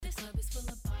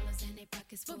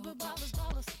Football ballers,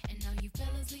 ballers. And now you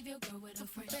fellas leave your girl with her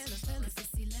friends. Fellas,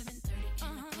 it's 11:30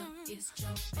 and the club is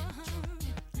jumping.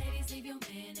 Ladies, leave your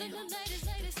man at home. The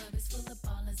club is full of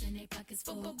ballers and they pockets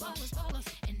full of ballers, ballers.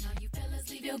 And now you fellas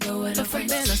leave your girl with her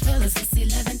friends. Fellas, it's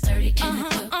 11:30 and the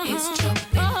club is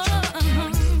jumping.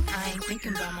 I ain't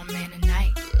thinking about my man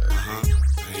tonight. I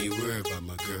ain't worried about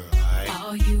my girl, alright?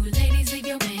 All you ladies, leave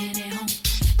your man at home.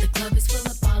 The club is full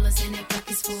of ballers and their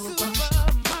pockets full of ballers.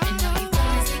 And now you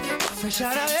fellas leave your girl. Fresh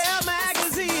out of Elle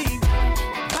magazine,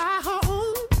 buy her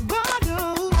own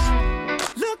bottles.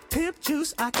 Look, pimp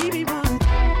juice, I keep it one.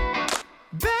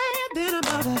 Bad than a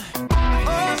mother.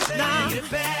 Oh, now you're a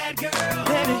bad girl.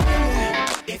 Baby,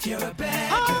 if you're a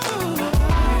bad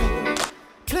girl.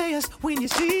 Players, when you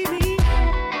see me,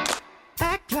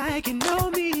 act like you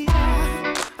know me.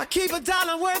 I keep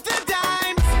 $1 worth of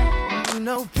dimes.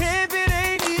 No pimping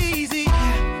ain't easy.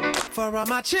 For all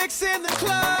my chicks in the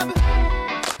club,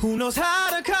 who knows how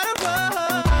to cut a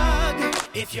rug?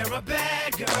 If you're a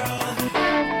bad girl,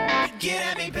 get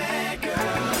at me, bad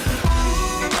girl.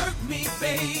 Work me,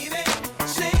 baby,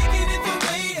 shaking it the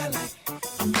way I like.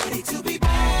 I'm ready to be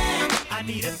bad. I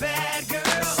need a bad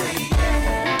girl. Say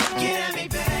yeah, get at me,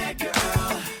 bad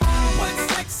girl. One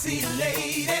sexy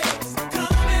lady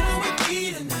coming on with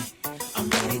me tonight. I'm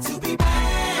ready to be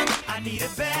bad. I need a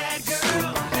bad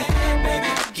girl. Bad, baby,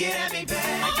 get at me,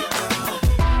 bad girl.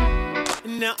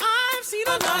 Now I've seen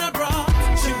a lot of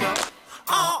bras, you know,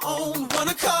 all on one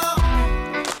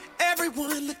accord.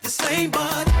 Everyone look the same,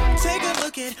 but take a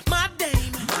look at my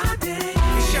dame. My dame.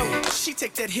 Yo, she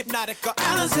take that hypnotic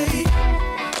Alizé.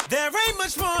 There ain't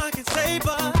much more I can say,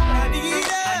 but I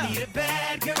need a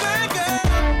bad girl. Bad girl.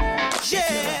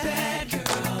 Yeah. Bad girl.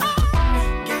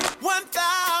 Get one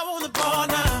thigh on the bar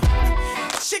now.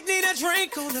 Chick need a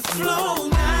drink on the floor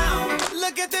now.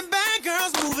 Look at them bad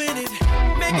girls moving it.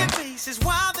 Making faces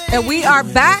while they. And we are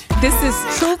back. This is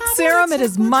Truth Serum. It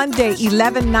is Monday,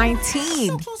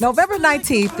 11/19. November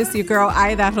 19th. This is your girl,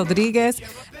 Aida Rodriguez.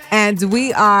 And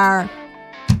we are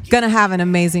going to have an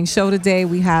amazing show today.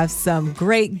 We have some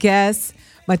great guests.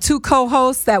 My two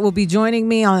co-hosts that will be joining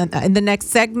me in the next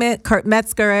segment, Kurt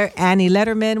Metzger, Annie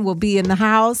Letterman, will be in the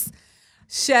house.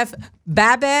 Chef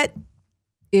Babette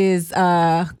is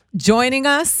joining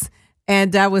us.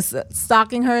 And I was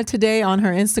stalking her today on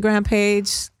her Instagram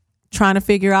page, trying to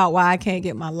figure out why I can't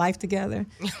get my life together.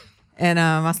 And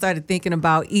I started thinking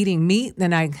about eating meat.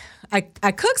 Then I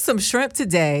cooked some shrimp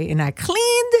today, and I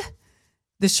cleaned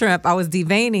the shrimp. I was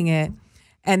deveining it.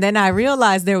 And then I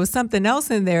realized there was something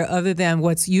else in there other than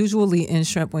what's usually in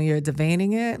shrimp when you're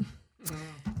deveining it.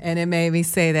 And it made me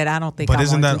say that I don't think I want to. But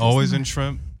isn't that always in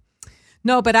shrimp?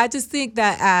 No, but I just think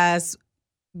that as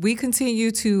we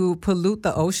continue to pollute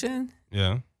the ocean,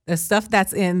 the stuff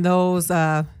that's in those,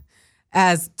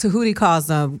 as Tahuti calls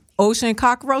them, ocean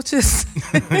cockroaches,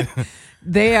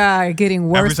 they are getting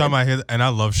worse. Every time I hear, and I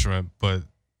love shrimp, but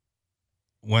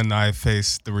when I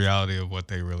face the reality of what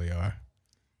they really are,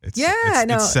 it's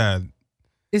sad.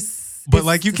 But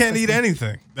like you can't eat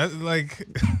anything. That like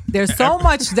there's so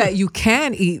much that you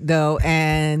can eat though,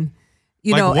 and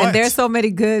you know, and there's so many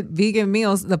good vegan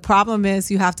meals. The problem is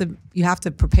you have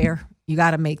to prepare. You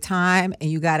got to make time,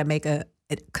 and you got to make a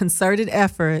concerted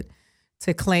effort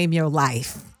to claim your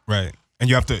life. Right, and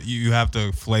you have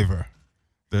to flavor.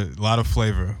 A lot of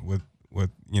flavor with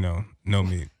no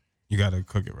meat. You got to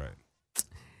cook it right.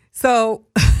 So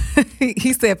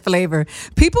he said flavor.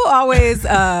 People always,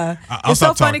 it's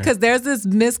so funny because there's this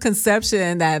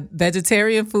misconception that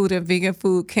vegetarian food and vegan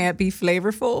food can't be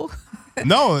flavorful.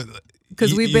 No,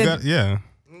 because we've been,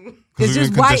 it's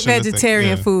just white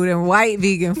vegetarian food and white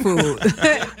vegan food.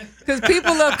 Because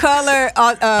people of color,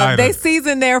 they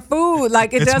season their food.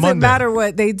 Like it doesn't matter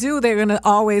what they do, they're going to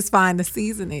always find the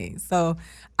seasoning. So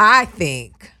I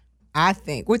think,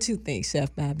 what you think,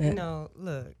 Chef Babette? No,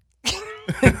 look.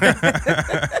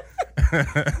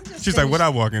 She's like, what I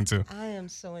walk into? I am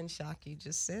so in shock you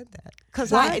just said that.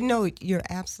 Because I know you're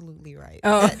absolutely right.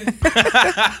 Oh.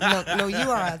 No, you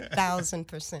are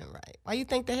 1,000% right. Why you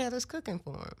think they had us cooking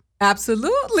for them?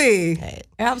 Absolutely. Okay.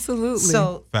 Absolutely.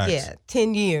 So, Facts.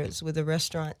 10 years with a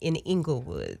restaurant in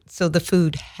Inglewood. So the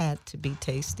food had to be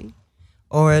tasty.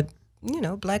 Or,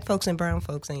 black folks and brown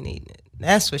folks ain't eating it.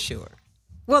 That's for sure.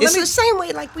 Well, it's the same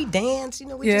way like we dance.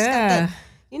 We just got that.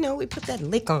 We put that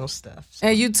lick on stuff. So.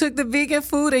 And you took the vegan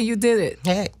food and you did it.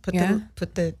 Hey, put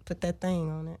that thing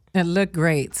on it. It looked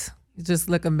great. You just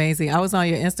look amazing. I was on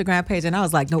your Instagram page and I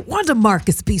was like, no wonder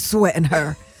Marcus be sweating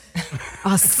her.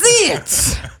 I see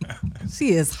it.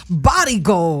 She is body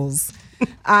goals.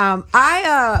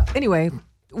 Anyway,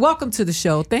 welcome to the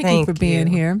show. Thank you for being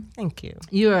here. Thank you.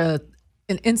 You're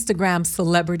an Instagram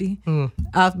celebrity.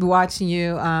 I've been watching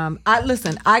you.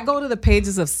 I go to the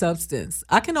pages of Substance.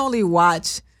 I can only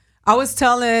watch. I was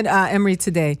telling Emery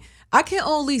today, I can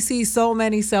only see so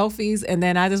many selfies, and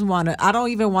then I don't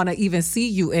even want to even see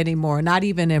you anymore, not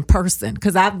even in person,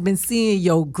 because I've been seeing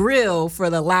your grill for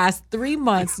the last 3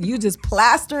 months. You just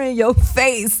plastering your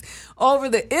face over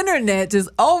the internet just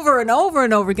over and over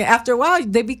and over again. After a while,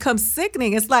 they become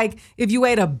sickening. It's like if you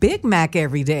ate a Big Mac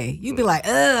every day, you'd be like,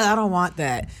 ugh, I don't want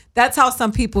that. That's how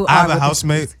some people I are. have a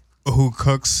housemate who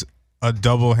cooks a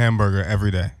double hamburger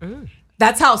every day.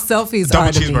 That's how selfies Double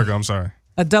are to cheeseburger, me. I'm sorry.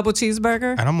 A double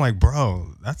cheeseburger? And I'm like, bro,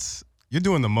 you're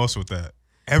doing the most with that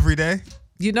every day.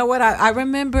 You know what? I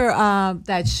remember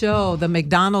that show, the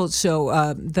McDonald's show.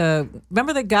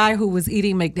 Remember the guy who was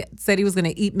said he was going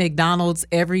to eat McDonald's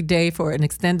every day for an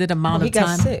extended amount of time?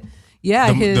 He got sick.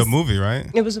 Yeah, the movie, right?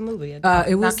 It was a movie.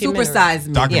 It was Super Size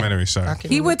Me. Documentary, sorry.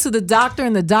 He went to the doctor,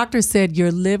 and the doctor said,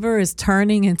 your liver is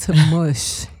turning into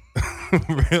mush.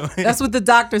 Really? That's what the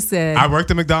doctor said. I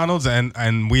worked at McDonald's,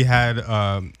 and we had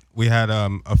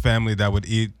a family that would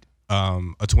eat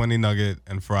a 20 nugget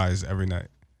and fries every night.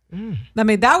 I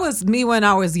mean, that was me when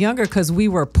I was younger because we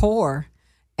were poor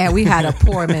and we had a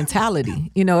poor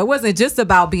mentality. You know, it wasn't just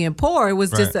about being poor. It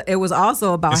was it was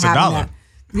also about having that.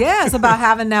 Yeah, it's about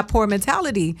having that poor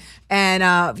mentality. And,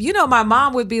 my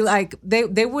mom would be like,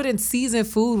 they wouldn't season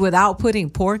food without putting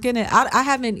pork in it. I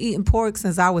haven't eaten pork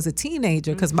since I was a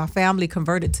teenager because my family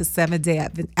converted to 7-day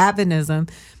Adventism.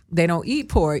 They don't eat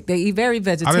pork. They eat very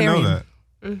vegetarian. I didn't know that.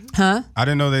 Huh? I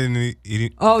didn't know they didn't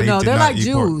eat. Oh, no, they're like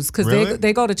Jews because really?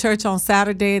 they go to church on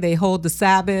Saturday. They hold the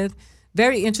Sabbath.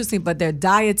 Very interesting, but their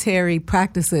dietary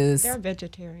practices. They're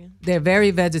vegetarian. They're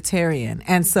very vegetarian.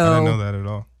 And so. I didn't know that at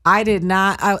all. I did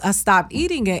not. I stopped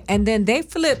eating it, and then they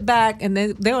flipped back, and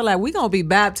then they were like, "We're gonna be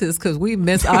Baptists because we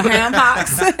miss our ham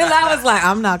hocks." And I was like,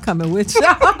 "I'm not coming with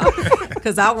y'all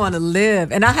because I want to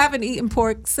live." And I haven't eaten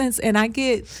pork since. And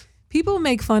people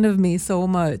make fun of me so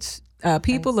much.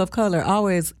 People of color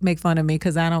always make fun of me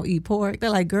because I don't eat pork.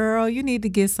 They're like, "Girl, you need to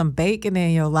get some bacon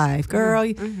in your life, girl."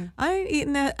 I ain't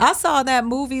eating that. I saw that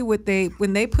movie when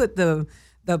they put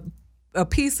a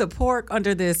piece of pork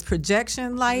under this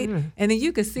projection light, and then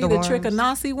you could see the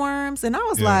trichinosis worms, and I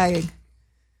was like,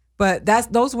 but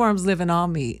those worms live in all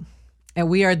meat, and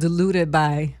we are deluded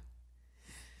by.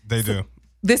 They do.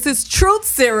 This is Truth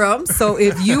Serum, so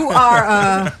if you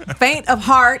are faint of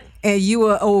heart and you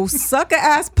a old sucker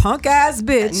ass punk ass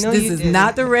bitch, this is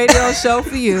not the radio show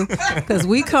for you, because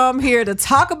we come here to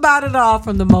talk about it all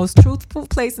from the most truthful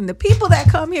place, and the people that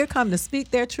come here come to speak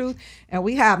their truth, and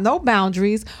we have no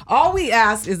boundaries. All we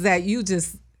ask is that you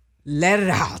just let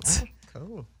it out.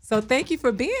 Cool. So thank you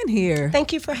for being here.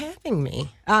 Thank you for having me.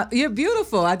 You're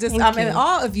beautiful. I'm in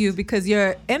awe of you because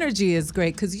your energy is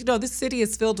great. Because, this city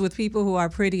is filled with people who are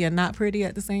pretty and not pretty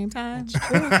at the same time. That's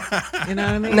true. You know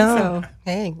what I mean? No.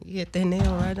 Hey, you hit the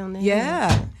nail right on the head.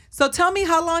 Yeah. So tell me,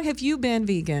 how long have you been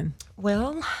vegan?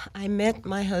 Well, I met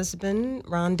my husband,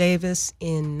 Ron Davis,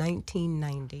 in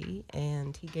 1990,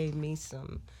 and he gave me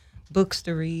some books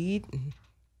to read.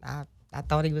 I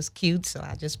thought he was cute, so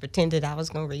I just pretended I was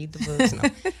going to read the books. No,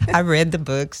 I read the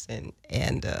books, and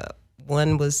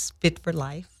one was Fit for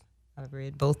Life. I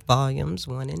read both volumes,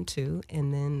 1 and 2,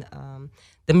 and then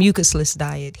The Mucusless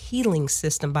Diet Healing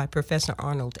System by Professor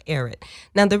Arnold Ehret.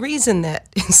 Now, the reason that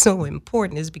is so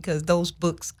important is because those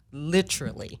books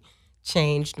literally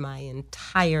changed my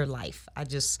entire life. I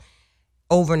just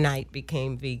overnight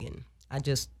became vegan.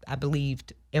 I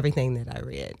believed everything that I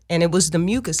read. And it was the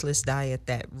mucusless diet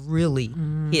that really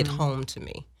hit home to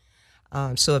me.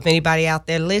 So if anybody out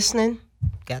there listening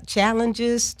got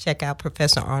challenges, check out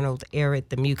Professor Arnold Ehret,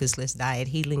 The Mucusless Diet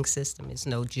Healing System. It's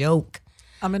no joke.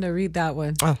 I'm going to read that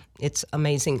one. Oh, it's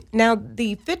amazing. Now,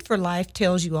 the Fit for Life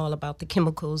tells you all about the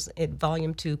chemicals,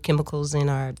 volume 2, chemicals in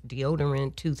our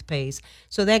deodorant, toothpaste.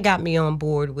 So that got me on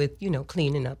board with,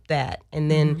 cleaning up that.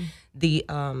 And then the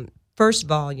first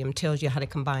volume tells you how to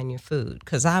combine your food,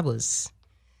 because I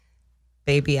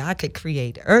could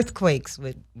create earthquakes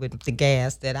with the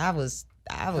gas that I was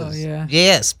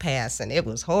passing. It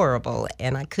was horrible,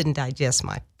 and I couldn't digest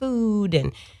my food,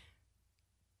 and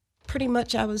pretty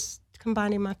much I was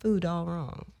combining my food all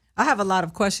wrong. I have a lot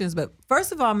of questions, but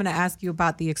first of all, I'm going to ask you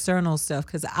about the external stuff,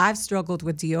 because I've struggled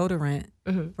with deodorant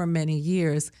for many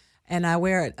years. And I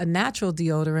wear a natural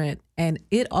deodorant, and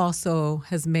it also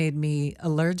has made me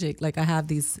allergic. Like, I have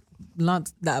these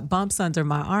bumps under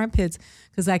my armpits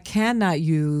because I can't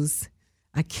use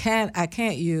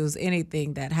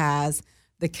anything that has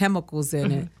the chemicals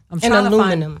in it. I'm trying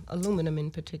aluminum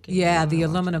in particular. Yeah, the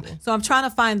aluminum. So I'm trying to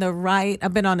find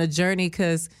I've been on a journey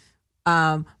because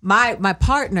My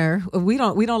partner, we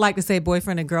don't like to say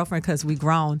boyfriend and girlfriend because we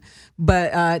grown,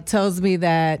 but tells me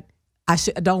that I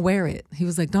don't wear it. He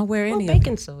was like, don't wear any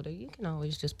baking soda. You can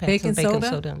always just pack some baking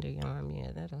soda under your arm.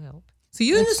 Yeah, that'll help. So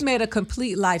you just made a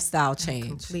complete lifestyle change.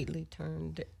 Completely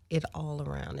turned it all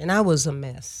around. And I was a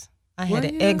mess. I had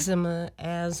eczema,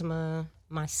 asthma.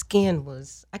 My skin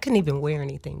I couldn't even wear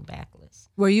anything backless.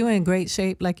 Were you in great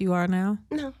shape like you are now?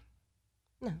 No.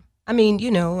 I mean,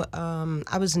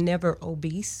 I was never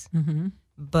obese,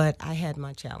 but I had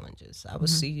my challenges. I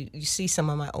was, you see some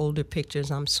of my older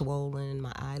pictures, I'm swollen,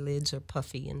 my eyelids are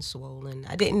puffy and swollen.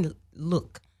 I didn't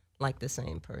look like the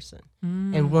same person.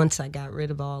 And once I got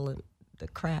rid of all of the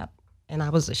crap, and I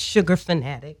was a sugar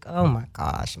fanatic, oh my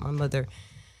gosh, my mother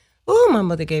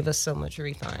gave us so much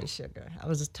refined sugar. I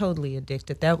was totally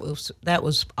addicted. That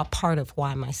was a part of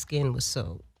why my skin was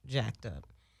so jacked up.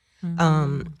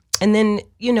 And then,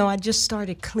 I just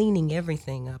started cleaning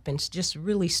everything up and just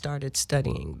really started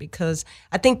studying, because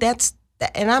I think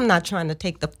and I'm not trying to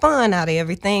take the fun out of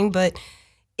everything, but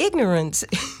ignorance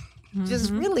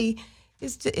just really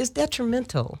is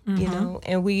detrimental,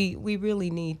 and we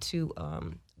really need to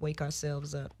wake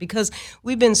ourselves up, because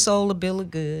we've been sold a bill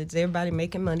of goods. Everybody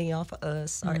making money off of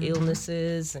us, our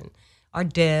illnesses and our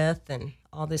death and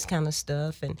all this kind of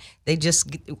stuff. And they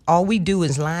all we do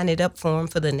is line it up for them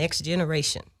for the next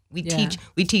generation. We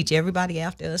teach everybody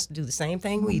after us to do the same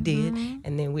thing we did,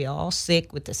 and then we all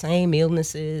sick with the same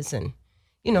illnesses. And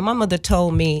my mother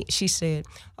told me, she said,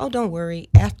 "Oh, don't worry.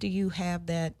 After you have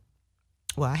that,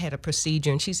 well, I had a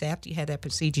procedure, and she said, after you had that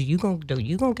procedure, you gonna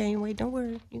gain weight. Don't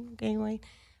worry, you gonna gain weight."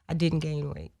 I didn't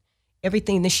gain weight.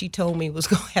 Everything that she told me was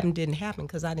gonna happen didn't happen,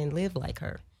 because I didn't live like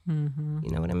her. You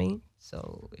know what I mean?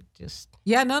 So it just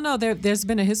no. There's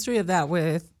been a history of that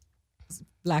with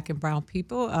Black and brown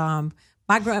people.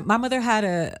 My grandmother had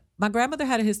a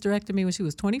hysterectomy when she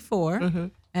was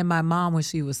 24, and my mom when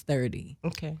she was 30.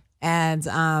 Okay. And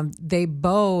they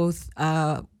both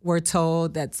were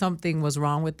told that something was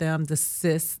wrong with them. The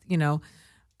cyst, when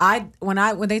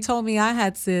they told me I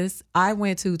had cysts, I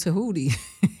went to Tahuti,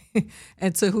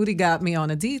 and Tahuti got me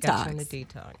on a detox. Got you on a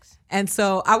detox. And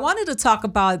so I wanted to talk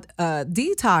about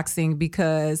detoxing,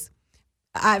 because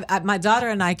my daughter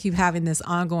and I keep having this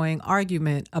ongoing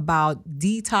argument about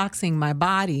detoxing my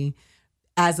body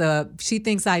she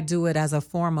thinks I do it as a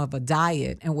form of a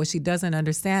diet. And what she doesn't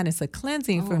understand, it's a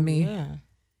cleansing for me. Yeah.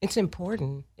 It's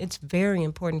important. It's very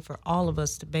important for all of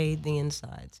us to bathe the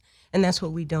insides. And that's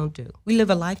what we don't do. We live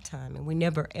a lifetime and we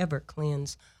never, ever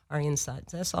cleanse our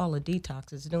insides. That's all a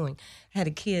detox is doing. I had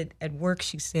a kid at work,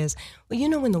 she says,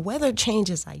 well, when the weather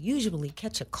changes, I usually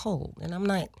catch a cold. And I'm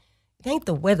like, it ain't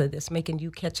the weather that's making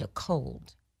you catch a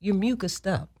cold. You're mucused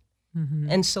up.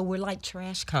 And so we're like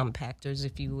trash compactors,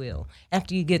 if you will.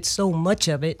 After you get so much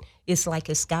of it, it's like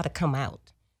it's got to come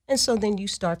out. And so then you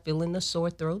start feeling the sore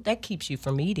throat. That keeps you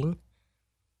from eating,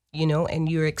 and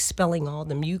you're expelling all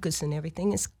the mucus and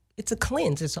everything. It's a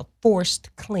cleanse. It's a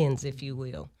forced cleanse, if you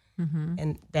will.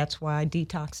 And that's why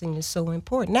detoxing is so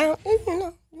important. Now,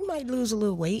 you might lose a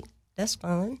little weight. That's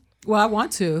fine. Well, I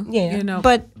want to. Yeah.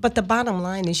 But the bottom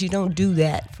line is you don't do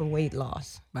that for weight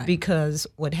loss. Right. Because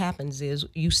what happens is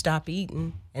you stop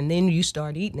eating and then you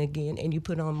start eating again and you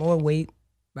put on more weight.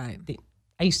 Right.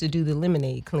 I used to do the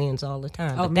lemonade cleanse all the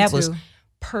time. Oh, but that too. was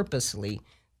purposely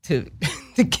to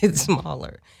get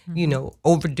smaller.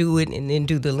 Overdo it and then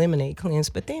do the lemonade cleanse.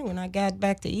 But then when I got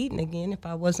back to eating again, if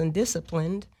I wasn't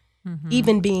disciplined,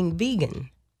 even being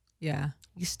vegan,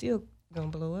 you still gonna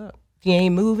blow up. If you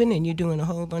ain't moving and you're doing a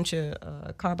whole bunch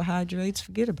of carbohydrates,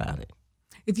 forget about it.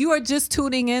 If you are just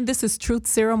tuning in, this is Truth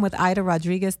Serum with Ida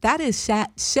Rodriguez. That is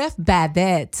Chef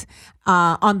Babette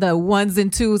on the ones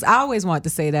and twos. I always want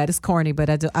to say that. It's corny, but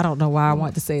I don't know why I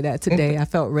want to say that today. I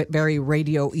felt very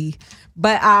radio-y.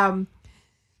 But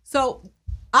so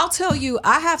I'll tell you,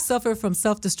 I have suffered from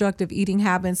self-destructive eating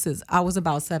habits since I was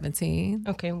about 17.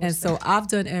 Okay. And so I've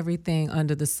done everything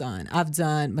under the sun. I've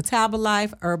done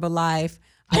Metabolife, Herbalife.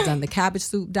 I've done the cabbage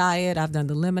soup diet. I've done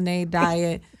the lemonade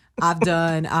diet. I've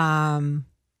done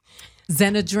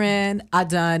Xenadrin. I've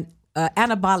done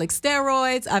anabolic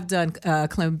steroids. I've done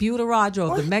clenbuterol.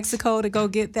 Drove to Mexico to go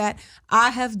get that. I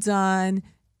have done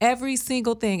every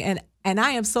single thing. And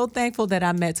I am so thankful that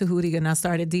I met Tahuti and I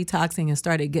started detoxing and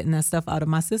started getting that stuff out of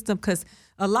my system, because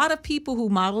a lot of people who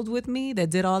modeled with me that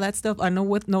did all that stuff are no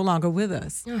longer with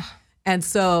us. And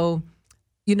so...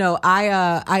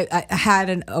 I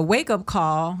had a wake-up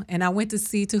call, and I went to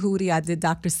see Tahuti. I did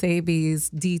Dr. Sebi's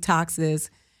detoxes,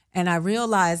 and I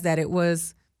realized that it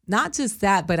was not just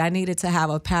that, but I needed to have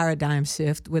a paradigm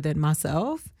shift within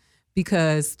myself,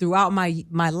 because throughout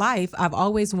my life, I've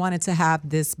always wanted to have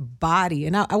this body.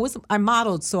 And I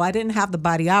modeled, so I didn't have the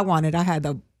body I wanted. I had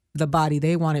the body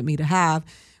they wanted me to have,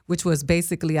 which was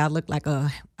basically I looked like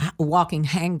a walking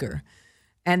hanger.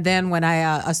 And then when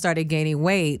I started gaining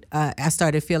weight, I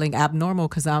started feeling abnormal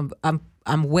because I'm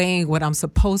weighing what I'm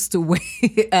supposed to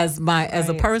weigh as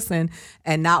a person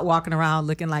and not walking around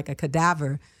looking like a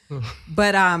cadaver.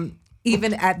 But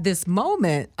even at this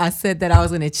moment, I said that I was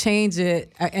going to change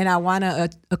it and I want to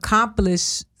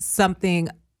accomplish something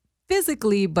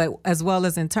physically, but as well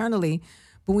as internally.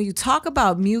 But when you talk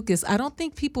about mucus, I don't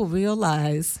think people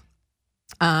realize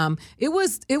it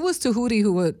was Tahuti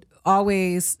who would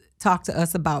always talk to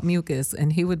us about mucus,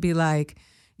 and he would be like,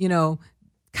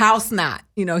 cow snot.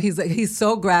 He's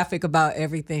so graphic about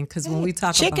everything because when we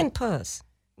talk chicken about pus,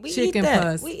 we chicken eat that.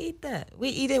 pus. We eat that. We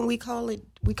eat it. And we call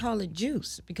it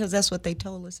juice because that's what they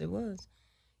told us it was.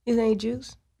 It ain't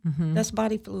juice. Mm-hmm. That's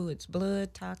body fluids,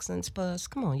 blood, toxins, pus.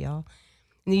 Come on, y'all.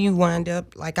 And then you wind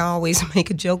up, like I always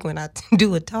make a joke when I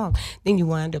do a talk, then you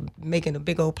wind up making a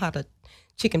big old pot of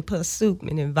chicken pus soup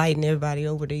and inviting everybody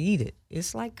over to eat it.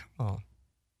 It's like, come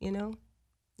on,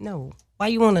 No. Why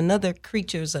you want another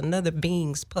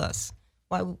being's pus?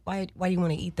 Why do you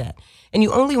want to eat that? And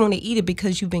you only want to eat it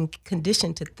because you've been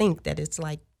conditioned to think that it's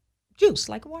like juice,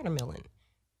 like a watermelon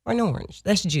or an orange.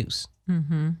 That's juice.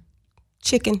 Mm-hmm.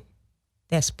 Chicken,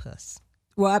 that's pus.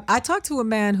 Well, I talked to a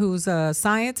man who's a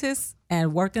scientist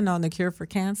and working on the cure for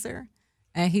cancer,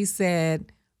 and he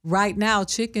said right now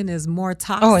chicken is more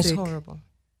toxic. Oh, it's horrible.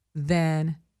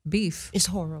 Than beef. It's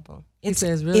horrible. He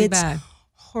says really bad.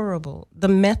 Horrible. The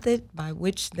method by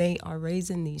which they are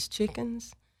raising these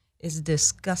chickens is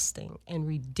disgusting and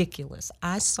ridiculous.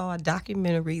 I saw a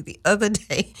documentary the other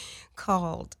day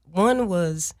called, one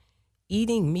was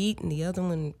eating meat and the other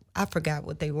one, I forgot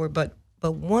what they were, but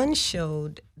one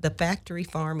showed the factory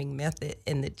farming method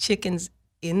and the chickens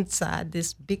inside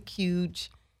this big,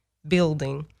 huge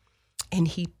building. And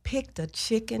he picked a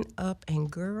chicken up and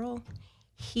girl,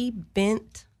 he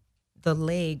bent the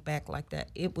leg back like that.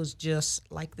 It was just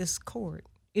like this cord.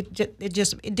 It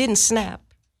didn't snap.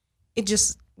 It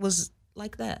just was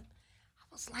like that. I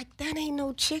was like, that ain't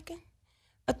no chicken.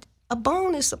 A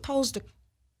bone is supposed to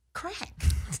crack.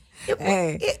 It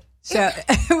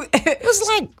was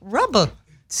like rubber.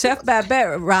 Chef Babette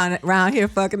around here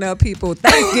fucking up people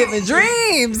Thanksgiving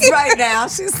dreams right now.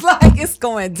 She's like, it's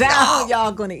going down.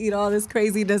 Y'all going to eat all this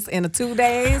craziness in 2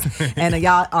 days, and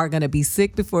y'all are going to be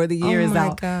sick before the year is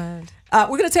out. Oh, my God.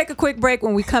 We're going to take a quick break.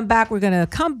 When we come back, we're going to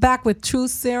come back with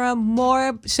Truth Serum,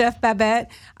 more Chef Babette.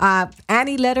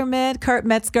 Annie Letterman, Kurt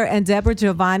Metzger, and Deborah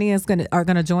Giovanni are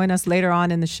going to join us later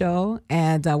on in the show,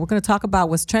 and we're going to talk about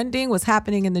what's trending, what's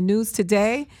happening in the news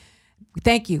today.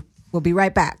 Thank you. We'll be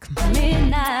right back.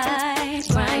 Midnight,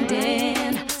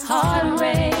 grinding, heart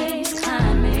race,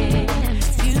 climbing.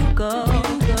 You go,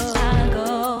 I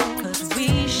go, 'cause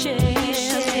we share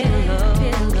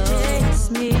pillow.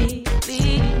 Kiss me,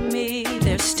 leave me,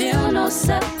 there's still no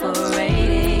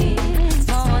separating.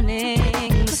 Morning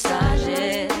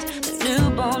massages, the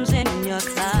newborns in your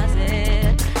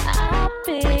closet. I'll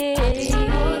be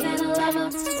more than a lover,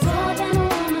 more than a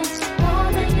woman, more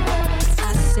than your lover.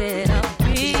 I said I'll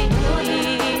be more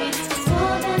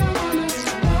than a woman,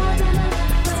 more than a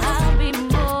lover. I'll be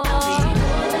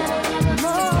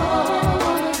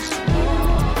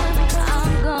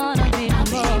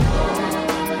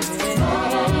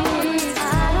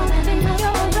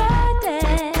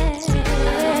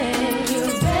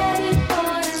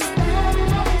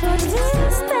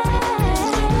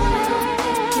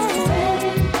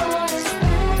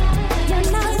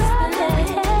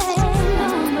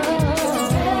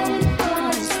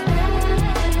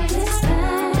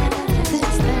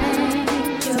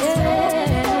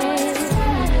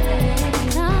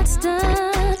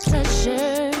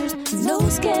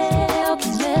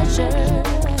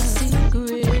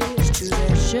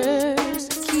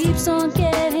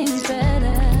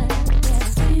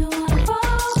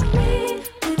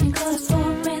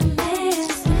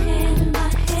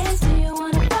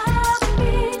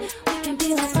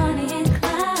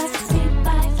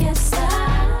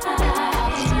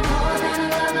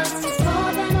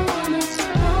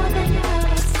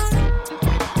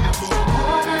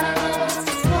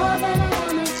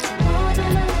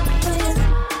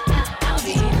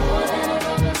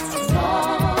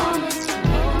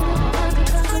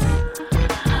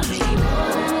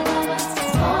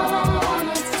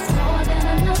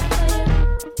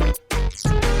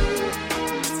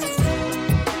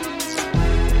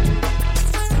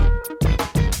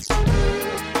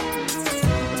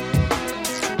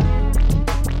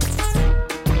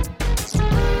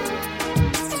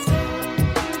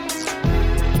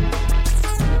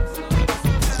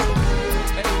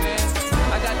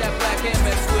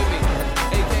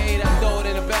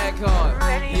black card.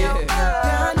 Yeah.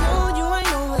 I know you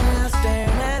ain't over there staring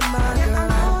at my girl. I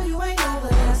know you ain't over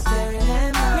there staring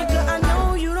at my girl. I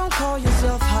know you don't call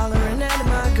yourself hollering at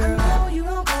my girl. I know you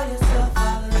don't call yourself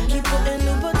hollering. I keep putting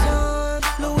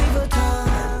Louis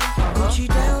Vuitton, Gucci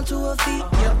down to her feet,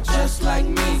 yep, just like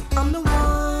me. I'm the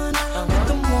one with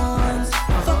the ones.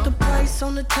 Fuck the price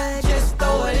on the tag, just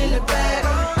throw it in the bag.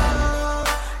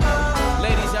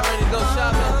 Ladies, y'all ready to go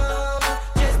shopping?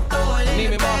 Just throw it in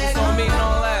Neiman the bag. Marcus on me and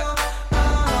all that.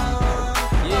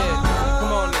 Yeah,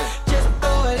 come on then. Just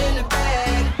throw it in the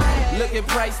bag. Look at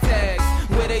price tags,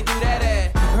 where they do that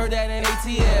at? Heard that in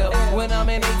ATL, when I'm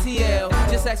in ATL.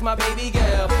 Just ask my baby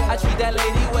girl, I treat that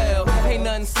lady well. Ain't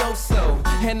nothing so-so,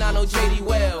 and I know JD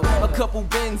well. A couple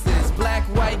Benzes, black,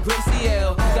 white, Gracie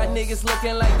L. Got niggas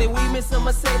looking like they we miss a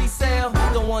Mercedes sale.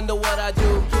 Don't wonder what I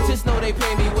do, just know they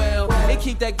pay me well. They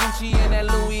keep that Gucci and that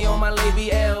Louis on my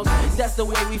Lady L's. That's the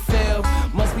way we feel,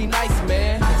 must be nice,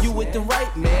 man. You with the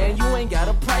right man, you ain't got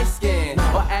a price scan.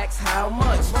 Or ask how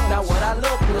much, not what I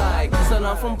look like. Son,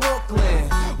 I'm from Brooklyn,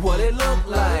 what it look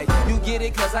like. You get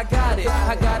it cause I got it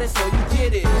so you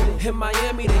get it. In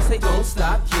Miami they say don't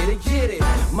stop, get it.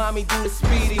 Mommy do the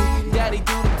speedy, daddy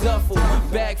do the duffel.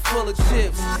 Bag full of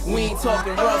chips, we ain't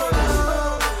talking ruffles.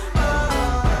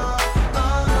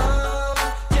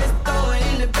 Just throw it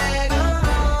in the bag.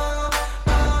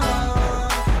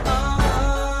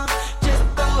 Just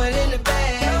throw it in the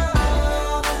bag.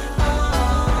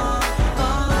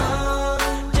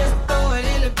 Just throw it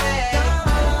in the bag.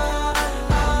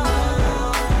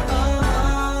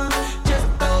 Just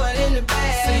throw it in the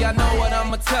bag. See, I know what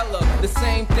I'ma tell her. The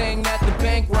same thing that the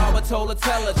bank robber told her,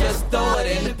 tell her, just throw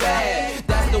it in the bag.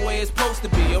 That's the way it's supposed to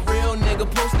be. A real nigga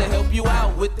supposed to help you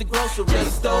out with the groceries.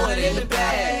 Just throw it in the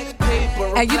bag.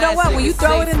 Paper and you know what? When you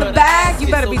throw it in the bag, you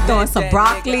better be throwing some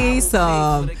broccoli,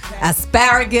 some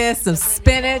asparagus, some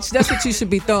spinach. That's what you should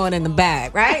be throwing in the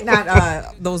bag, right?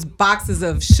 Not those boxes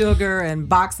of sugar and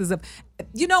boxes of...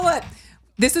 You know what?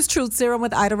 This is Truth Serum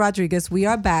with Ida Rodriguez. We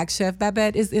are back. Chef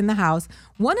Babette is in the house.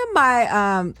 One of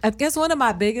my, I guess one of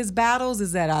my biggest battles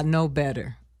is that I know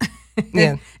better.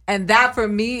 Yeah. And that for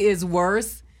me is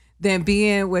worse than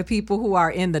being with people who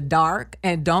are in the dark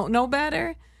and don't know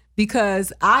better,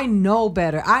 because I know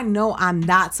better. I know I'm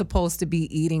not supposed to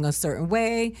be eating a certain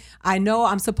way. I know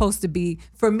I'm supposed to be,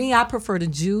 for me, I prefer the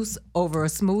juice over a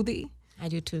smoothie. I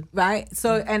do too. Right?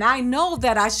 So, and I know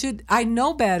that I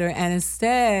know better. And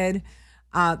instead,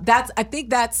 I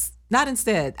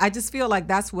just feel like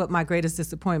that's what my greatest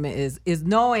disappointment is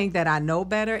knowing that I know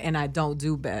better and I don't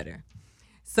do better.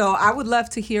 So I would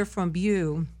love to hear from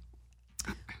you.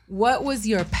 What was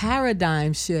your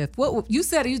paradigm shift? What you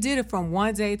said you did it from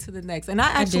one day to the next, and I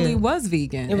actually was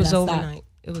vegan. It was overnight.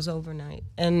 It was overnight,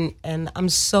 and I'm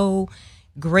so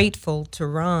grateful to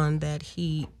Ron that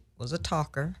he was a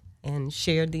talker and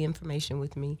shared the information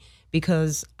with me,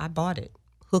 because I bought it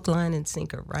hook, line, and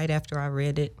sinker right after I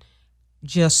read it.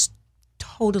 Just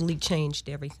totally changed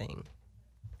everything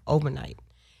overnight.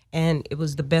 And it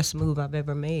was the best move I've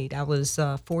ever made. I was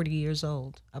 40 years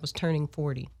old. I was turning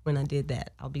 40 when I did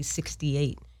that. I'll be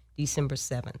 68 December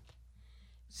 7th.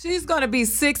 She's going to be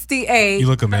 68. You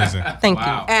look amazing. Thank you.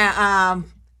 And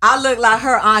I look like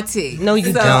her auntie. No,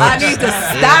 you so don't. I need to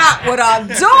stop what I'm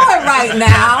doing right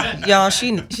now. Y'all,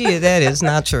 she that is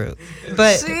not true.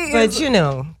 But you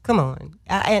know, come on.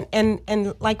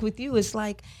 And like with you, it's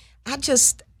like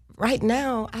right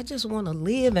now, I just want to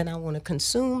live and I want to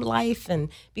consume life, and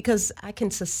because I can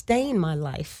sustain my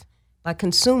life by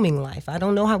consuming life. I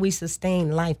don't know how we sustain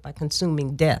life by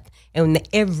consuming death. And when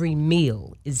every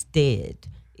meal is dead,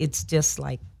 it's just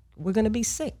like we're going to be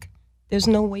sick. There's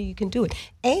no way you can do it.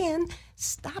 And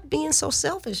stop being so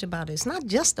selfish about it. It's not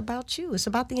just about you. It's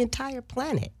about the entire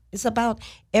planet. It's about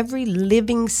every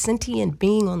living sentient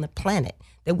being on the planet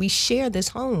that we share this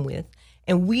home with.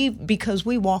 And because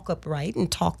we walk upright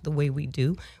and talk the way we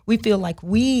do, we feel like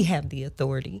we have the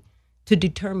authority to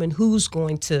determine who's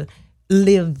going to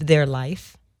live their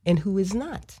life and who is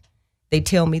not. They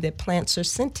tell me that plants are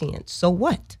sentient. So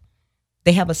what?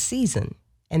 They have a season,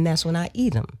 and that's when I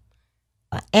eat them.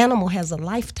 An animal has a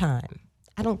lifetime.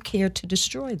 I don't care to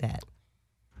destroy that.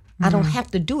 I don't have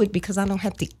to do it because I don't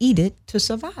have to eat it to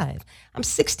survive. I'm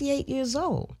 68 years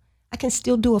old. I can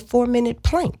still do a 4-minute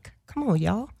plank. Come on,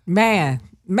 y'all. Man.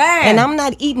 And I'm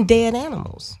not eating dead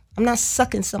animals. I'm not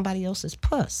sucking somebody else's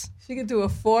pus. She can do a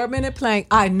 4-minute plank.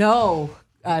 I know.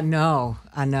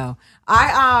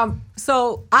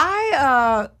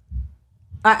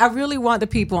 I really want the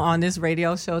people on this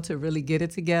radio show to really get it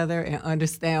together and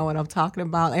understand what I'm talking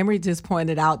about. Emery just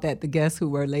pointed out that the guests who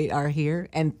were late are here,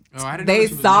 and they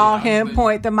saw him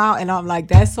point them out, and I'm like,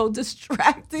 that's so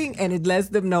distracting, and it lets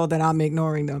them know that I'm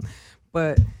ignoring them.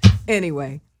 But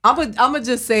anyway, I'm gonna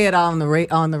just say it on the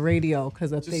radio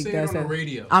because I think that's on the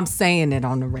radio. I'm saying it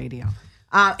on the radio.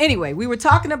 Anyway, we were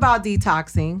talking about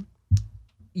detoxing.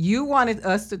 You wanted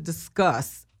us to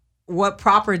discuss what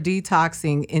proper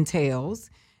detoxing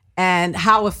entails and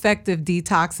how effective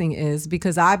detoxing is,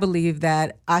 because I believe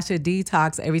that I should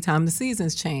detox every time the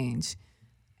seasons change.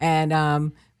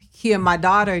 And he and my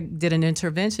daughter did an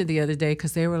intervention the other day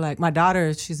because they were like, my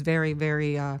daughter, she's very,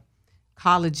 very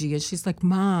collegey, and she's like,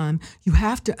 Mom, you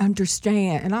have to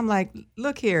understand. And I'm like,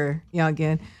 look here,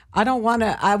 youngin, I want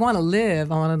to live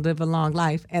a long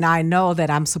life. And I know that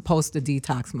I'm supposed to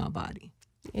detox my body.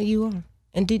 Yeah, you are.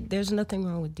 And there's nothing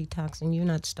wrong with detoxing. You're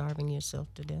not starving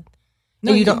yourself to death.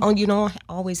 No, you don't. You don't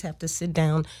always have to sit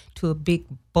down to a big,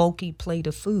 bulky plate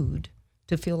of food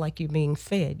to feel like you're being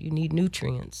fed. You need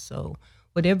nutrients. So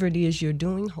whatever it is you're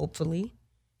doing, hopefully,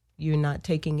 you're not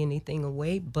taking anything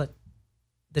away but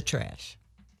the trash.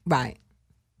 Right.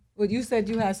 Well, you said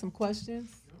you had some questions.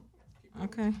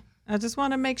 Okay. I just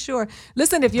want to make sure.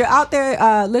 Listen, if you're out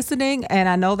there listening, and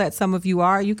I know that some of you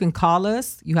are, you can call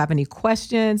us. You have any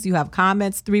questions, you have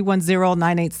comments,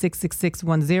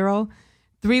 310-986-6610,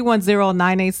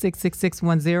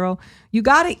 310-986-6610. You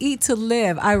got to eat to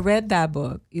live. I read that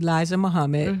book, Elijah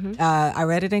Muhammad. Mm-hmm. I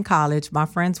read it in college. My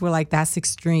friends were like, that's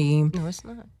extreme. No, it's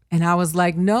not. And I was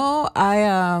like, no,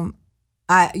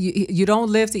 you don't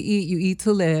live to eat, you eat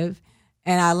to live.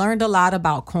 And I learned a lot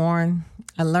about corn.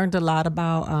 I learned a lot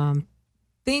about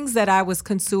things that I was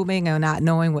consuming and not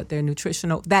knowing what their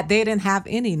that they didn't have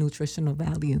any nutritional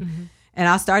value. Mm-hmm. And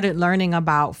I started learning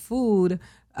about food.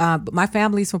 My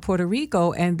family's from Puerto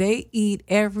Rico, and they eat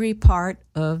every part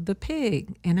of the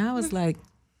pig. And I was like,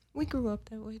 we grew up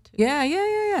that way too.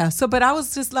 Yeah. So, but I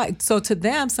was just like, so to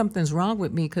them, something's wrong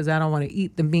with me because I don't want to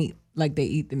eat the meat like they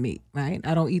eat the meat, right?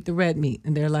 I don't eat the red meat.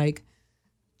 And they're like,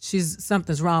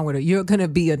 something's wrong with her. You're going to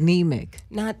be anemic.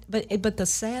 But the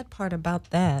sad part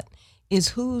about that is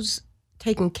who's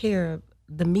taking care of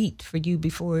the meat for you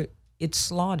before it's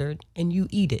slaughtered and you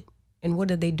eat it. And what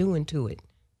are they doing to it?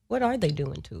 What are they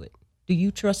doing to it? Do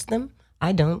you trust them?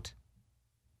 I don't.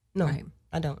 No, right.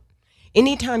 I don't.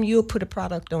 Anytime you'll put a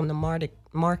product on the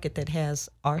market that has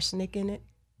arsenic in it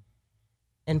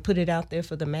and put it out there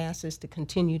for the masses to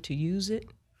continue to use it,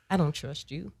 I don't trust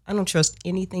you. I don't trust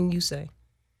anything you say.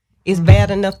 It's bad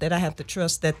enough that I have to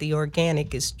trust that the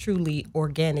organic is truly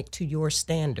organic to your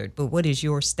standard. But what is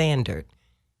your standard?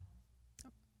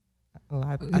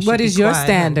 Well, what is your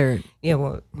standard? Yeah,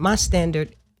 well, my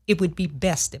standard, it would be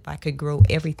best if I could grow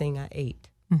everything I ate.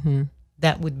 Mm-hmm.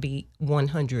 That would be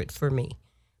 100 for me.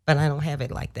 But I don't have it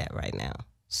like that right now.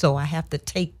 So I have to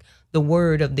take the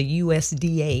word of the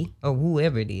USDA or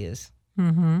whoever it is.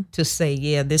 Mm-hmm. To say,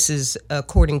 yeah, this is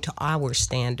according to our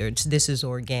standards, this is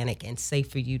organic and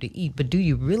safe for you to eat. But do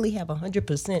you really have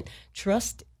 100%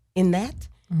 trust in that?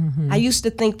 Mm-hmm. I used to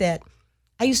think that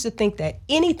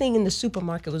anything in the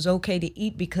supermarket was okay to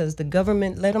eat because the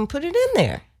government let them put it in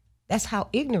there. That's how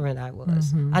ignorant I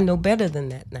was. Mm-hmm. I know better than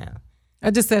that now. I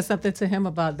just said something to him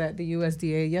about that, the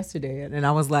USDA yesterday, and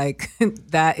I was like,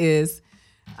 that is...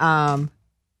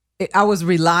 I was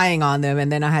relying on them,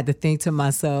 and then I had to think to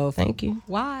myself, thank you.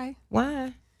 Why?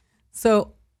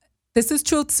 So this is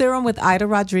Truth Serum with Ida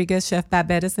Rodriguez. Chef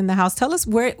Babette is in the house. Tell us,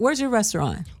 where's your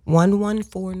restaurant?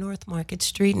 114 North Market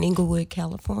Street in Inglewood,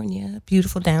 California.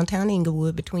 Beautiful downtown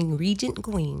Inglewood between Regent and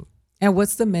Queen. And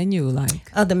what's the menu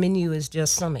like? The menu is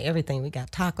just some of everything. We got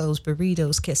tacos,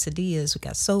 burritos, quesadillas. We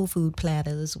got soul food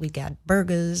platters. We got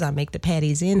burgers. I make the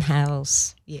patties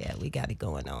in-house. Yeah, we got it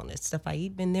going on. It's stuff I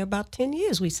eat. Been there about 10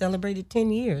 years. We celebrated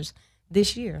 10 years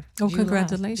this year. Oh,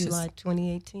 congratulations. July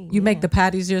 2018. You make the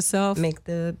patties yourself? Make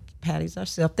the patties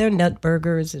ourselves. They're nut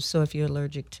burgers, so if you're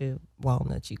allergic to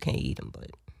walnuts, you can't eat them, but...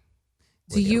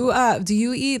 Do you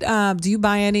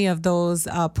buy any of those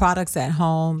products at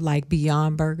home, like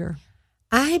Beyond Burger?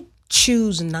 I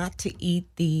choose not to eat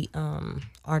the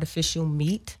artificial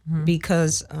meat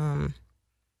because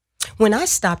when I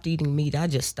stopped eating meat, I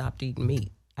just stopped eating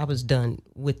meat. I was done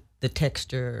with the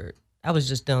texture. I was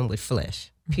just done with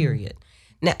flesh, period.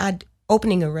 Now,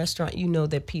 opening a restaurant, you know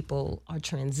that people are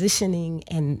transitioning,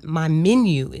 and my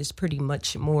menu is pretty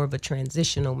much more of a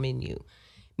transitional menu,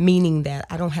 meaning that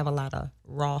I don't have a lot of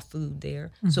raw food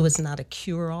there, so it's not a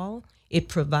cure-all. It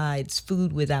provides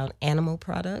food without animal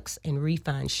products and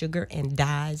refined sugar and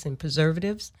dyes and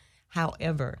preservatives.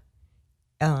 However,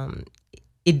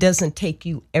 it doesn't take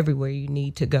you everywhere you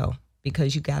need to go.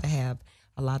 because you got to have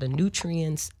a lot of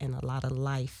nutrients and a lot of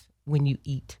life when you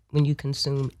eat, when you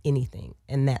consume anything,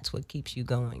 and that's what keeps you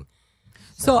going.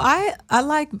 So I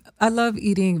love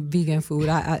eating vegan food.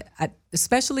 I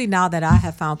especially now that I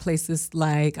have found places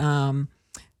like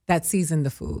that season the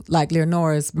food, like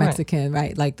Leonora's Mexican,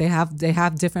 right? Like they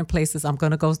have different places. I'm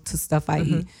gonna go to stuff I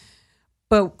eat.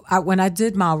 But when I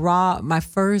did my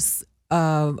first,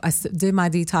 I did my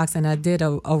detox and I did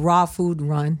a raw food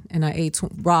run and I ate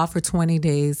raw for 20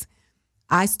 days.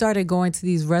 I started going to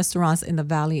these restaurants in the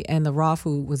valley and the raw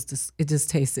food it just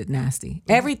tasted nasty.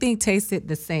 Everything tasted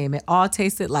the same. It all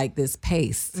tasted like this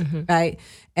paste, right?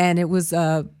 And it was,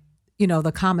 the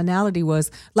commonality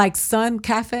was like Sun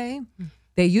Cafe.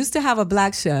 They used to have a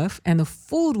black chef and the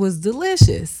food was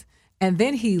delicious. And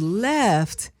then he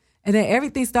left and then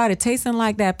everything started tasting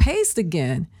like that paste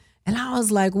again. And I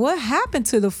was like, what happened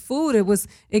to the food?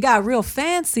 It got real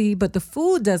fancy, but the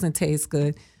food doesn't taste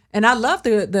good. And I love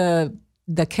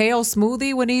the kale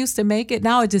smoothie when he used to make it.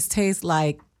 Now it just tastes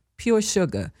like pure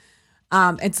sugar.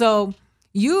 And so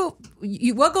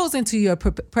what goes into your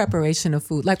preparation of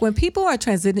food? Like when people are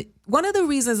transitioning, one of the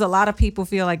reasons a lot of people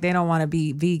feel like they don't want to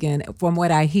be vegan, from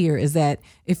what I hear, is that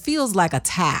it feels like a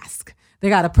task. They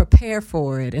got to prepare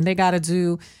for it, and they got to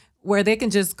do where they can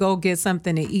just go get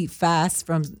something to eat fast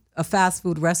from a fast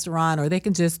food restaurant, or they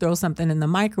can just throw something in the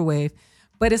microwave.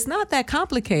 But it's not that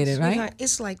complicated, right?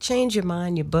 It's like change your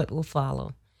mind, your butt will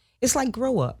follow. It's like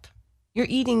grow up. You're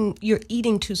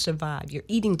eating to survive. You're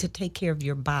eating to take care of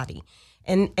your body.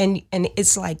 And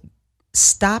it's like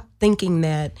stop thinking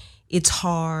that it's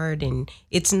hard and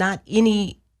it's not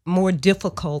any more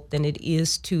difficult than it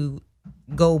is to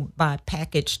go buy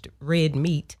packaged red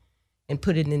meat and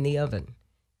put it in the oven.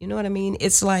 You know what I mean?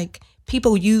 It's like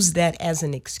people use that as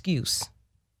an excuse.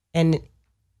 And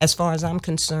as far as I'm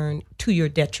concerned, to your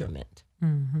detriment.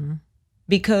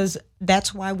 Because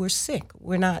that's why we're sick.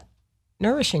 We're not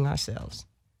nourishing ourselves.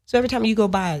 So every time you go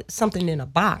buy something in a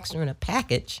box or in a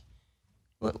package,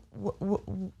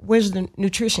 where's the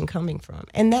nutrition coming from?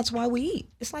 And that's why we eat.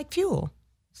 It's like fuel.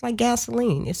 It's like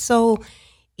gasoline. It's so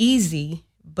easy,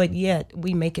 but yet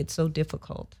we make it so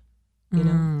difficult. You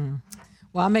know?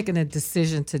 Well, I'm making a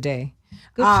decision today.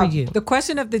 Good for you. The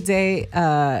question of the day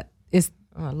is,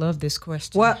 oh, I love this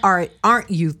question. What aren't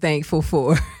you thankful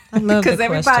for? I love because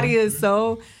everybody is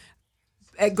so.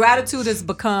 Gratitude has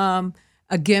become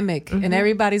a gimmick, and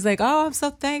everybody's like, "Oh, I'm so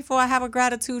thankful. I have a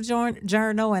gratitude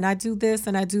journal, and I do this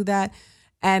and I do that."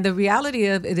 And the reality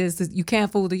of it is that you can't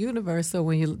fool the universe. So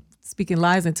when you're speaking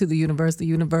lies into the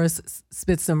universe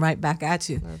spits them right back at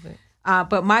you. Love it.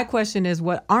 But my question is,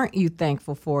 what aren't you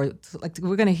thankful for? Like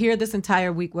we're going to hear this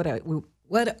entire week. What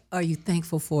are you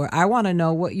thankful for? I want to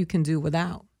know what you can do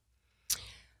without.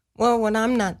 Well, what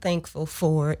I'm not thankful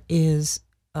for is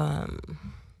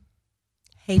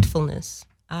hatefulness.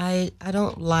 I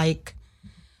don't like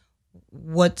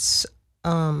what's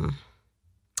I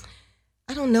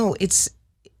don't know.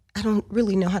 I don't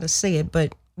really know how to say it,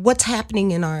 but what's happening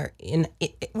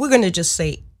we're going to just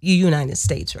say the United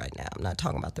States right now. I'm not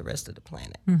talking about the rest of the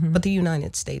planet, but the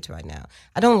United States right now.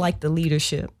 I don't like the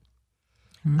leadership.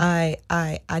 I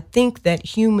think that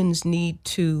humans need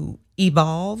to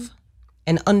evolve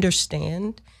and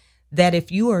understand that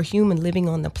if you are a human living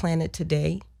on the planet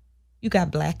today, you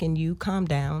got black in you, calm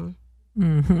down.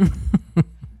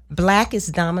 Black is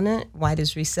dominant, white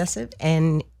is recessive,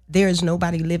 and there is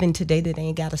nobody living today that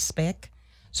ain't got a speck.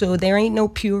 So there ain't no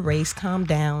pure race, calm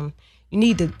down.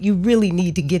 You really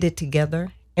need to get it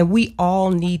together. And we all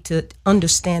need to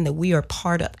understand that we are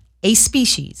part of a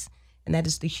species, and that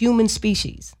is the human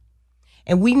species.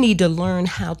 And we need to learn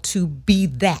how to be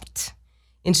that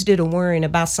instead of worrying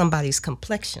about somebody's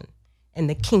complexion and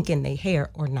the kink in their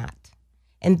hair or not.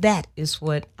 And that is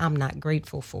what I'm not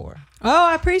grateful for. Oh,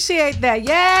 I appreciate that.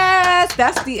 Yes,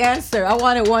 that's the answer. I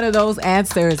wanted one of those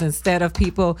answers instead of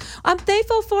people, I'm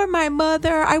thankful for my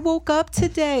mother. I woke up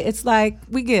today. It's like,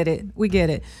 we get it. We get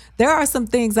it. There are some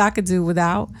things I could do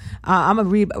without. I'm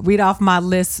going to read off my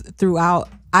list throughout.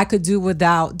 I could do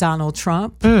without Donald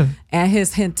Trump and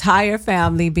his entire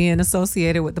family being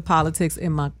associated with the politics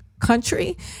in my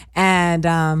country. And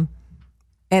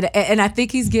I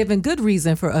think he's given good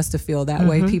reason for us to feel that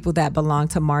way, people that belong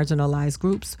to marginalized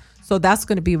groups. So that's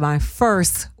going to be my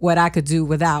first, what I could do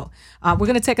without. We're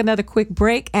going to take another quick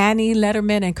break. Annie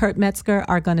Letterman and Kurt Metzger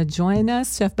are going to join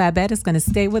us. Chef Babette is going to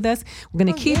stay with us. We're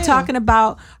going to keep talking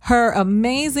about her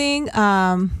amazing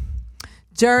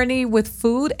journey with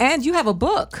food, and you have a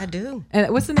book. I do.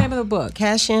 And what's the name of the book?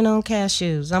 Cash In on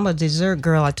Cashews. I'm a dessert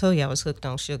girl. I told you I was hooked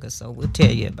on sugar, so we'll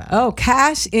tell you about it. Oh,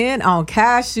 Cash In on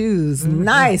Cashews. Mm-hmm.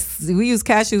 Nice. We use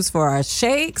cashews for our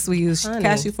shakes. We use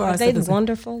cashew for our... Are they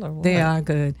wonderful or what? They are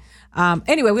good.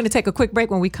 Anyway, we're going to take a quick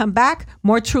break. When we come back,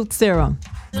 more Truth Serum.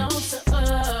 Just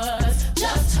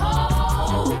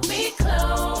hold me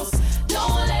close.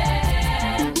 Don't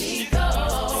let me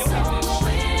go. So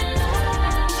in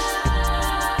love.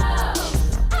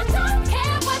 I don't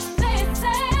care what they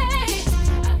say.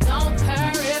 I don't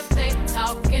care if they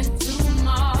talking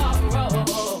tomorrow.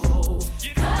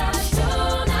 'Cause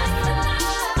tonight's the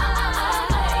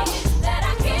night that I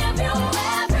give you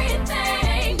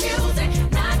everything. Music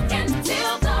knocking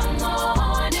till the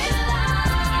morning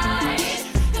light.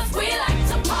 'Cause we like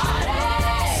to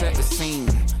party. Set the scene,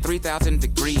 3,000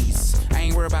 degrees. I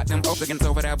ain't worried about them folks against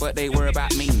over there, but they worry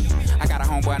about me. I got a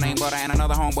homeboy named Butter and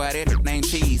another homeboy that named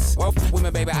Cheese. Well, with me,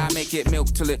 baby, I make it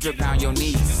milk till it drip down your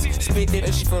knees. Spit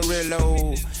it for real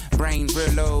low, brain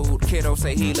real low. Kiddo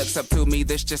say he looks up to me,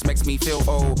 this just makes me feel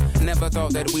old. Never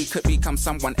thought that we could become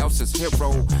someone else's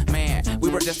hero. Man, we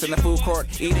were just in the food court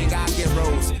eating God get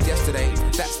rolls. Yesterday,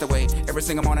 that's the way. Every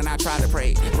single morning I try to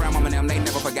pray. Grandmama and them, they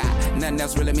never forgot. Nothing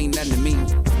else really mean nothing to me.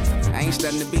 I ain't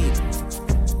studying the beat.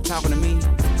 Talking to me.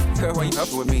 Girl, why you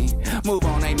up with me? Move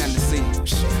on, ain't nothing to see.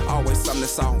 Shh, always something to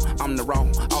saw. I'm the raw,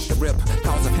 off the rip.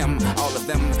 Cause of him, all of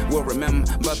them will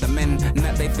remember the men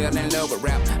that they fell in love with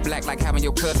rap. Black like having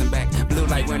your cousin back. Blue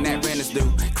like when that rent is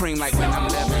due. Cream like when I'm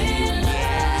loving you.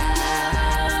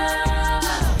 Yeah.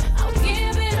 I'll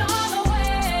give it all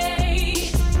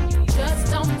away. Just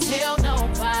don't tell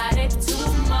nobody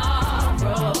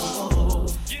tomorrow.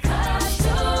 'Cause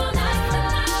tonight's the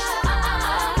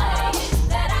night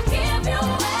that I give you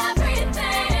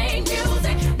everything.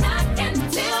 Music knocking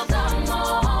till the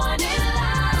morning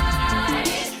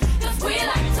light. 'Cause we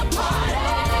like to party.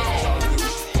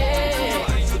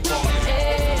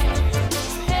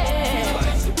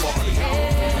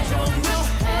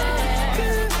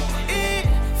 It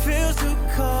feels to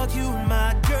call you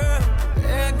my girl.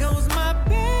 There goes my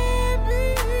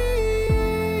baby.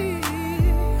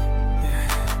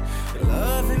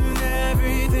 Loving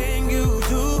everything you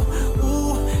do.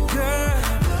 Ooh, girl,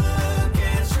 look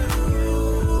at you.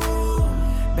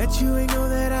 Bet you ain't know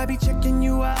that I be checking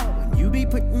you out when you be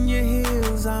putting your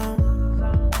heels on.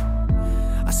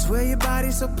 I swear your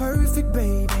body's so perfect,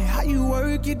 baby. How you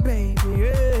work it, baby,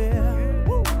 yeah.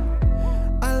 Woo.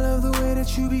 I love the way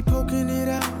that you be poking it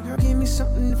out. Girl, give me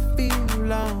something to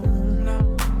feel on.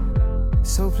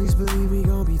 So please believe we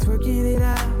gon' be twerking it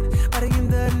out by the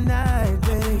end of the night,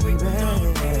 baby.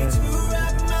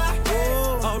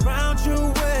 Oh, around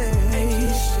your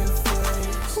waist.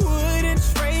 Wouldn't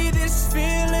trade this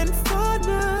feeling for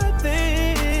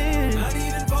nothing. Not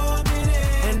even for a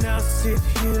minute. And I'll sit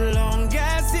here long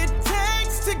as it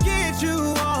takes to get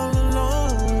you all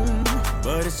alone.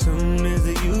 But as soon as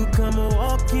you come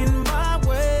walking my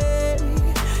way,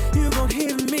 you gon'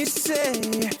 hear me say,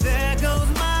 there goes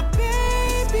my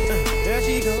baby. There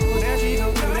she go, there she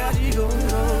go, there she go.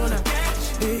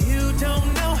 You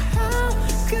don't know how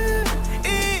good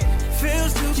it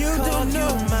feels to you call don't know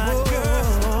you my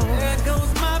girl. There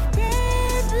goes my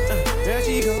baby. There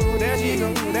she go, there she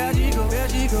go, there she go, there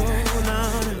she go. Now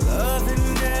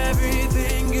loving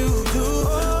everything you do,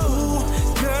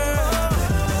 girl.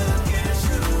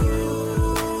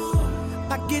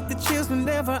 I get the chills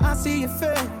whenever I see your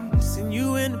face and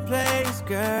you in the place,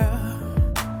 girl.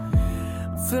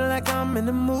 Feel like I'm in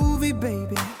a movie,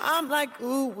 baby. I'm like,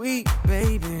 ooh, wee,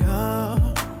 baby,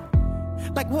 oh.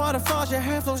 Like waterfalls, your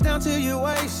hair flows down to your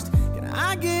waist. Can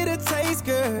I get a taste,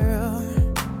 girl?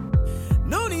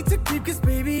 No need to keep, 'cause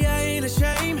baby, I ain't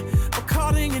ashamed of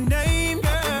calling your name,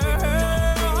 girl.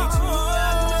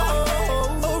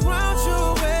 Around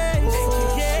your waist,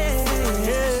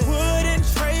 yeah. Wouldn't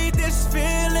trade this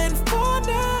feeling for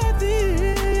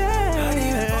nothing.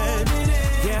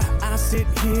 Yeah, I sit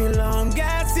here long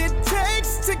as it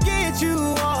takes to get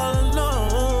you all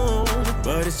alone.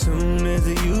 But as soon as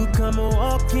you come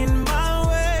walking my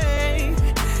way,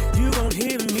 you gon'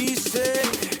 hear me say,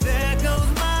 there goes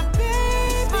my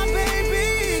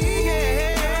baby,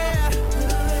 yeah.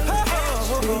 Oh,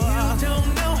 you don't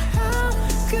know how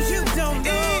good you don't know.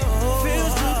 It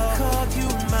feels to call you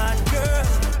my girl.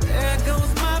 There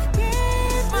goes my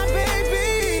baby,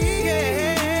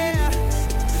 yeah.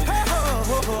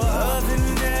 Oh,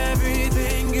 loving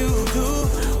everything you do,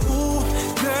 ooh,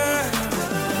 girl.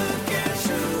 Look at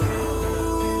you.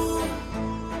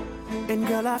 And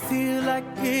girl, I feel like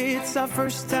it's our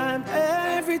first time.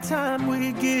 Every time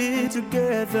we get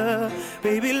together.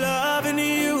 Baby, loving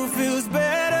you feels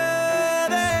better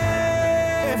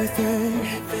than everything,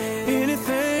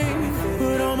 anything.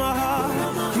 Put on my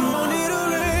heart, you don't need a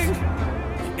ring.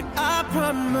 And I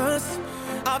promise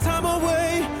our time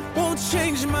away won't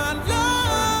change my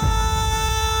love.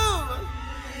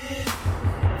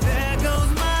 There goes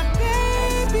my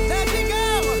baby. Let me go.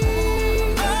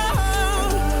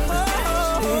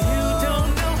 You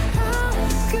don't know how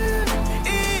good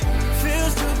it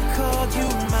feels to call you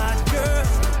my girl.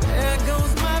 There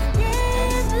goes my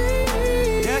baby.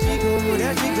 There she go,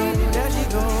 there she go, there she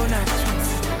go now.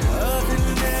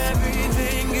 Loving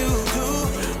everything you do.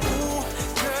 Ooh,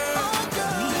 girl,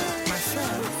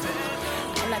 Myself,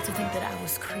 I like to think that I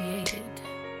was created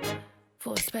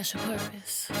for a special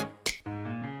purpose.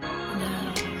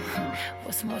 Now,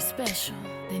 what's more special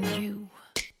than you?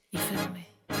 You feel me?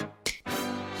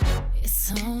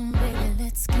 It's on, baby,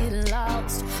 let's get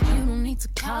lost. You don't need to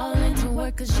call into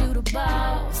work cause you the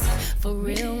boss. For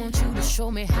real, want you to show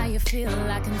me how you feel.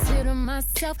 I consider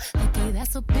myself lucky,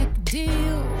 that's a big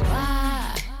deal.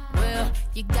 Why? Well,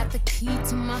 you got the key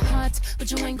to my heart, but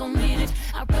you ain't gon' need it.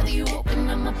 I'd rather you open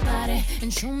up my body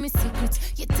and show me secrets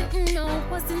you didn't know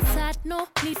was inside. No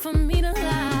need for me to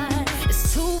lie.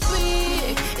 It's too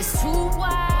big, it's too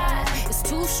wide, it's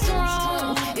too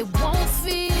strong, it won't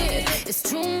fit. It's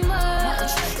too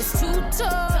much, it's too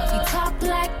tough. He talk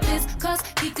like this cause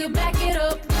he could back it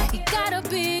up. He got a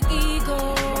big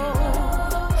ego,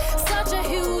 such a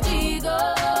huge ego.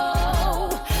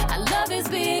 I love his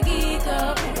big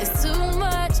ego. It's too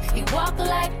much, he walk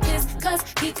like this cause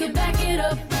he can back it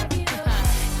up.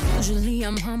 Usually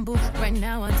I'm humble, right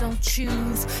now I don't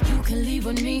choose. You can leave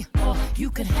with me or you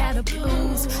can have the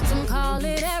blues. Some call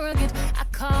it arrogant, I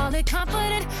call it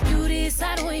confident. You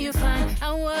decide when you find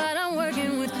out what I'm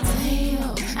working with.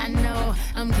 Damn, I know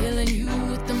I'm killing you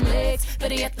with them legs,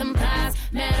 but yet them thighs.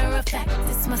 Matter of fact,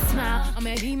 it's my smile or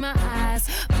maybe my eyes.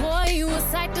 Boy, you a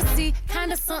sight to see,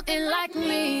 kinda something like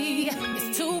me.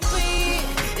 It's too big,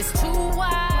 it's too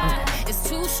wide, it's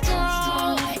too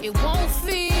strong, it won't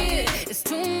fit. It's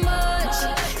too much,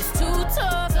 it's too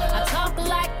tough. I talk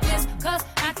like this cause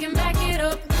I can back it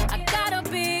up. I got a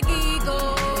big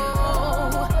ego,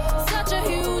 such a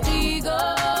huge ego,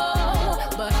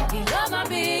 but he love my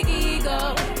big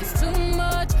ego. It's too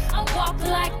much, I walk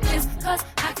like this cause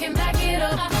I can back it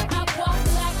up. I walk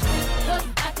like this cause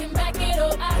I can back it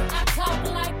up. I talk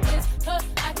like this cause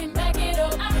I can back it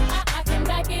up. I can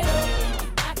back it up.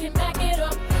 I can back it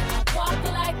up. I walk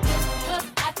like this cause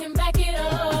I can back it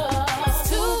up.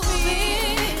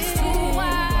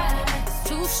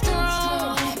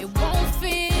 Strong, it won't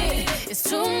fit. It's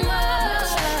too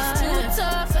much, it's too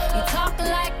tough. He talk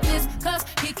like this cause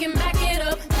he can back it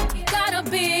up. He got a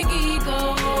big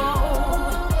ego,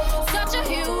 such a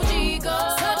huge ego,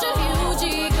 such a huge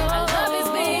ego. I love his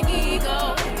big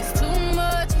ego. It's too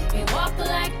much, he walk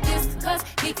like this cause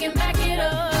he can back it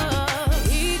up.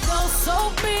 Ego so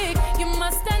big, you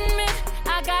must admit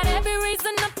I got every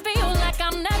reason to feel like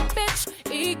I'm that bitch.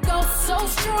 Ego so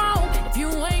strong, if you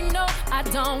ain't know, I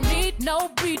don't need no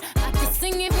beat. I can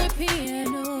sing it with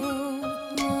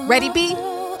piano. Ready, B?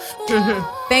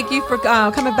 Thank you for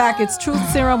coming back. It's Truth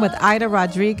Serum with Ida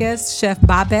Rodriguez, Chef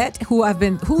Babette,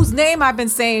 whose name I've been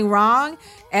saying wrong,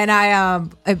 and I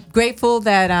am grateful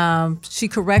that she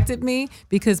corrected me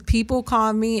because people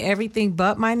call me everything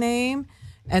but my name,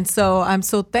 and so I'm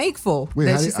so thankful. Wait,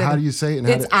 that how do you say it?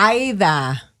 It's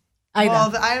Ida.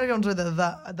 Well, I don't do the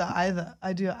Ida.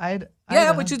 I do Ida.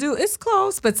 Yeah, what you do, it's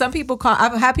close, but some people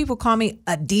I've had people call me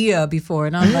Adia before,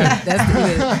 and I'm like,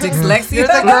 that's dyslexia. You're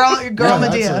the girl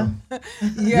Medea.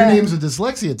 Your name's a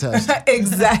dyslexia test.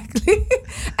 Exactly.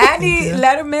 Andy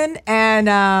Letterman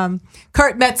and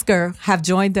Kurt Metzger have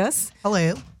joined us.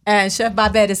 Hello. And Chef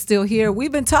Babette is still here.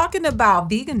 We've been talking about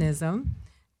veganism,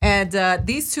 and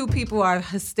these two people are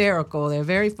hysterical. They're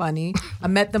very funny. I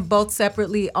met them both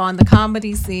separately on the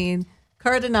comedy scene.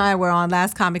 Kurt and I were on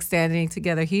Last Comic Standing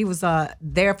together. He was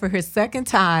there for his second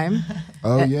time.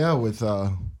 Oh, yeah, with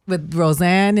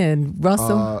Roseanne and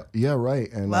Russell. Yeah,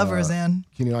 right. And love Roseanne.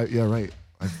 Yeah, right.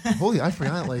 I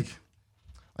forgot.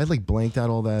 I blanked out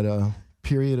all that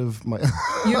period of my.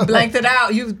 You blanked it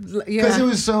out. Because it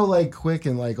was so quick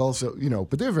and also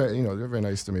But they're very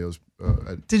nice to me. It was.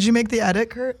 Did you make the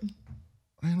edit, Kurt?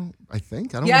 I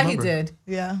think I don't. Yeah, remember. he did.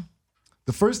 Yeah.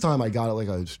 The first time I got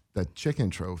it that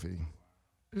chicken trophy.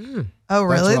 Mm. Oh,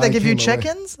 really? They give you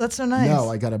chickens? That's so nice. No,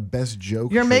 I got a best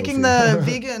joke. You're trophy. making the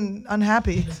vegan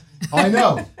unhappy. I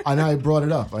know. And I brought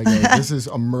it up. I go, this is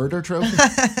a murder trophy.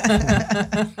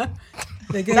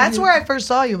 That's where I first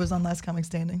saw you, was on Last Comic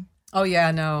Standing. Oh, yeah,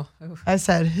 I know. I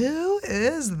said, who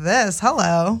is this?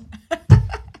 Hello.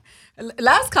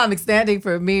 Last Comic Standing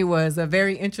for me was a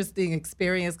very interesting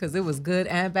experience because it was good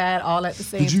and bad all at the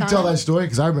same time. Did you tell that story?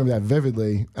 Because I remember that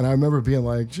vividly. And I remember being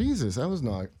like, Jesus, that was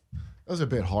a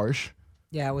bit harsh.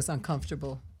 Yeah, it was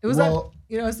uncomfortable. It was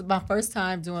it's my first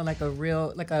time doing like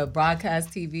a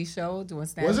broadcast TV show, doing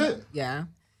stand-up. Was it? Yeah.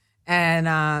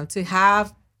 And to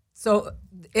have,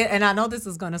 and I know this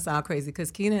is going to sound crazy because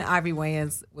Keenan Ivory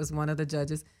Wayans was one of the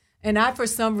judges. And I, for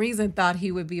some reason, thought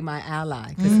he would be my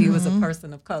ally because he was a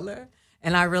person of color.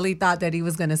 And I really thought that he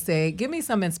was going to say, give me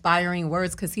some inspiring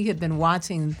words because he had been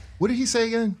watching. What did he say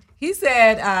again? He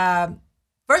said,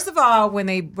 first of all, when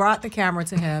they brought the camera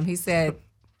to him, he said,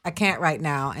 I can't right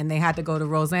now. And they had to go to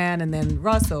Roseanne and then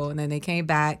Russell. And then they came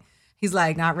back. He's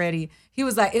like, not ready. He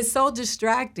was like, it's so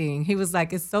distracting. He was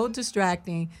like, it's so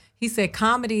distracting. He said,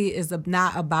 comedy is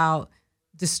not about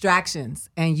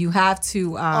distractions. And you have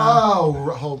to...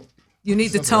 You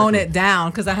need to tone it down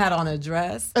because I had on a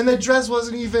dress. And the dress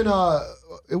wasn't even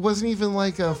it wasn't even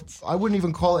like I wouldn't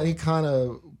even call it any kind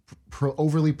of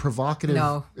overly provocative.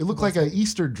 No. It looked like an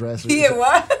Easter dress. It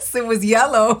was. It was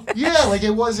yellow. Yeah, like it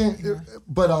wasn't.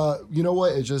 But you know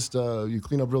what? It just, you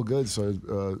clean up real good. So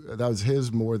that was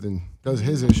his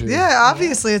issue. Yeah,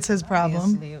 obviously it's his problem.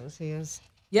 Obviously it was his.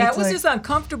 Yeah, it was just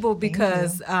uncomfortable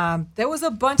because there was a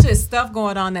bunch of stuff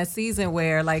going on that season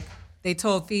where like, they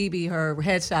told Phoebe her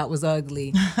headshot was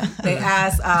ugly. They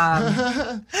asked,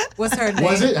 what's her name?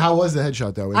 Was it? How was the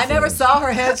headshot, though? I never saw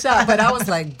her headshot, but I was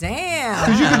like, damn.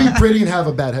 Because you can be pretty and have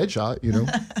a bad headshot, you know?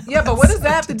 Yeah, but what does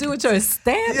that have to do with your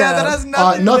stand-up? Yeah, that has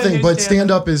nothing nothing, but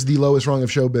stand-up is the lowest rung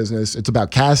of show business. It's about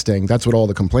casting. That's what all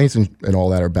the complaints and all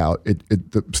that are about.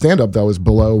 The stand-up, though, is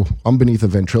below. I'm beneath a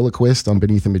ventriloquist. I'm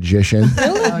beneath a magician.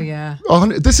 Really? Oh, yeah.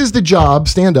 This is the job,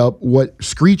 stand-up, what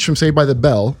Screech from Saved by the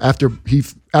Bell,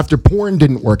 after porn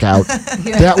didn't work out,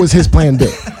 that was his plan B.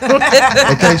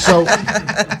 Okay, so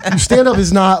stand-up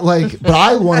is not like, but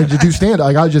I wanted to do stand-up.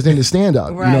 Like I was just into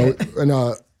stand-up, right. You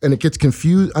know, and it gets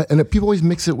confused. And people always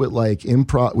mix it with like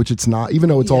improv, which it's not, even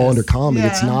though it's all under comedy,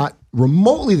 it's not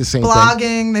remotely the same blogging,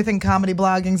 thing. they think comedy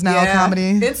blogging's now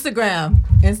comedy. Instagram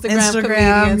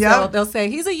comedians. Yep. They'll say,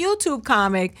 he's a YouTube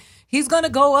comic. He's going to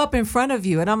go up in front of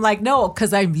you. And I'm like, no,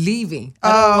 because I'm leaving.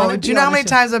 Oh, do you know how many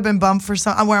times I've been bumped for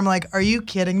something where I'm like, are you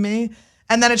kidding me?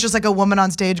 And then it's just like a woman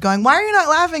on stage going, why are you not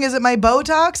laughing? Is it my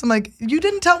Botox? I'm like, you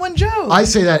didn't tell one joke. I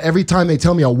say that every time they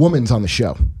tell me a woman's on the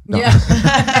show. No.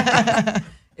 Yeah.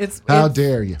 How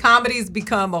dare you? Comedy's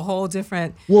become a whole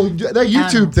different... Well, that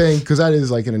YouTube thing, because that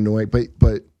is like an annoying,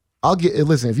 but I'll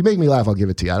listen, if you make me laugh, I'll give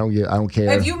it to you. I don't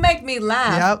care. If you make me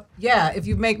laugh, if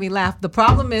you make me laugh. The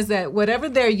problem is that whatever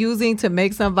they're using to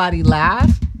make somebody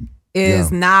laugh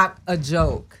is not a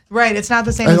joke. Right, it's not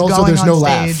the same as going on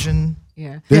stage. And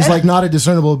there's like not a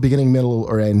discernible beginning, middle,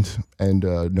 or end, and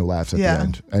no laughs at the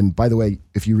end. And by the way,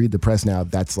 if you read the press now,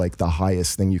 that's like the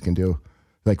highest thing you can do.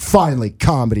 Like, finally,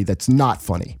 comedy that's not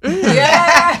funny.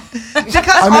 Yeah. Because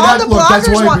all the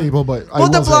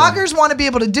bloggers want to be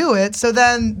able to do it. So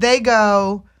then they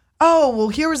go, oh, well,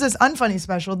 here was this unfunny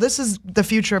special. This is the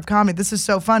future of comedy. This is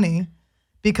so funny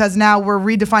because now we're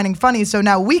redefining funny. So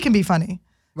now we can be funny.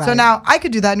 Right. So now I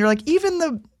could do that. And you're like, even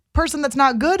the person that's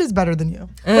not good is better than you.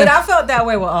 But I felt that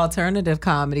way with alternative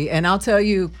comedy. And I'll tell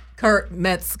you, Kurt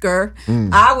Metzger,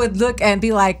 I would look and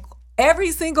be like,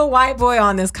 every single white boy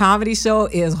on this comedy show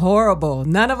is horrible.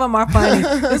 None of them are funny.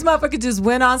 This motherfucker just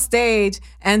went on stage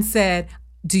and said,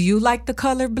 do you like the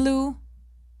color blue?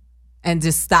 And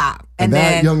just stop. And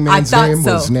that young man's name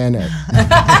was Nanette.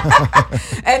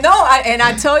 And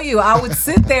I tell you, I would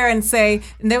sit there and say,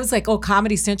 and they was like, oh,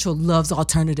 Comedy Central loves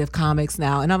alternative comics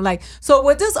now. And I'm like, so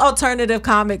what does alternative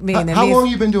comic mean? How long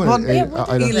have you been doing it?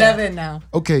 11 now.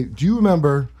 Okay, do you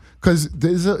remember... Because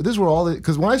this were all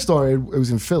because when I started, it was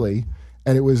in Philly,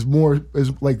 and it was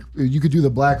like you could do the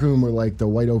black room or like the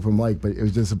white open mic, but it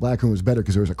was just the black room was better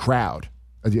because there was a crowd.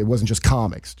 It wasn't just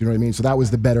comics. Do you know what I mean? So that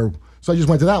was the better. So I just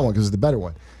went to that one because it was the better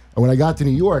one. And when I got to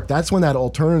New York, that's when that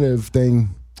alternative thing,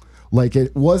 like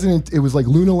it was like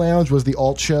Luna Lounge was the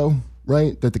alt show,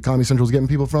 right? That the Comedy Central was getting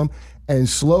people from, and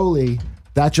slowly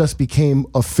that just became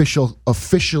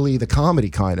officially the comedy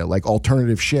kind of like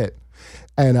alternative shit.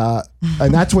 And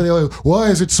that's where they're like, why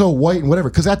is it so white and whatever?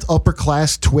 Because that's upper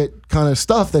class twit kind of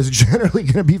stuff that's generally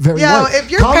going to be very white. If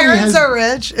your parents are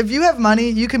rich, if you have money,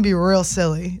 you can be real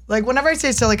silly. Like whenever I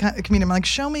say silly comedian, I'm like,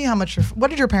 show me how much, what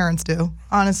did your parents do?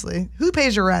 Honestly, who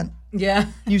pays your rent? Yeah.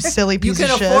 You silly piece of shit.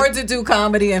 You can afford to do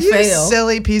comedy and fail.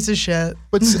 Silly piece of shit.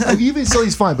 But even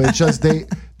silly's fine, but it's just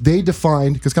they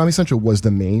defined, because Comedy Central was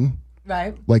the main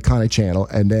like kind of channel,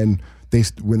 and then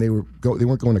when they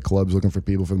weren't going to clubs looking for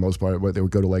people for the most part, but they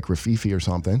would go to like Rafifi or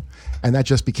something, and that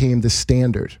just became the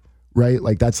standard, right?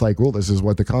 Like that's like, well, this is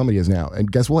what the comedy is now.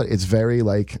 And guess what? It's very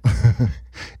like,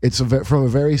 from a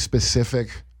very specific.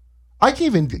 I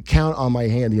can't even count on my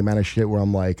hand the amount of shit where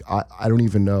I'm like, I don't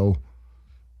even know.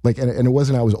 Like, and it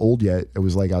wasn't I was old yet. It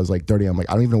was like I was like 30. I'm like,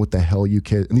 I don't even know what the hell you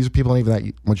kids. And these are people not even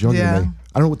that much younger than me.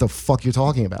 I don't know what the fuck you're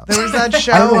talking about. There was that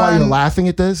show. I don't know why you're laughing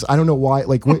at this. I don't know why.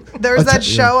 Like, there was that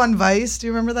show on Vice. Do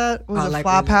you remember that? Was it like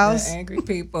Flophouse? Angry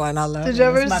people, and I love. Did you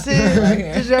ever see?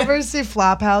 Did you ever see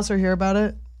Flophouse or hear about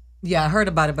it? Yeah, I heard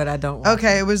about it, but I don't.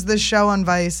 Okay, it was this show on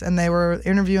Vice, and they were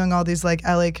interviewing all these like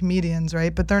LA comedians,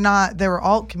 right? But they're not. They were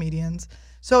alt comedians.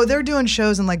 So they're doing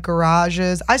shows in like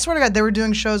garages. I swear to God, they were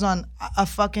doing shows on a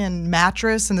fucking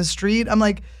mattress in the street. I'm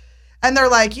like, and they're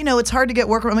like, it's hard to get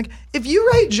work. I'm like, if you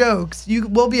write jokes, you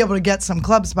will be able to get some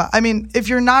club spot. I mean, if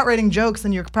you're not writing jokes,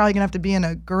 then you're probably gonna have to be in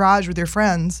a garage with your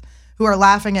friends who are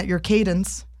laughing at your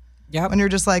cadence. Yep. When you're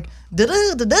just like,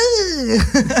 da-da-da-da.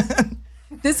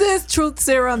 This is Truth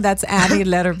Serum. That's Annie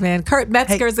Letterman. Kurt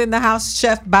Metzger's in the house.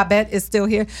 Chef Babette is still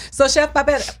here. So, Chef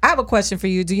Babette, I have a question for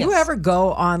you. Do you ever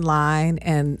go online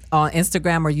and on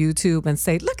Instagram or YouTube and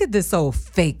say, look at this old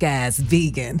fake ass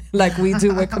vegan, like we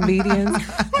do with comedians?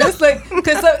 It's like,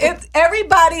 because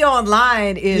everybody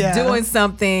online is doing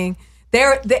something.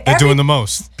 They're doing the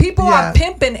most. People are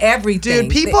pimping everything.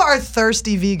 Dude, people are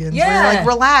thirsty vegans. Yeah. You're like,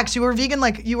 relax. You were vegan,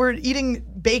 like you were eating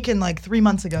bacon like 3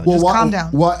 months ago. Just calm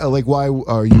down. Why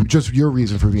are you, just your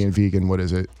reason for being vegan, what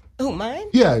is it? Who, mine?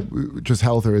 Yeah, just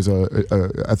health, or is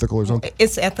ethical or something?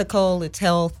 It's ethical, it's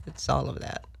health, it's all of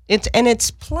that.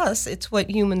 It's what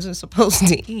humans are supposed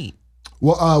to eat.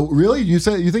 Well, really? You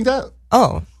think that?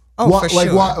 Oh, for sure.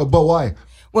 Like why? But why?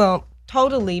 Well,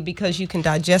 totally, because you can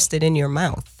digest it in your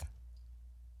mouth.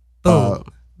 Boom,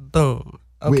 boom.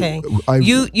 Okay,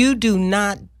 you do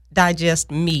not digest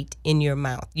meat in your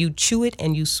mouth. You chew it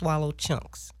and you swallow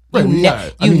chunks. Right,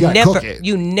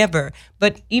 You never.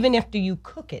 But even after you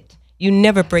cook it, you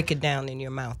never break it down in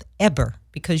your mouth ever,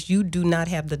 because you do not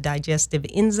have the digestive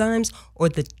enzymes or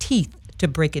the teeth to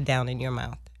break it down in your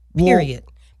mouth. Period.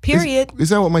 Period. Is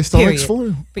that what my stomach's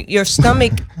for? But your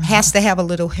stomach has to have a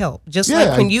little help. Just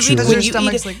like when you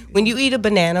eat a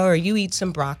banana or you eat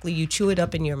some broccoli, you chew it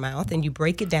up in your mouth and you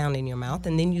break it down in your mouth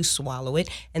and then you swallow it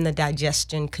and the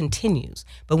digestion continues.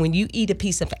 But when you eat a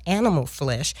piece of animal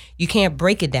flesh, you can't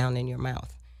break it down in your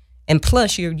mouth. And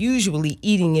plus, you're usually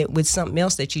eating it with something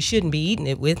else that you shouldn't be eating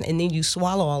it with, and then you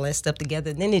swallow all that stuff together,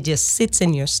 and then it just sits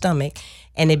in your stomach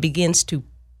and it begins to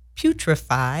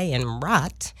putrefy and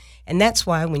rot. And that's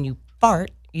why when you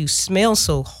fart, you smell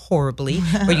so horribly.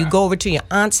 Or you go over to your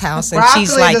aunt's house and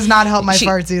she's like, does not help my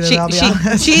farts either. I'll be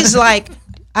honest. She's like,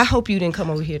 I hope you didn't come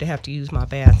over here to have to use my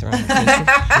bathroom.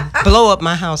 Blow up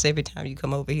my house every time you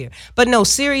come over here. But no,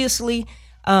 seriously,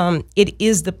 it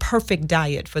is the perfect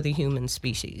diet for the human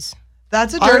species.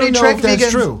 That's a dirty trick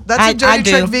vegans. True. That's a dirty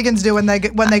trick vegans do when they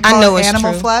call it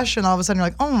animal flesh, and all of a sudden you're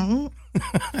like, oh,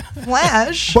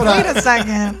 flesh. But, wait a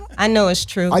second. I know it's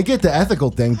true. I get the ethical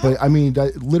thing, but I mean,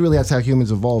 literally, that's how humans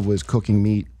evolved, was cooking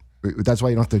meat. That's why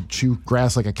you don't have to chew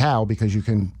grass like a cow, because you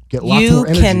can get lots more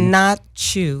energy. You cannot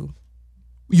chew.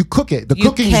 You cook it.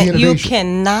 Cooking is the innovation. You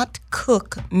cannot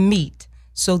cook meat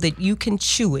so that you can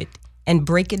chew it and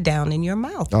break it down in your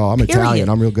mouth. Oh, I'm Italian.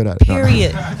 I'm real good at it.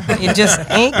 Period. It just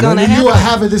ain't gonna happen. You are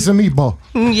having this a meatball.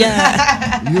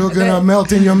 Yeah. You're gonna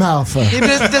melt in your mouth. He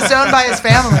was disowned by his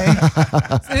family.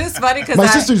 It's funny because my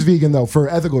sister's vegan though, for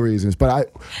ethical reasons. But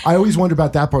I always wonder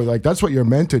about that part. Like, that's what you're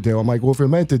meant to do. I'm like, well, if you're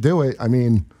meant to do it, I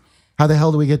mean, how the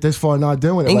hell do we get this far not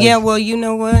doing it? Like, yeah, well, you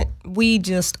know what? We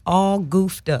just all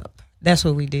goofed up. That's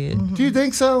what we did. Mm-hmm. Do you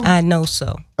think so? I know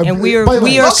so. And we are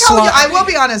I will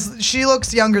be honest. She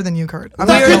looks younger than you, Kurt. Hold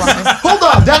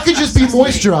on. That could just be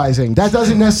moisturizing. That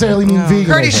doesn't necessarily mean vegan.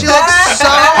 Curdy, she looks so.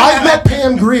 I've met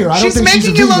Pam Greer. She's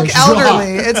making you look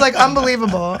elderly. It's like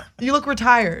unbelievable. You look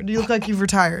retired. You look like you've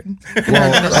retired.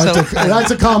 Well,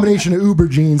 that's a combination of Uber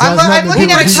genes. I'm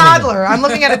looking at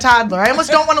a toddler. I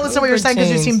almost don't want to listen to what you're saying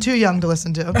because you seem too young to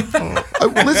listen to.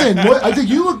 Listen, I think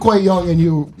you look quite young and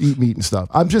you eat meat and stuff.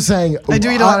 I'm just saying. I do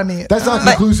eat a lot of meat. That's not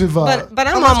conclusive. But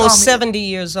I'm almost 70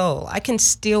 years old. I can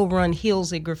still run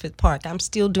hills at Griffith Park. I'm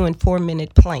still doing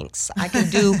 4-minute planks. I can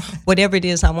do whatever it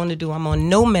is I want to do. I'm on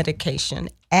no medication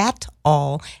at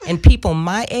all. And people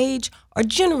my age are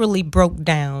generally broke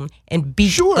down and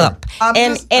beat up.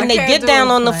 And they get down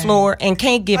on the floor and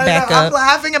can't get back up. I'm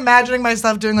laughing, imagining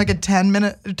myself doing like a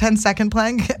 10-second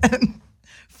plank.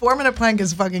 4-minute plank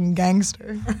is fucking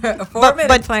gangster.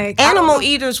 But plank. Animal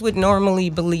eaters would normally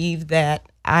believe that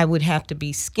I would have to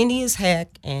be skinny as heck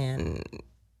and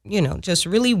just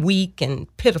really weak and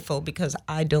pitiful because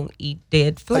I don't eat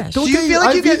dead flesh. Do you feel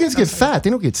like vegans get fat? They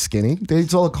don't get skinny.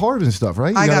 It's all the carbs and stuff,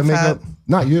 right? I got fat.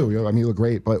 Not you. I mean, you look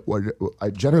great, but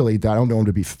generally, I don't want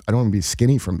to be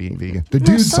skinny from being vegan. The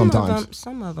dudes sometimes.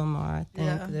 Some of them are. I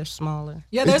think they're smaller.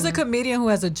 Yeah, there's a comedian who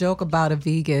has a joke about a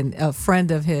vegan, a friend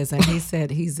of his, and he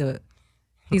said he's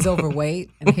overweight,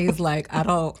 and he's like, I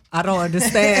don't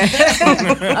understand.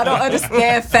 I don't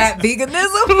understand fat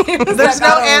veganism. There's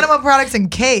no animal products in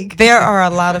cake. There are a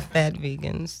lot of fat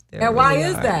vegans. And why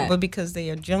is that? Well, because they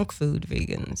are junk food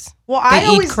vegans. Well,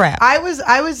 they eat crap. I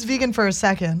was vegan for a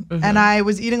second, and I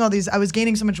was eating all these. I was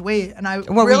gaining so much weight, and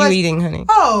what were you eating, honey?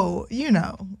 Oh, you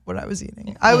know what I was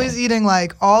eating. I was eating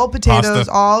like all potatoes,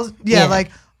 pasta.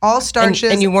 like all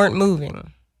starches, and you weren't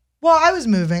moving. Well, I was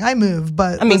moving. I moved,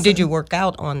 but did you work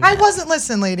out on that? I wasn't.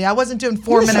 Listen, lady, I wasn't doing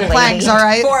 4-minute planks. All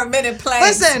right, 4-minute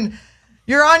planks. Listen,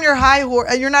 you're on your high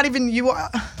horse. You're not even you.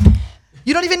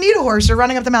 You don't even need a horse. You're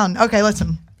running up the mountain. Okay,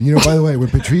 listen. By the way, when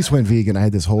Patrice went vegan, I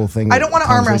had this whole thing. I don't want to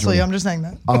arm wrestle you. I'm just saying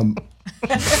that.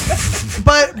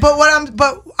 But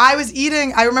I was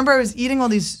eating. I remember I was eating all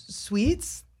these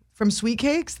sweets from Sweet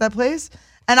Cakes, that place,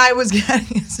 and I was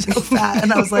getting so fat,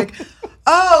 and I was like.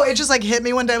 Oh, it just like hit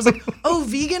me one day. I was like, oh,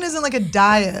 vegan isn't like a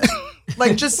diet.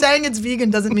 Like just saying it's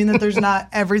vegan doesn't mean that there's not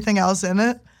everything else in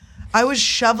it. I was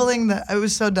shoveling that. It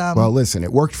was so dumb. Well, listen,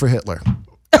 it worked for Hitler.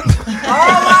 Oh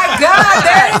my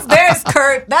God! There's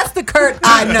Kurt. That's the Kurt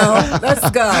I know. Let's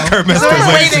go. Kurt Metzger,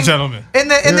 ladies and gentlemen. In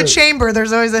the chamber,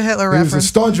 there's always a Hitler reference. He was a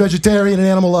staunch vegetarian and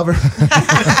animal lover.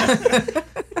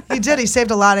 He did. He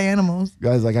saved a lot of animals.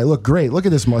 Guys, like I look great. Look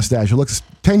at this mustache. It looks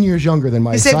 10 years younger than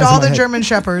my. He saved all the German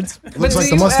shepherds. It looks like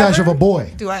the mustache of a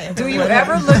boy. Do you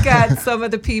ever look at some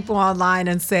of the people online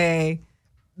and say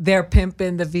they're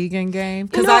pimping the vegan game?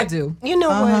 Because I do. You know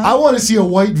what? I want to see a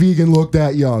white vegan look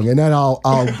that young, and then I'll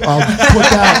put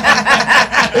that.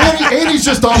 Annie's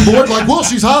just on board, like, well,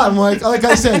 she's hot. I'm like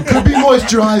I said, could be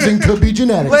moisturizing, could be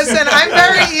genetics. Listen, I'm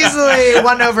very easily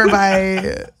won over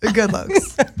by good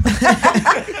looks.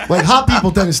 Like hot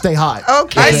people tend to stay hot.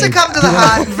 Okay, I succumb to the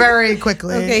hot very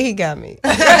quickly. Okay, he got me.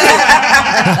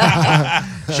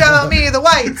 Show me the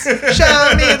whites.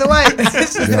 Show me the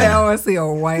whites. I want to see a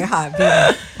white hot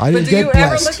vegan. But do you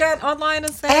ever look at online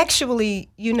and say? Actually,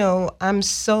 I'm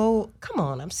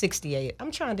 68.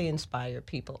 I'm trying to inspire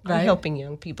people. Right. I'm helping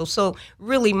young people. So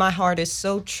really, my heart is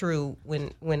so true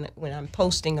when I'm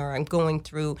posting or I'm going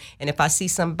through, and if I see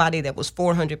somebody that was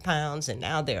 400 pounds and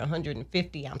now they're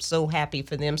 150, I'm so happy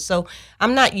for them. So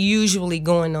I'm not usually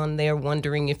going on there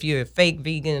wondering if you're a fake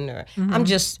vegan or I'm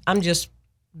just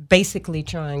basically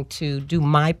trying to do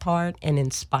my part and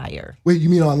inspire. Wait, you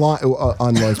mean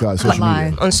online social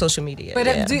media? On social media.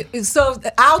 But so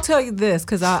I'll tell you this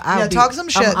because I'll talk some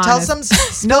shit. Tell some.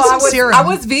 I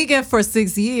was vegan for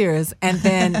 6 years and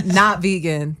then not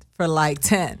vegan for like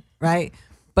 10, right?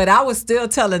 But I was still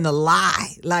telling a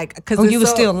lie, like because you were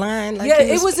still lying. Like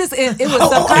it was just it was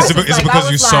subconscious. Is it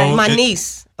because you sold my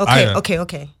niece?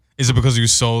 Okay. Is it because you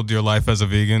sold your life as a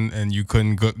vegan and you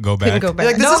couldn't go back?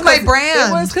 Like, this is my brand.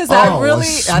 It was because I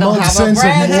don't have a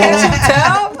brand. Can't you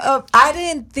tell? I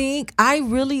didn't think, I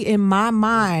really in my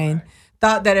mind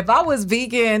thought that if I was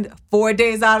vegan 4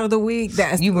 days out of the week,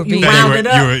 that you wound it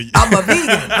up. I'm a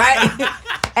vegan, right?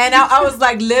 And I was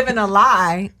like living a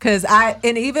lie because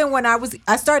even when I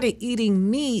started eating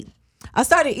meat, I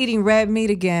started eating red meat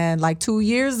again like 2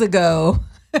 years ago.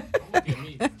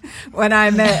 When I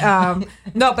met,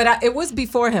 it was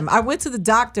before him. I went to the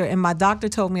doctor and my doctor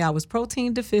told me I was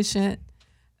protein deficient.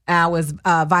 I was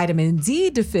vitamin D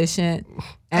deficient.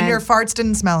 And your farts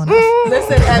didn't smell enough.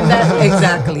 Listen,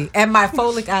 exactly. And my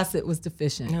folic acid was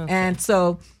deficient. Okay. And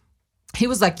so he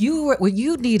was like, what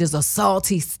you need is a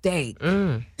salty steak.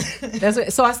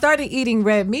 So I started eating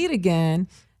red meat again.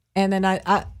 And then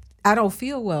I don't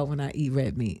feel well when I eat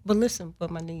red meat. But listen,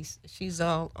 my niece, she's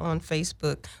all on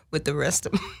Facebook with the rest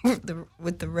of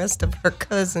with the rest of her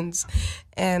cousins,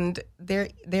 and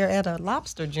they're at a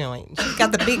lobster joint. She's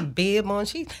got the big bib on.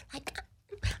 She's like,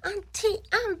 Auntie,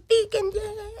 I'm vegan,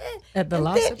 yeah. At the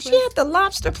lobster place? She at the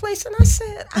lobster place, and I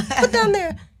put down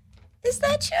there, is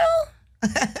that you?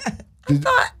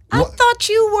 I thought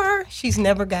you were. She's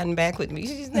never gotten back with me.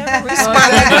 She's never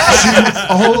responded.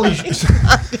 Holy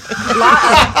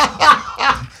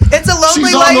It's a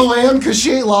lonely life. She's on the lam because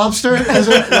she ate lobster.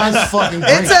 That's fucking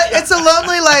great. It's a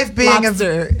lonely life being a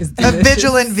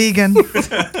vigilant vegan.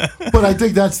 But I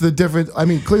think that's the difference. I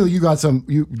mean, clearly you got some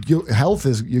health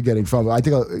you're getting from it. I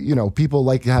think people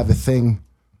like to have a thing.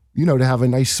 To have a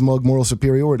nice smug moral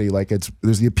superiority. Like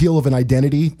there's the appeal of an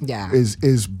identity. Yeah.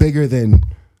 Is bigger than.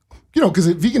 Because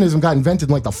veganism got invented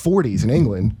in like the 40s in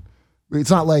England, It's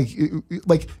not like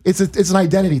it's an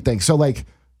identity thing. So like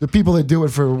the people that do it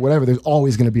for whatever, there's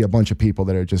always going to be a bunch of people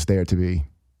that are just there to be.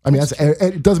 I mean,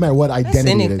 it doesn't matter what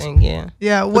identity it is.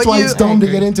 Yeah. That's why it's dumb to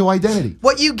get into identity.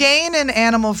 What you gain in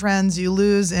animal friends, you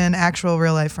lose in actual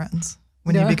real life friends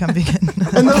when you become vegan.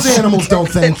 And those animals don't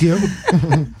thank you.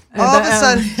 All of a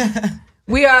sudden.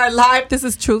 We are live. This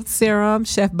is Truth Serum.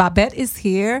 Chef Babette is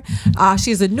here. She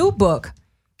has a new book,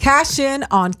 Cash In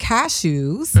on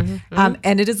Cashews,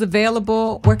 and it is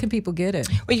available. Where can people get it?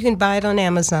 Well, you can buy it on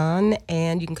Amazon,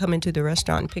 and you can come into the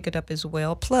restaurant and pick it up as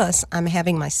well. Plus, I'm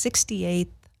having my 68th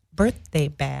birthday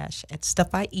bash at Stuff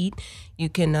I Eat. You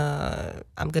can,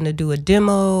 I'm going to do a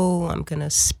demo. I'm going to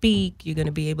speak. You're going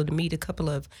to be able to meet a couple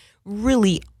of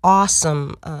really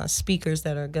awesome speakers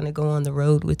that are going to go on the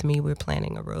road with me. We're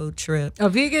planning a road trip. A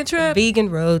vegan trip? Vegan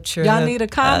road trip. Y'all need a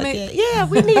comic? Yeah,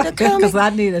 we need a comic. Because I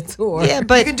need a tour. Yeah,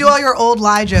 but you can do all your old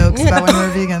lie jokes about when we were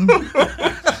vegan.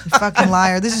 You fucking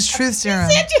liar. This is Truth Serum.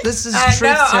 This is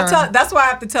Truth Serum. That's why I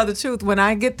have to tell the truth. When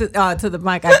I get to the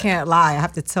mic, I can't lie. I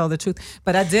have to tell the truth.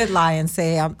 But I did lie and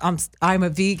say I'm a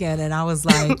vegan, and I was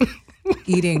like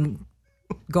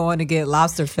going to get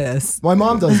lobster fest. My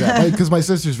mom does that because my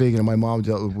sister's vegan, and my mom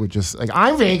would just like,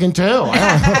 I'm vegan too.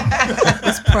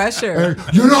 It's pressure.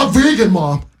 You're not vegan,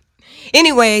 Mom.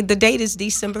 Anyway, the date is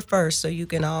December 1st, so you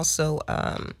can also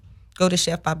go to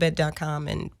chefbabette.com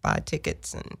and buy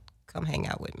tickets and come hang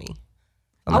out with me.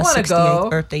 On my 68th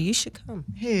birthday, you should come.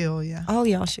 Hell yeah. All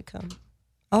y'all should come.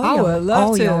 I would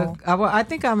love to. I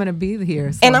think I'm going to be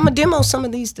here. So. And I'm going to demo some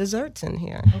of these desserts in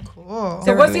here. Oh, cool.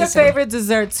 So what's your favorite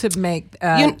dessert to make?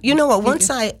 You know what? Once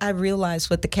I realized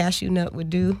what the cashew nut would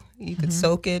do, you could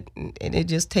soak it, and it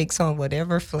just takes on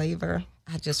whatever flavor.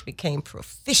 I just became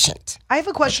proficient. I have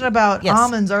a question about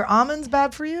almonds. Are almonds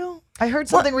bad for you? I heard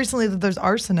something recently that there's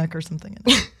arsenic or something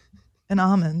in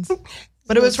almonds.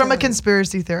 But it was from a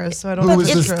conspiracy theorist, so I don't know if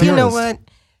it's true. You know what?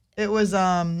 It was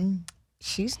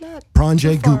she's not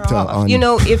Pranjay Gupta. You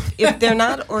know, if they're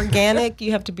not organic,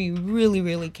 you have to be really,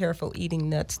 really careful eating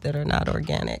nuts that are not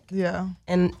organic. Yeah.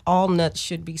 And all nuts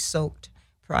should be soaked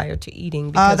prior to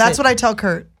eating. That's what I tell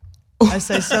Kurt. I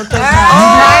say soak those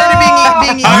prior to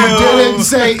being eaten. I didn't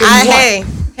say Hey,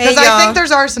 because I think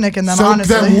there's arsenic in them, soak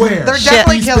honestly. Them where? They're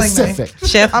definitely killing specific. me.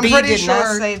 Chef I'm B pretty did sure.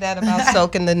 not say that about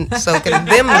soaking them nuts.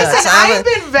 I've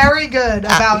been very good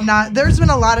about not. There's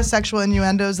been a lot of sexual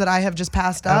innuendos that I have just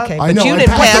passed up. Okay, I but know, you I didn't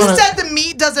passed pass. You said the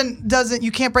meat doesn't.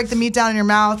 You can't break the meat down in your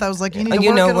mouth. I was like, you need to work it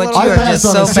a little You bit. are just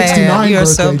so bad. You're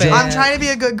so bad. I'm trying to be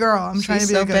a good girl. I'm trying to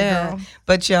be a good girl.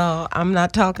 But y'all, I'm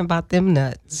not talking about them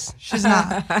nuts. She's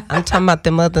not. I'm talking about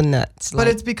them other nuts. But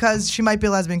it's because she might be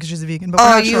a lesbian because she's a vegan. But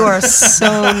oh, you are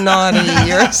so naughty.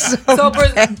 You're so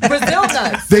Brazil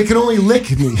nuts. They can only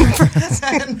lick me.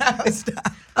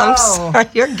 I'm sorry.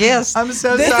 Your guest. I'm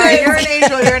so sorry. You're an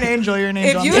angel. You're an angel. You're an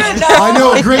angel. If you didn't know, I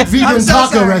know a great vegan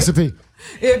taco recipe.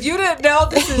 If you didn't know,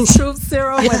 this is Truth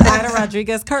Serum with Ida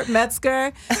Rodriguez. Kurt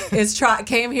Metzger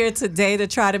came here today to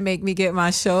try to make me get my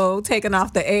show taken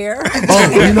off the air. Oh,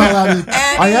 you're not allowed to.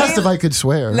 I asked if I could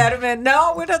swear. Letterman,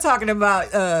 no, we're not talking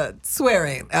about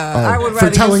swearing. I would for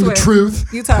rather telling you the swear.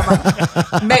 truth. You talking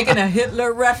about making a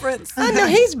Hitler reference? I know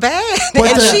he's bad,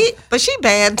 but she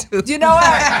bad too. You know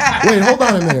what? Wait, hold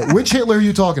on a minute. Which Hitler are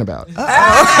you talking about?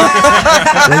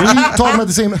 Are we talking about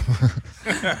the same?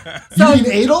 You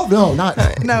mean Adolf? No, not.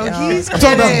 No, he's I'm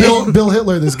kidding. talking about Bill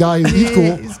Hitler. This guy, he's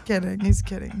cool. He's kidding. He's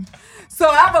kidding. So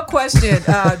I have a question.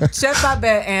 Chef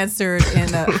Babette answered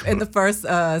in the first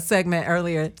segment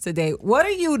earlier today. What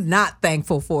are you not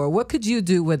thankful for? What could you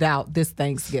do without this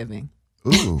Thanksgiving?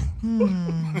 Ooh.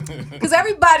 Because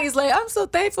everybody's like, I'm so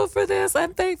thankful for this.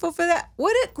 I'm thankful for that.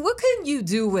 What can you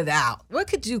do without? What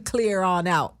could you clear on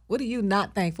out? What are you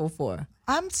not thankful for?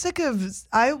 I'm sick of.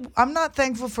 I'm not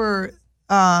thankful for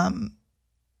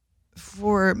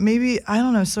maybe, I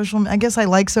don't know, social. I guess I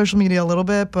like social media a little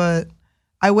bit, but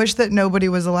I wish that nobody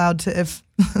was allowed to, if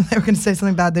they were going to say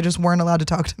something bad, they just weren't allowed to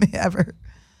talk to me ever.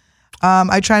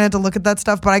 I try not to look at that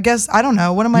stuff, but I guess, I don't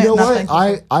know. What am I not thankful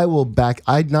for? I will back.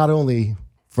 I not only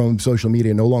from social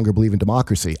media no longer believe in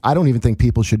democracy. I don't even think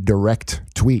people should direct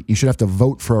tweet. You should have to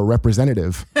vote for a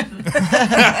representative.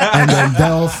 And then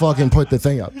they'll fucking put the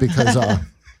thing up because,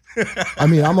 I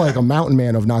mean, I'm like a mountain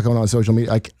man of not going on social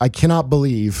media. I cannot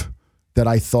believe that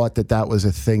I thought that was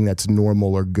a thing that's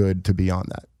normal or good to be on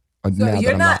that. So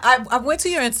you're not. I went to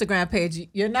your Instagram page.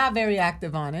 You're not very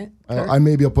active on it. I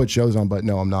maybe I'll put shows on, but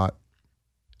no, I'm not.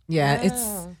 Yeah, it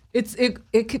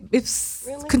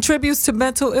really? Contributes to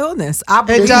mental illness.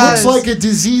 It looks like a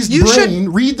diseased brain.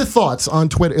 Read the thoughts on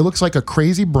Twitter. It looks like a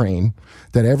crazy brain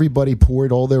that everybody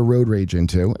poured all their road rage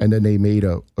into, and then they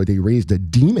raised a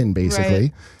demon basically.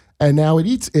 Right. and now it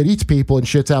eats people and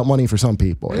shits out money for some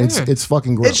people. It's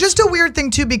fucking gross. It's just a weird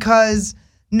thing too, because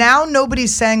now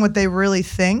nobody's saying what they really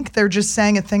think. They're just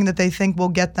saying a thing that they think will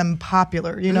get them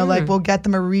popular. You know, like we'll get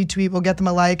them a retweet, we'll get them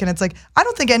a like, and it's like I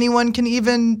don't think anyone can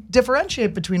even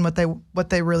differentiate between what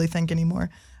they really think anymore.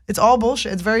 It's all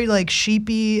bullshit. It's very like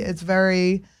sheepy. It's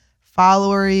very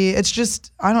followery. It's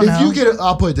just I don't know. If you get it,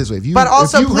 I'll put it this way. But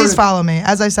also, please follow me.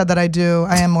 As I said that I do.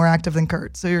 I am more active than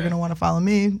Kurt, so you're gonna want to follow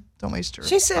me. Don't waste your.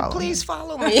 She said, "Please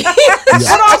follow me."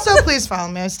 But also, please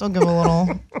follow me. I still give a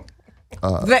little.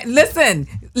 Listen.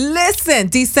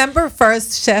 December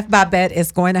 1st, Chef Babette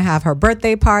is going to have her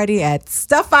birthday party at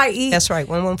Stuff I Eat. That's right,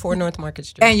 114 North Market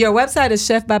Street. And your website is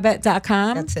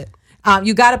chefbabette.com. That's it.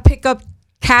 You got to pick up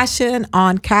cash in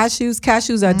on cashews.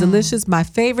 Cashews are delicious. My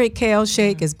favorite kale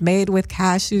shake is made with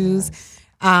cashews.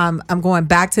 I'm going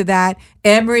back to that.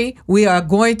 Emery, we are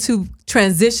going to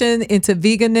transition into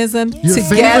veganism Your together.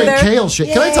 Favorite kale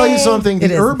shake. Can I tell you something?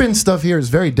 The urban stuff here is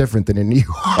very different than in New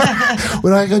York.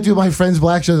 When I go to my friends'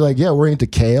 black shows, like, yeah, we're into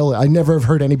kale. I never have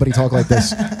heard anybody talk like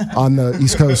this on the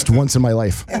East Coast once in my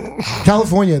life.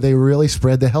 California, they really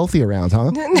spread the healthy around,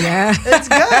 huh? Yeah, it's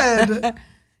good.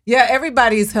 Yeah,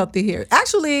 everybody's healthy here.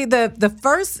 Actually, the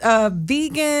first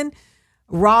vegan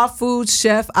raw food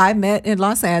chef I met in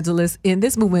Los Angeles in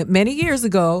this movement many years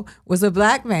ago was a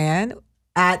black man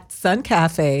at Sun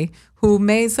Cafe who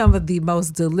made some of the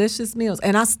most delicious meals.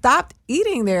 And I stopped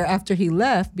eating there after he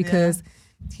left because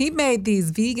he made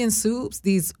these vegan soups,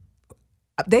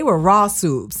 they were raw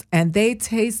soups, and they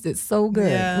tasted so good.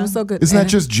 Yeah. It was so good. Isn't that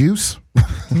just juice?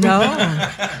 No.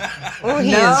 Oh,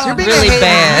 he is You're being really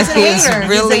bad. He's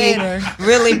really,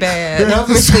 really bad. Really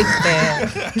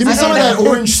bad. Give me some of that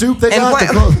orange soup they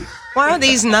got. Why are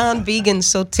these non-vegans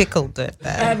so tickled at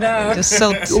that? I know. Just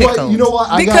so tickled. Well, you know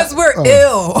what? Because we're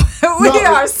ill. We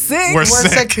are sick. We're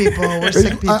sick people. We're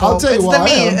sick people. I'll tell you it's why. the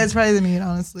meat. It's probably the meat,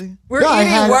 honestly. We're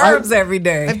eating worms every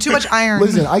day. I have too much iron.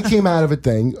 Listen, I came out of a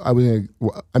thing. I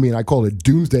call it a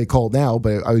doomsday cult now,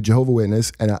 but I was a Jehovah's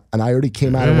Witness, and I already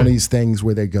came out of one of these things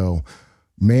where they go,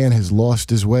 man has lost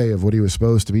his way of what he was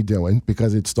supposed to be doing,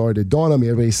 because it started to dawn on me.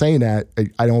 Everybody saying that.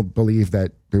 I don't believe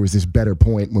that there was this better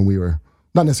point when we were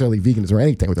not necessarily vegans or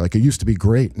anything. We're like, it used to be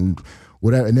great and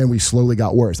whatever, and then we slowly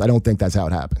got worse. I don't think that's how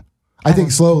it happened. I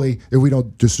think slowly, if we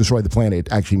don't just destroy the planet,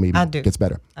 it actually maybe gets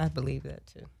better. I believe that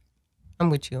too. I'm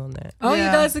with you on that. Oh, you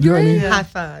guys agree? You know what I mean? High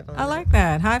five. I like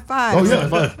that. High five. Oh, yeah,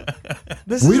 high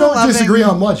five. We don't disagree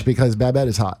on much because Babette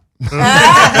is hot.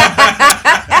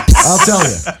 I'll tell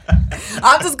you.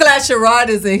 I'm just glad Sherrod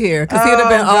isn't here because he'd have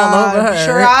been all over her.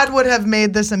 Sherrod would have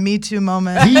made this a Me Too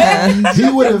moment.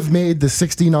 He would have made the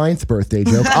 69th birthday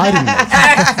joke. I didn't make.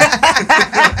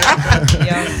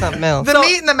 Yeah, something else. The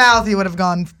meat in the mouth, he would have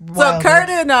gone wild. So Kurt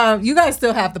and you guys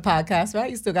still have the podcast,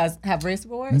 right? You still guys have Race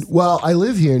Wars? Well, I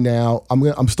live here now.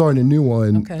 I'm starting a new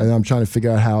one, and I'm trying to figure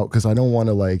out how, because I don't want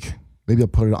to maybe I'll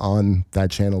put it on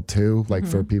that channel too,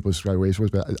 for people who subscribe to Race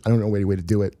Wars, but I don't know any way to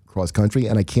do it cross country,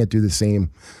 and I can't do the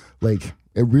same.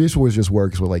 Race Wars just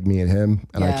works with me and him,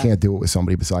 and I can't do it with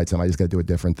somebody besides him. I just got to do a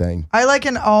different thing. I like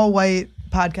an all-white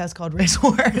podcast called Race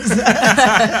Wars. It's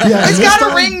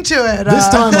got a ring to it. This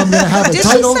time I'm going to have a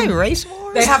title. Did you say Race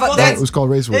Wars? They have it was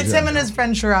called Race Wars. It's him and his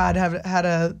friend Sherrod had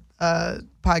a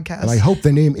podcast. And I hope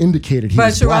the name indicated he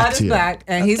was black. But Sherrod is black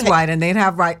and he's white, and they'd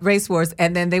have Race Wars,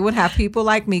 and then they would have people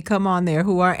like me come on there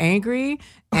who are angry.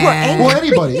 Well,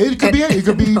 anybody. It could be it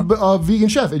could be a vegan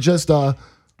chef. It just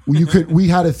we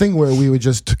had a thing where we would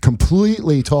just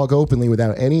completely talk openly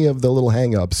without any of the little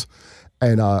hang-ups.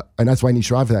 And that's why I need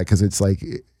Sherrod for that, because it's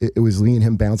it was me and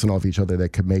him bouncing off each other that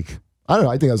could make, I don't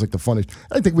know, I think that was the funnest.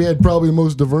 I think we had probably the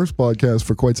most diverse podcast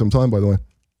for quite some time, by the way.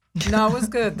 No, it was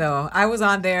good though. I was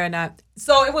on there, and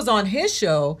so it was on his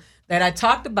show that I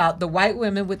talked about the white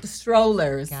women with the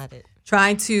strollers. Got it.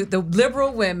 The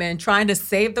liberal women trying to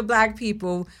save the black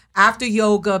people after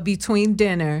yoga between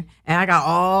dinner. And I got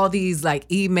all these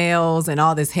emails and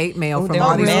all this hate mail from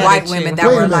all these white women that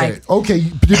were like. Okay,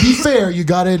 to be fair, you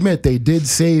got to admit they did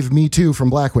save Me Too from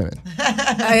black women.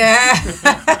 Yeah.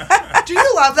 Do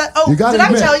you love that? Oh, did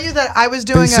I tell you that I was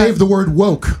doing they saved the word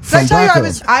woke from black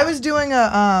girls. I was doing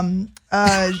a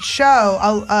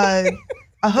show,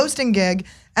 a hosting gig,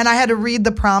 and I had to read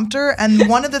the prompter. And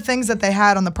one of the things that they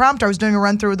had on the prompter, I was doing a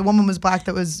run through. The woman was black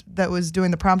that was doing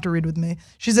the prompter read with me.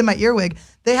 She's in my earwig.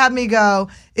 They had me go,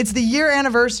 "It's the year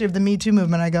anniversary of the Me Too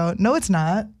movement." I go, "No, it's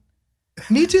not.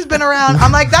 Me Too's been around."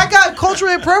 I'm like, that got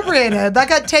culturally appropriated. That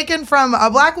got taken from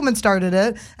a black woman started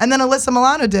it, and then Alyssa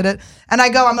Milano did it. And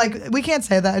I'm like, we can't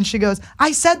say that. And she goes,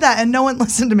 "I said that, and no one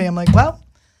listened to me." I'm like, well,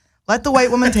 let the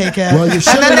white woman take it. Well, and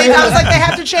then I was like, they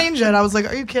have to change it. I was like,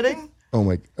 are you kidding? Oh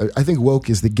my! I think woke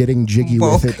is the getting jiggy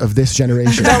with it of this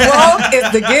generation. The woke is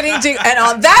the getting jiggy. And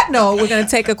on that note, we're going to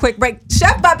take a quick break.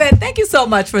 Chef Babette, thank you so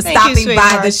much for stopping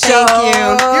by the show.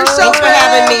 Thank you. You're so for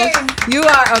having me. You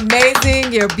are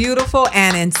amazing. You're beautiful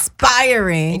and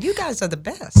inspiring. And you guys are the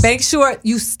best. Make sure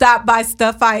you stop by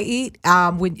Stuff I Eat.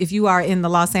 If you are in the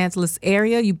Los Angeles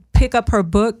area, you pick up her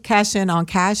book, Cash In on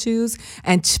Cashews,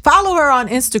 and follow her on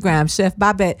Instagram, Chef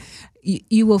Babette.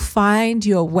 You will find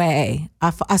your way.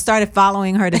 I started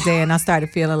following her today, and I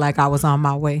started feeling like I was on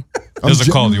my way. There's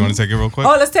a call. Do you want to take it real quick?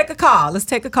 Oh, let's take a call.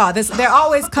 They're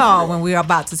always call when we are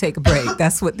about to take a break.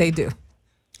 That's what they do.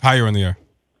 Hi, you're in the air.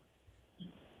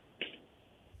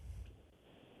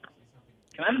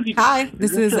 Hi,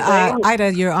 this is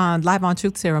Ida. You're on live on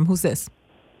Truth Serum. Who's this?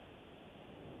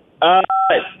 Hi.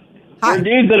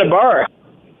 Dudes at a bar.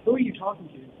 Who are you talking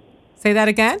to? Say that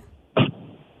again.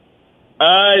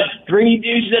 3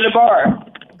 dudes at a bar.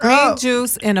 Green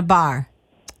juice in a bar.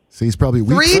 So he's probably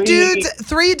weak.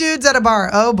 Three dudes at a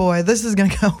bar. Oh boy, this is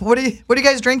gonna go. What are you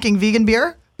guys drinking? Vegan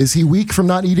beer? Is he weak from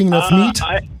not eating enough meat?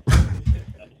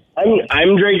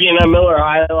 I'm drinking a Miller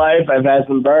High Life. I've had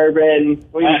some bourbon.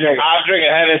 What are you drinking? I'm drinking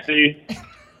Hennessy.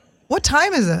 What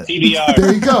time is it? TBR.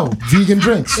 There you go. Vegan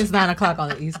drinks. It's 9 o'clock on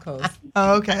the East Coast.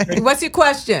 Oh, okay. What's your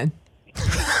question?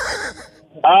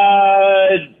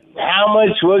 How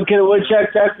much wood can a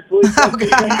woodchuck chuck to police?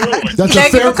 That's a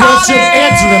fair question.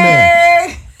 Answer the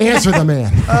man. Answer the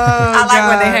man.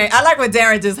 I like when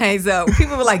Darren just hangs up.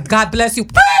 People were like, "God bless you."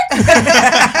 All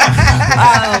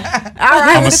right,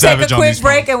 we're gonna take a quick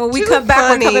break, and when we come back,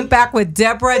 we're coming back with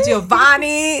Deborah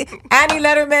Giovanni, Annie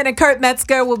Letterman, and Kurt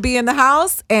Metzger will be in the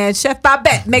house, and Chef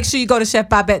Babette. Make sure you go to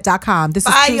chefbabette.com. This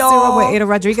is Truth Serum with Ada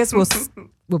Rodriguez.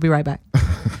 We'll be right back.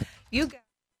 You got.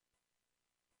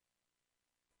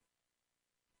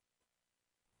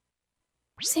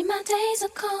 See, my days are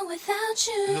cold without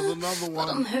you, but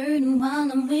I'm hurting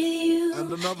while I'm with you.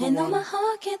 And though my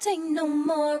heart can't take no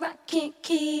more, I can't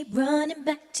keep running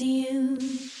back to you.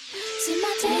 See,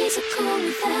 my days are cold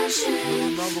without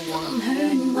you, but I'm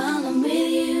hurting while I'm with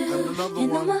you.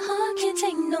 And though my heart can't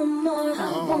take no more,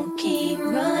 I won't keep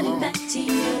running back to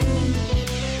you.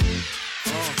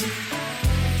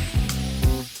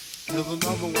 Here's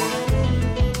another one.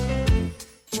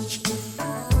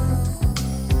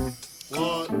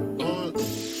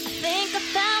 Think I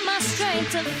found my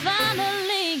strength to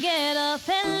finally get up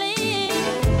and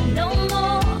leave. No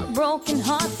more broken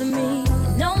heart for me.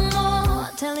 No more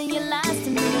telling your lies to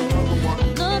me.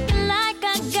 Looking like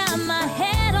I got my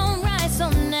head on right, so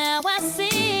now I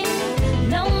see.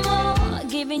 No more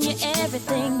giving you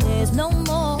everything. There's no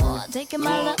more taking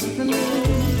my love from me.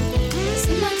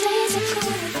 See, my days are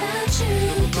cold without you,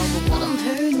 but I'm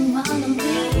hurting while I'm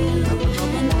with you.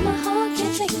 And though my heart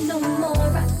can't take no more,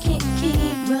 I can't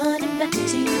keep running back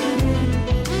to you.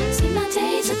 See, my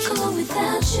days are cold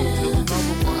without you, but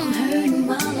I'm hurting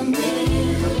while I'm with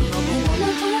you. And though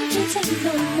my heart can't take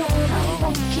no more, I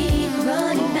won't keep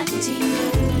running back to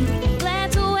you. Glad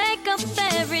to wake up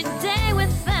every day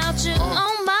without you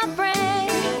on my brain.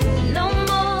 No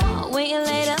more waiting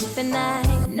late up at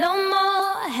night. No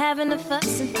more having a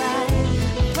fuss and fight.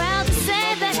 I'm proud to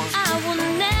say that I will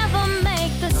never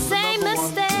make the same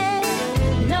mistake.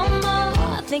 No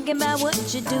more thinking about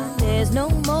what you do. There's no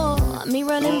more me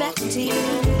running back to you.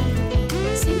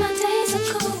 See, my days are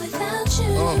cold without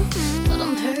you, but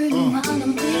I'm hurting while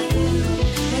I'm with you.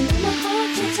 And then my heart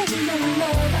can't take no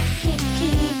more, I can't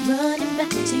keep running back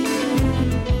to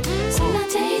you. See, my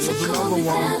days are cold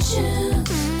without you,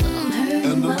 but I'm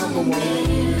hurting while I'm with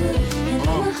you. And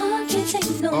then my heart can't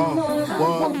take no more, I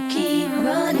won't keep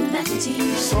running back to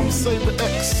you. Some say the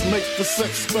X make the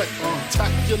sex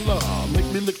spectacular. Make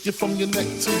me lick you from your neck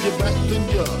to your back, then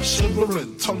you're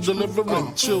shivering, tongue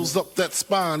delivering, chills up that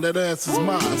spine. That ass is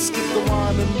mine. Skip the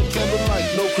wine and the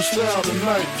candlelight, no crystal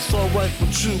tonight. It's alright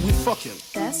with you, we fucking.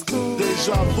 That's cool.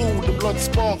 Deja vu, the blood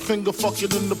spark, finger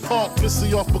fucking in the park,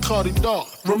 pissy off Bacardi Dark.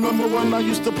 Remember when I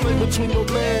used to play between your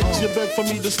legs? You begged for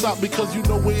me to stop because you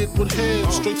know where it would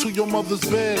head. Straight to your mother's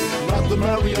bed, not the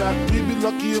Marriott. We'd be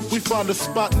lucky if we found a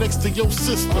spot next to your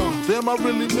sister. Damn, I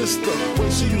really missed her.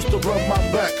 When she used to rub my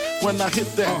back when I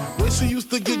hit that. When she used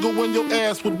to giggle when your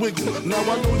ass would wiggle. Now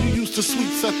I know you used to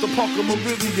sweets at the Parker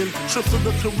Meridian, trips to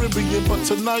the Caribbean, but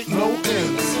tonight no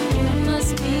ends. You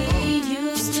must be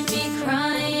used to me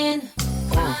crying,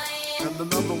 And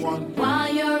another one.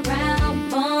 while you're out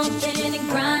bumping and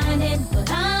grinding, but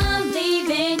I'm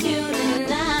leaving you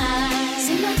tonight.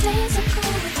 See, my days are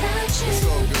cold without you.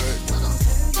 So good.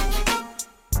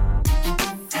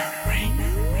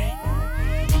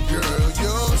 Girl,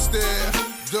 your stare,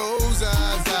 those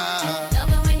eyes, Love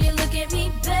it when you look at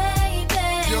me,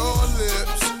 baby. your lips.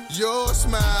 your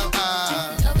smile.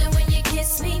 I love it when you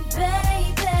kiss me,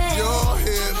 baby. Your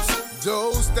hips,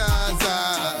 those thighs.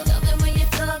 I love it when you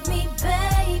fuck me,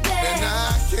 baby. And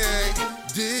I can't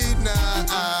deny.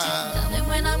 I love it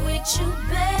when I'm with you,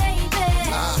 baby.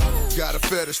 I got a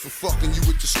fetish for fucking you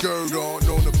with your skirt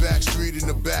on the back street in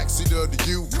the backseat of the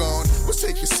Yukon. What's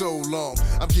taking so long?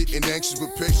 I'm getting anxious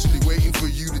but patiently waiting for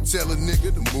you to tell a nigga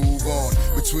to move on.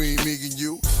 Between me and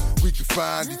you, we can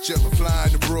find each other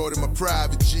flying abroad in my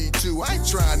private G2. I ain't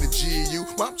trying to G you,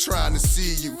 I'm trying to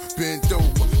see you bent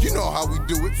over. You know how we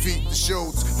do it, feet to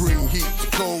shoulders, bring heat to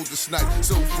cold this night,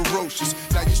 so ferocious.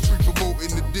 Now you street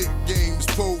promoting the dick game is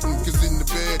potent, cause in the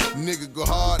bed, nigga go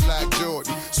hard like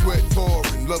Jordan. Sweat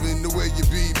pouring, loving the way you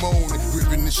be moaning,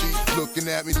 gripping the sheet, looking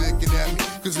at me, licking at me,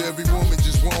 cause every woman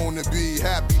just wanna be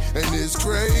happy, and it's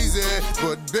crazy,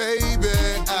 but baby,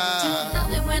 I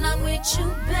love it when I'm with you,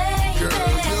 baby.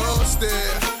 Girl, your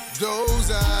stare,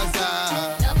 those eyes,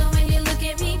 I love it when you look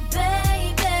at me,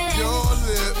 baby. Your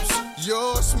lips,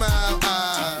 your smile,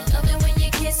 I love it when you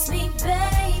kiss me,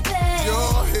 baby.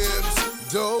 Your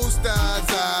hips, those thighs,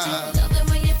 I love it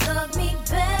when you fuck me,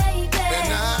 baby.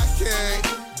 And I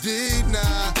can't deny.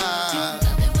 I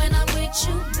love it when I'm with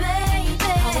you, baby.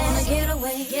 I wanna get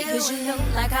away, cause you know,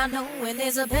 like I know, when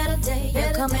there's a better day.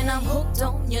 You're coming, I'm hooked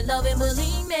on your love and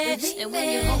believe me. And when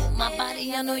you hold my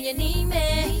body, I know you need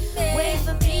me. Wait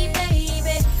for me, baby.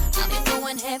 I've been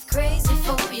going half crazy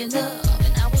for your love.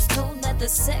 And I was told that the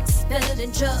sex is better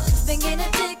than drugs. Been getting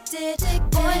addicted,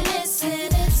 boy,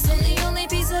 listen. So the only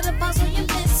piece of the puzzle you're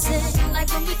missing, like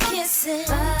when we kissing.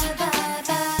 Bye, bye,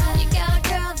 bye. You got a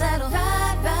girl that'll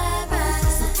ride, ride, ride.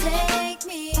 So take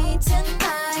me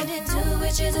tonight and do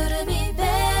what you do to me,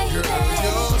 baby. Girl,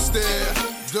 your stare,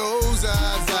 those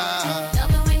eyes, I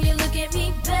love it when you look at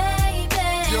me,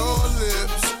 baby. Your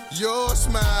lips, your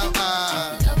smile,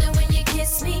 I love it when you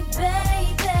kiss me,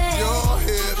 baby. Your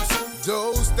hips,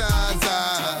 those thighs,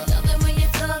 I love it when you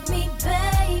fuck me,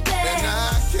 baby. And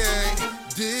I can't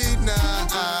deny.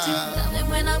 I love it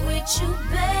when I'm with you,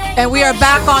 baby. And we are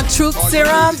back on Truth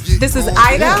Serum. This is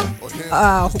Ida.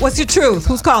 What's your truth?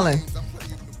 Who's calling?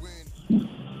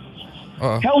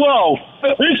 Hello,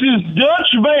 this is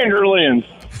Dutch Vanderlyn.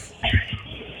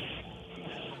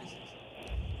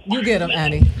 You get him,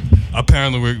 Annie.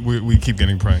 Apparently, we keep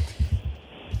getting pranked.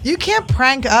 You can't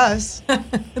prank us.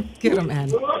 Get him,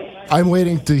 Annie. I'm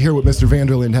waiting to hear what Mr.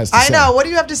 Vanderlyn has to say. I know. What do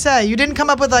you have to say? You didn't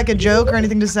come up with like a joke or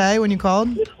anything to say when you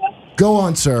called? Go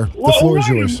on, sir. The floor is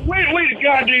yours. Wait a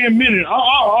goddamn minute.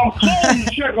 I'm calling to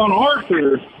check on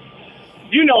Arthur.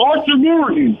 You know, Arthur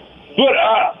Morgan. But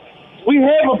we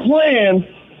have a plan.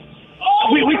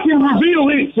 We can reveal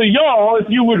it to y'all if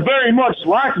you would very much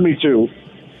like me to.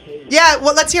 Yeah,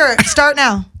 well, let's hear it. Start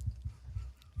now.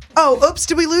 Oh, oops,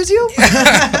 did we lose you?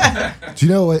 Do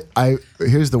you know what?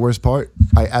 Here's the worst part.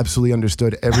 I absolutely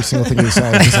understood every single thing you were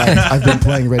saying because I've been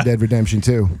playing Red Dead Redemption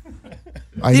 2.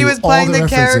 He was playing the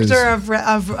character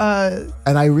of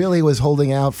and I really was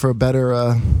holding out for a better,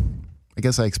 I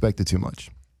guess I expected too much.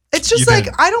 It's just like,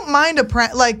 I don't mind a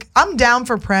prank. Like, I'm down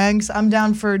for pranks. I'm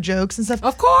down for jokes and stuff.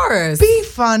 Of course. Be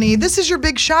funny. This is your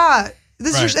big shot.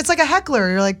 It's like a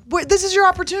heckler. You're like, this is your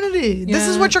opportunity. Yeah. This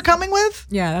is what you're coming with?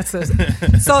 Yeah, that's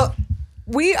it. So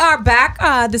we are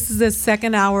back. This is the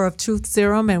second hour of Truth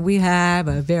Serum, and we have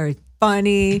a very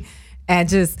funny and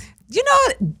just,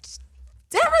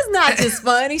 Deborah's not just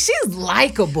funny. She's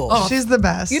likable. Oh, she's the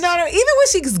best. You know what I mean? Even when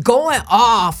she's going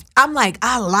off, I'm like,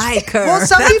 I like her. Well,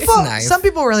 some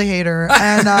people really hate her.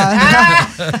 And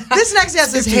this next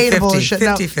guest is hateable as shit.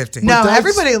 50-50. No,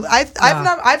 everybody. I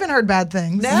haven't heard bad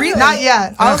things. Really? Not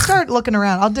yet. I'll start looking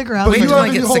around. I'll dig around. But you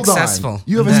haven't successful.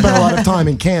 You haven't spent a lot of time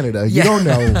in Canada. You don't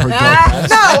know her dark past.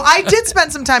 No, I did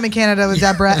spend some time in Canada with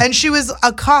Deborah, and she was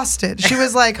accosted. She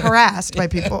was like harassed by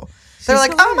people. They're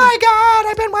like, oh my God,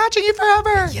 I've been watching you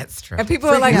forever. Yeah, it's true. And people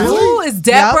are like, who is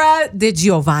Deborah De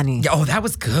Giovanni? Oh, that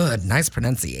was good. Nice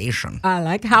pronunciation. I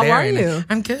like. How are you?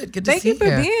 I'm good. Good to Thank see you.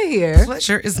 Thank you for being here.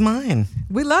 Pleasure is mine.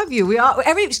 We love you.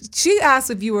 She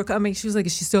asked if you were coming. She was like,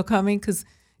 is she still coming? Because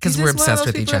we're obsessed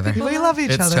with each other. We love each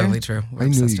other. It's totally true. I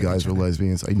knew you guys were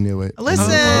lesbians. I knew it. Listen,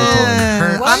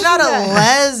 I'm not a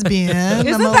lesbian.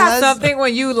 Isn't that something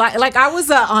when you like I was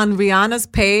on Rihanna's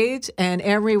page and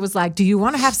Emery was like, do you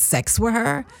want to have sex with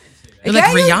her? You're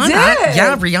like, Rihanna?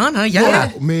 Yeah, Rihanna.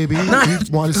 Yeah. Well, maybe he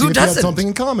wanted to see if he had something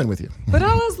in common with you. But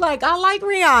I was like, I like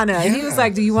Rihanna. Yeah. And he was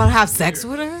like, do you want to have sex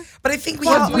with her? But I think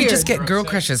we just get girl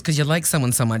crushes because you like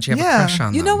someone so much. You have a crush on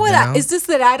them. You know what? It's just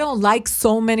that I don't like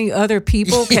so many other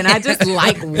people. Can I just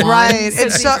like one? Right.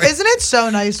 Isn't it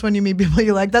so nice when you meet people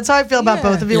you like? That's how I feel about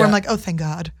both of you. Where I'm like, oh, thank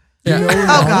God. Yeah.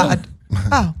 Oh, God.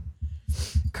 Oh.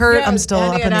 Kurt, I'm still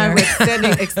up in the air. And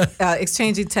I were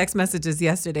exchanging text messages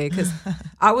yesterday because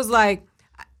I was like,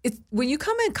 when you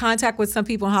come in contact with some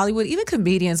people in Hollywood, even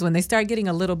comedians, when they start getting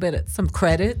a little bit of some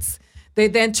credits, they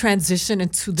then transition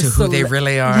into who they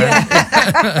really are. Yeah.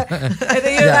 And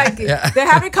then they're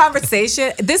having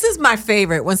conversation. This is my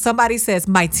favorite when somebody says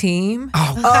my team.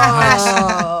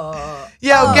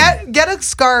 Get a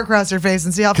scar across your face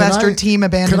and see how fast your team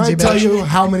abandons you. Can I tell you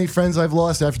how many friends I've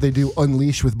lost after they do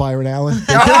Unleash with Byron Allen?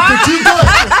 They think they're too good.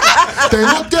 They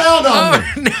look down on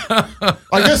me. No.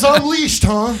 I guess Unleashed,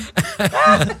 huh?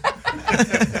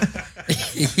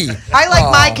 I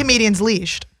like my comedians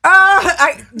leashed.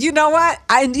 You know what?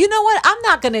 I'm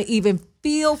not gonna even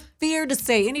feel fear to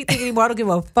say anything anymore. I don't give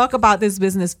a fuck about this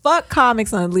business. Fuck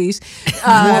Comics Unleashed.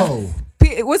 Whoa.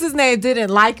 What's his name? Didn't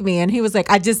like me, and he was like,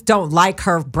 I just don't like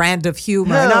her brand of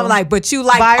humor. And I'm like, but you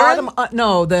like Byron?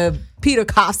 the Peter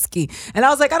Kofsky. And I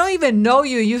was like, I don't even know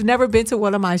you. You've never been to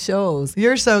one of my shows.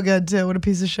 You're so good too. What a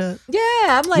piece of shit. Yeah,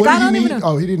 I'm like, I don't even know.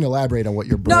 Oh, he didn't elaborate on what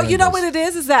your brand. No, you know what it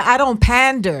is that I don't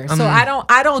pander. So I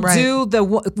don't do the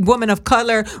woman of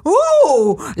color.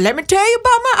 Ooh, let me tell you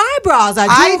about my eyebrows.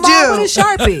 I do with a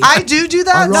Sharpie. I do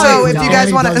that. So if you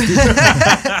guys want to,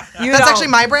 that's actually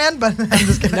my brand. But I'm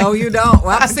just kidding. No, you don't.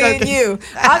 Well, I've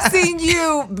seen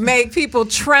you make people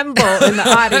tremble in the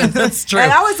audience. That's true.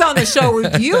 And I was on the show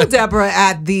with you, Deborah,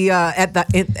 at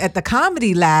the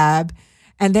Comedy Lab,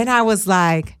 and then I was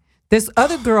like, this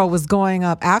other girl was going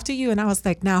up after you, and I was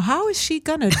like, now how is she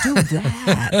gonna do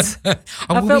that?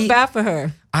 I felt bad for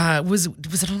her. Was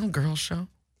it an all-girl show?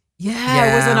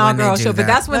 Yeah, it was an all-girl show, but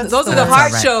those are the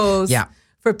hard shows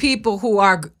for people who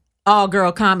are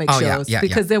all-girl comic shows.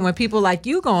 Because then when people like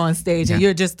you go on stage and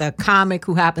you're just a comic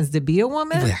who happens to be a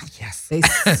woman, they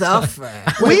suffer.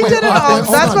 We did it all.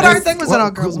 That's what our thing was, an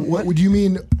all-girls. What would you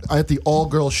mean at the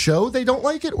all-girl show they don't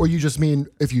like it? Or you just mean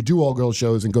if you do all-girl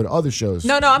shows and go to other shows?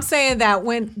 No, I'm saying that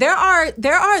when there are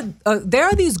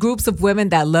these groups of women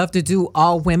that love to do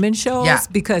all-women shows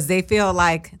because they feel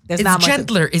like there's not much. It's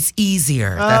gentler. It's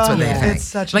easier. That's what they think. It's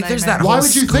such like there's that Why whole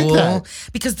would you school, think that?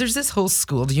 Because there's this whole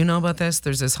school. Do you know about this?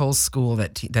 There's this whole school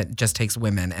that just takes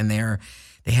women, and they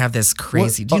have this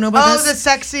crazy. Do you know about this? Oh, the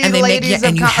sexy ladies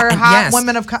of or hot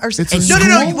women of. No.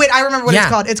 Wait, I remember what it's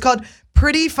called. It's called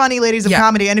Pretty Funny Ladies of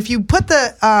Comedy, and if you put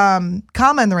the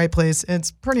comma in the right place,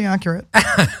 it's pretty accurate.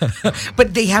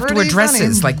 But they have to wear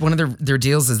dresses. Like one of their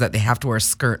deals is that they have to wear a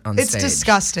skirt on stage. It's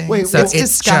disgusting. Wait, so it's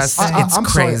disgusting. It's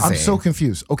crazy. Sorry, I'm so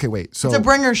confused. Okay, wait. So it's a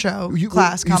bringer show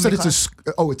class. You said it's a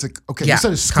You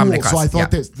said a school. So I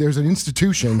thought there's an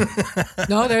institution.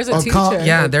 No, there's a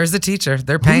teacher. There's a teacher.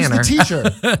 They're paying her. Who's the teacher?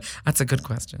 That's a good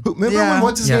question. Remember when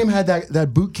what's his name had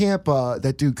that boot camp?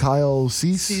 That dude Kyle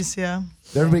Cease. Cease, yeah.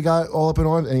 Everybody got all up in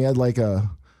arms, and he had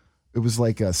it was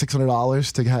like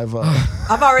 $600 to have.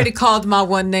 I've already called my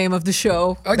one name of the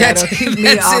show. That'll keep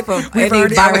me off of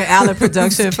any Byron Allen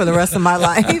production for the rest of my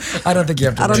life. I don't think you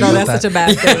have to. I don't know. That's such a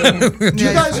bad thing. Do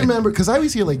you guys remember? Because I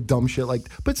always hear dumb shit but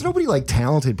it's nobody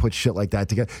talented puts shit like that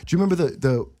together. Do you remember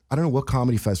the I don't know what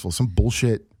comedy festival, some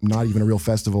bullshit, not even a real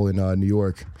festival in New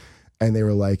York, and they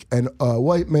were like, and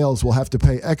white males will have to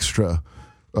pay extra.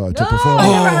 To perform. I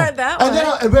never heard that one. And then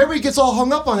everybody gets all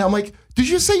hung up on that. I'm like, did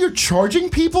you say you're charging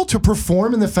people to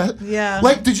perform in the fest? Yeah.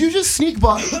 Did you just sneak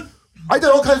by? I did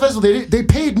all kinds of festivals. They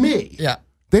paid me. Yeah.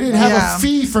 They didn't have a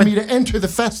fee for me to enter the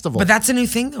festival. But that's a new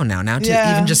thing though now. Now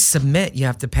to even just submit, you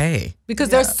have to pay. Because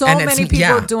there's so many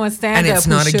people doing stand-up. And it's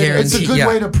not a guarantee. It's a good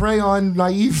way to prey on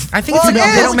naive. I think they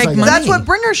don't make money. That's what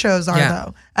bringer shows are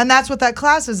though. And that's what that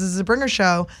class is a bringer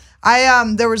show.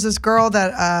 There was this girl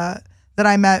that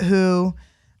I met who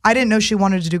I didn't know she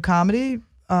wanted to do comedy.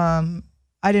 I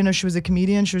didn't know she was a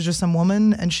comedian. She was just some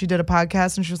woman, and she did a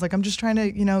podcast, and she was like, I'm just trying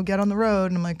to, get on the road.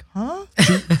 And I'm like, huh?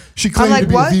 She claimed to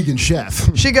be a vegan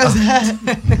chef. She goes,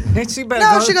 she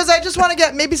goes, I just want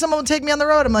to maybe someone will take me on the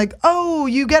road. I'm like, oh,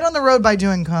 you get on the road by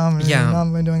doing comedy. Yeah.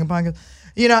 Not by doing a podcast.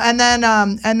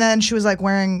 And then she was like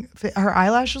wearing her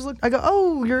eyelashes I go,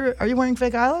 oh, are you wearing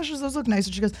fake eyelashes? Those look nice.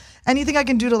 And she goes, anything I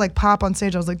can do to pop on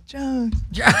stage. I was like, Jones.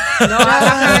 Be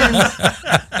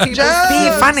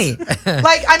funny.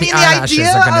 The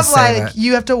idea of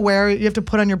you have to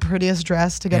put on your prettiest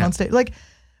dress to get on stage.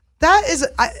 That is,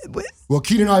 well,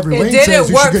 Keaton Ivory Wayne says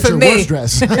you should get your worst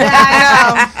dress. Yeah,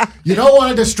 I know. You don't want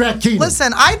to distract Keenan.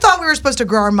 Listen, I thought we were supposed to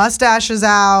grow our mustaches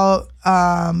out,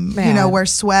 wear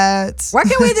sweats. Why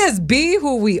can't we just be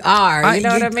who we are? You know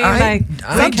what I mean?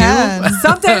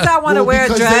 Some days I want to wear a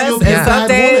dress, and some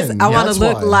days I want to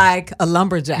look like a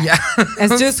lumberjack. Yeah.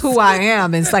 It's just who I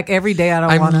am. It's like every day I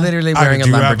don't want to. I'm literally wearing a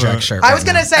lumberjack shirt. I was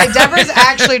going to say, Deborah's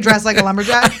actually dressed like a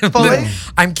lumberjack, fully.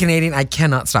 I'm Canadian. I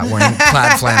cannot stop wearing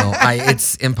plaid flannel.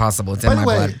 It's impossible. It's in my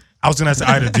blood. I was going to ask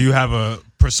Ida, do you have a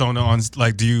persona on,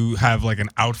 like, do you have like an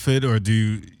outfit, or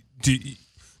do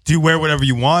you wear whatever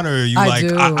you want, or are you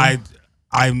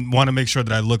I want to make sure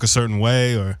that I look a certain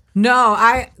way, or?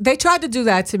 No, they tried to do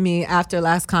that to me after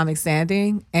Last Comic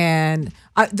Standing, and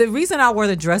the reason I wore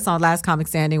the dress on Last Comic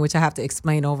Standing, which I have to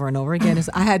explain over and over again, is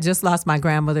I had just lost my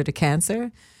grandmother to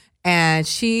cancer, and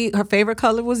her favorite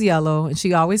color was yellow, and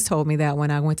she always told me that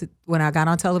when I got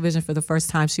on television for the first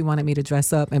time, she wanted me to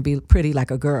dress up and be pretty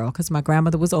like a girl, because my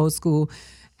grandmother was old school,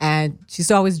 and she used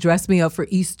to always dress me up for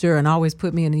Easter and always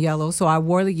put me in the yellow, so I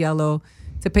wore the yellow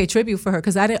to pay tribute for her,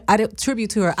 because I didn't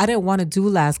tribute to her. I didn't want to do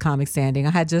Last Comic Standing.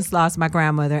 I had just lost my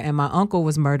grandmother, and my uncle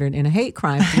was murdered in a hate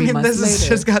crime 3 months later. This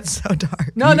just got so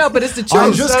dark. No, but it's the truth.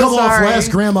 I just come off Last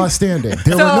Grandma Standing.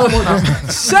 There were no more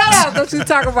shut up! Don't you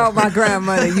talk about my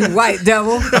grandmother, you white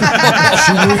devil. So listen,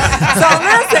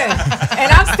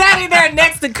 and I'm standing there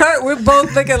next to Kurt. We're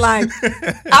both looking like,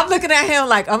 I'm looking at him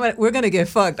like, we're gonna get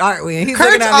fucked, aren't we? And he's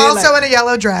Kurt's looking at me also like, in a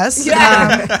yellow dress.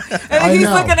 Yeah, and he's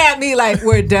looking at me like,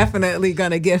 we're definitely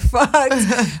gonna get fucked.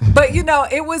 But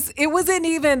it wasn't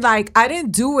even like, I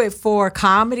didn't do it for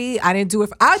comedy. I didn't do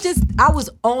it I was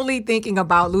only thinking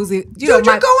about losing. Dude, you're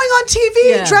going on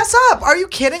TV, dress up. Are you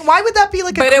kidding? Why would that be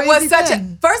like a crazy thing? But it was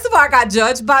thing? First of all, I got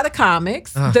judged by the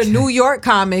comics. Okay. The New York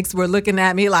comics were looking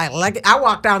at me like I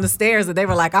walked down the stairs and they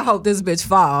were like, I hope this bitch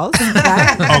falls.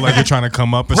 Oh, like you're trying to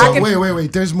come up or something?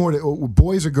 Wait. There's more to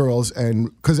boys or girls, and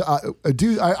because I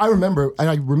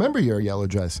remember your yellow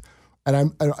dress,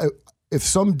 and if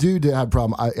some dude had a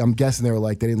problem, I'm guessing they were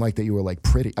like, they didn't like that you were like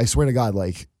pretty. I swear to God,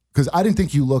 like, because I didn't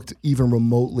think you looked even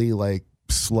remotely like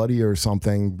slutty or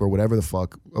something, or whatever the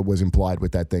fuck was implied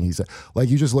with that thing he said. Like,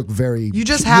 you just look very. You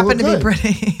just happen to be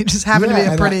pretty. You just happen to be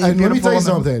a pretty. And let me tell you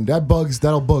something.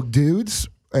 That'll bug dudes,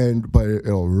 but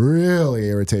it'll really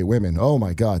irritate women. Oh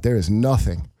my God, there is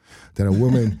nothing that a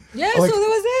woman. Yeah, like, so that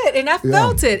was it, and I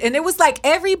felt it, and it was like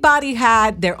everybody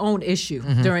had their own issue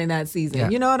during that season. Yeah.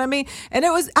 You know what I mean? And I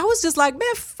was just like,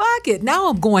 man, fuck it. Now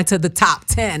I'm going to the top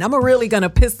 10. I'm really gonna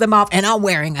piss them off, and I'm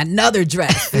wearing another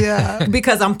dress.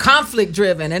 Because I'm conflict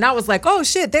driven, and I was like, oh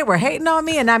shit, they were hating on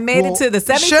me, and I made it to the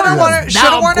semifinals. Should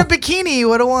have worn a bikini. You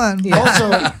would have won. Yeah.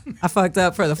 Also, I fucked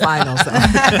up for the finals. So.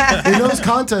 In those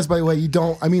contests, by the way, you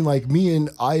don't. I mean, like me and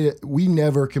we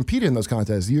never competed in those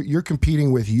contests. You're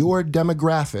competing with your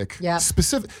demographic,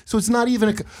 specific. So it's not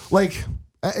even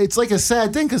it's like a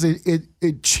sad thing, because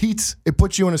it cheats. It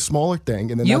puts you in a smaller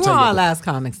thing, and then you were on Last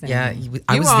Comic Standing. Yeah,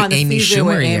 I was the Amy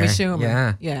Schumer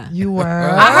year. Yeah, you were.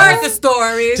 I heard the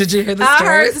stories. Did you hear the stories? I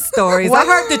heard the stories. I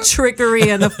heard the trickery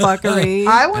and the fuckery.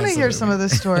 I want to hear some of the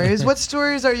stories. What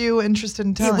stories are you interested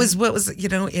in telling? It was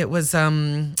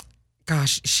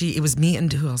it was me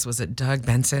and who else was it? Doug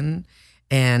Benson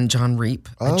and John Reap.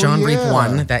 John Reap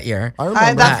won that year.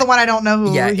 That's the one I don't know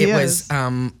who he is. Yeah, it was,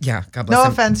 God bless him. No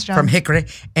offense, John. From Hickory.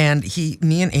 And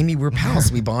me and Amy were pals.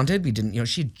 We bonded. We didn't,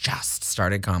 she just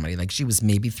started comedy. Like, she was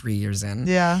maybe 3 years in.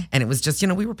 Yeah. And it was just,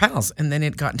 we were pals. And then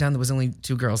it got down, there was only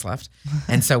 2 girls left.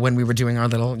 And so when we were doing our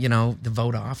little, the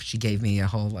vote off, she gave me a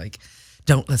whole like,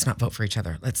 let's not vote for each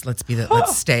other. Let's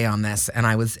stay on this. And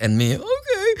okay.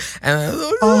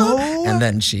 And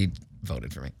then she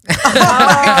voted for me.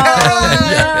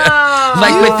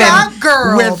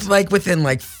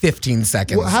 Within 15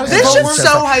 seconds. Well, this is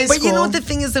so high school. But the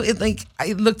thing is, though,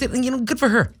 I looked at good for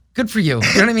her. Good for you.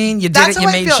 You know what I mean? You did it. You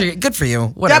made sure. Good for you.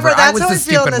 Whatever. Deborah, that's how I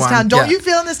feel in this town. Don't you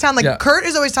feel in this town? Like, Kurt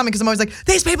is always telling me, because I'm always like,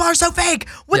 these people are so fake.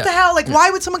 What the hell? Like,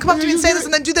 why would someone come up to me and say this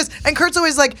and then do this? And Kurt's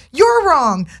always like, you're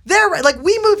wrong. They're right. Like,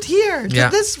 we moved here to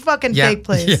this fucking fake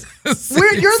place. Yes.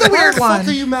 You're the weird one. Why the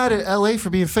fuck are you mad at LA for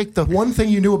being fake? The one thing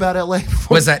you knew about LA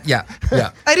before. Was that, yeah.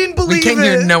 I didn't believe it. We came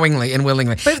here knowingly and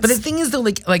willingly. But the thing is, though,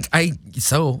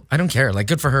 I don't care. Like,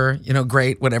 good for her.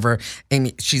 Great, whatever.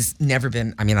 Amy, she's never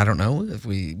been, I don't know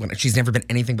she's never been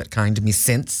anything but kind to me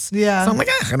since. Yeah. So I'm like,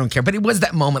 I don't care. But it was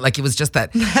that moment. Like, it was just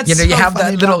that, you have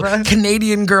that little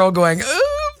Canadian girl going,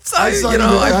 oh, Listen,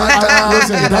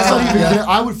 that's not even.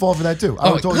 I would fall for that too.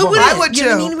 I would totally fall for that. I would too.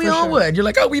 I mean, we all would. You're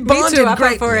like, oh, we bonded. Me too. I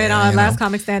great. fell for it on Last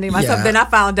Comic Standing myself. Yeah. Then I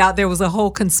found out there was a whole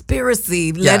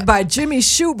conspiracy led by Jimmy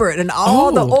Schubert and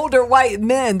all the older white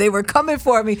men. They were coming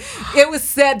for me. It was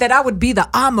said that I would be the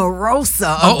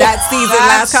Omarosa of that season,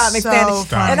 Last Comic Standing.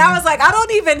 And I was like, I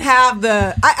don't even have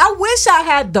the. I wish I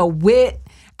had the wit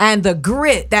and the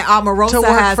grit that Omarosa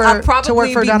has. I'd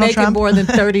probably be making Trump. more than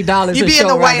 $30 You'd a be show in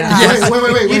the White right House. now.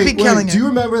 Wait. You'd be killing it. Do you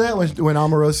remember that when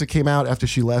Omarosa came out after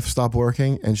she left, stopped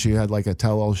working, and she had like a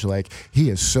tell-all? She's like, he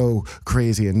is so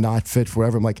crazy and not fit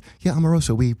forever. I'm like, yeah,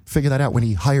 Omarosa, we figured that out when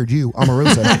he hired you,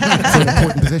 Omarosa, for an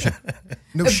important position.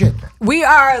 No shit. We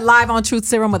are live on Truth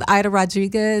Serum with Ida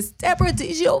Rodriguez. Deborah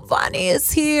DiGiovanni is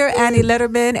here. Annie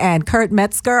Letterman and Kurt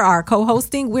Metzger are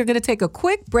co-hosting. We're going to take a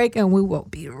quick break, and we will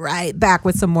be right back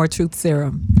with some more Truth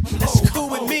Serum. That's cool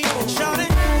with me, shawty.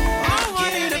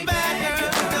 Get it back,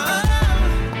 girl.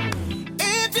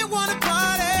 If you wanna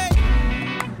party,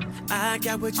 I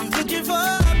got what you're looking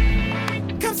for.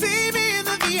 Come see me in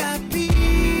the VIP.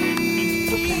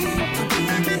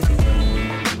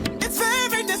 It's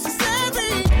very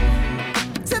necessary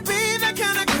to be that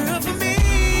kind of girl for me.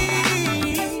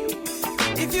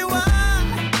 If you are,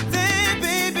 then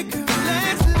baby girl,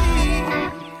 let's leave.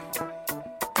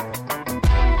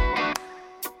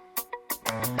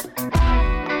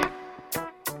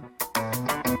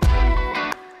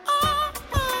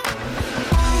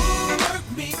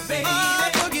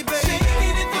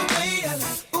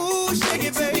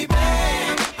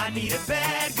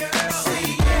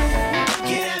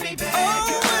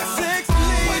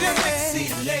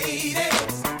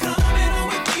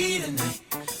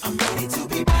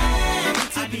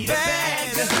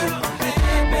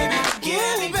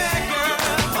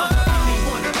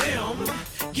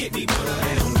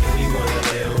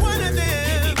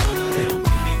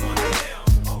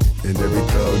 And every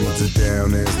thug needs a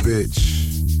down ass bitch.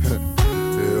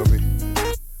 Feel me?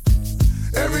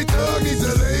 Every thug needs a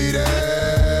lady.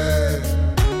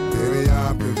 Baby,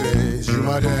 I'm convinced you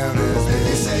my down ass bitch.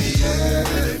 Baby, say yeah.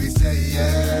 Baby, say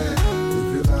yeah. If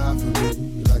you lie for me,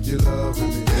 like you love me.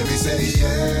 Baby, say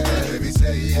yeah. Baby,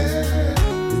 say yeah.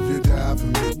 If you die for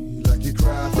me, like you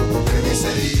cry for me. Baby,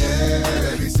 say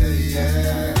yeah. Baby, say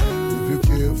yeah. If you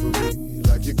kill for me,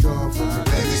 like you come for me.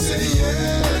 Baby, say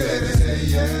yeah. Baby, say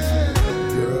yeah.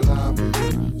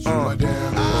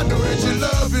 I know that you're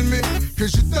loving me,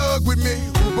 cause you thug with me,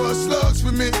 who bust slugs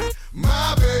for me.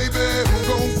 My baby, who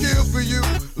gon' kill for you,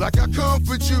 like I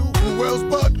comfort you, who else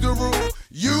but the rule?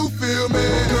 You feel me?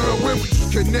 Girl, when we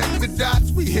connect the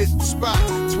dots, we hit the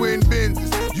spots. Twin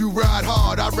Benzes, you ride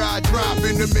hard, I ride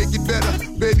dropping to make it better.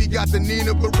 Baby got the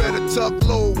Nina Beretta tucked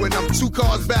low, when I'm 2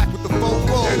 cars back with the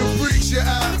 4-4. And it freaks you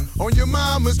out, on your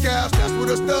mama's couch, that's what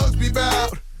us thugs be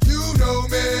bout. You know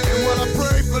me, and when I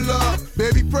pray for love,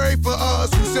 baby pray for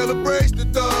us who celebrates the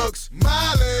thugs.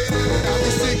 My lady, I be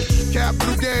sick,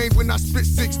 capital gain when I spit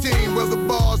 16. Well, the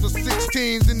bars are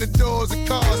 16s and the doors are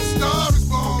cars. The star is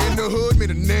born in the hood,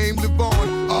 made a name live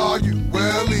on. Are you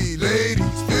welly,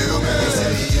 ladies? Feel me? Baby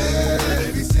say yeah,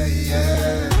 baby say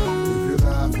yeah. If you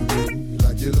lie for me,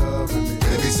 like you love me.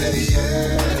 Baby say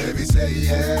yeah, baby say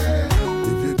yeah.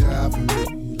 If you die for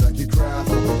me, like you cry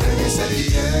for me. Baby say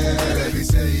yeah, baby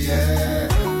say yeah.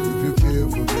 If you kill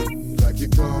for me, like you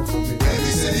come for me.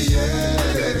 Baby say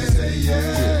yeah, baby say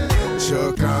yeah.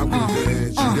 Chuck, I'm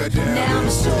convinced you got down. Now I'm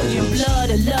sure your blood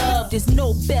of love, there's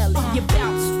no belly. You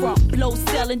bounce from blow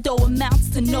selling, though amounts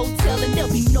to no telling.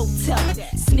 There'll be no telling.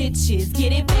 Snitches,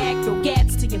 get it back, throw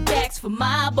gats to your backs for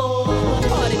my boy. What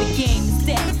part of the game is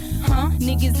that? Huh?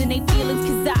 Niggas in they feelings,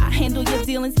 cause I handle your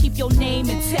dealings, keep your name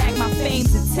intact, my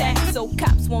fame's intact, so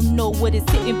cops won't know what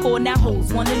it's hitting for. Now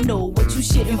hoes wanna know what you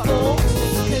shitting for.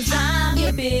 Cause I'm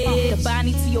your bitch, the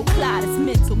body to your clot is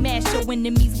mental, mash your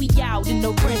enemies, we out in the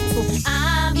rental.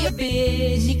 I'm your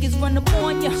bitch, niggas run up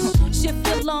on ya, shift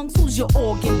your lungs, who's your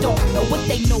organ, don't know what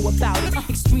they know about it.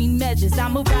 Extreme measures,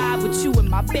 I'ma ride with you and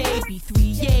my baby,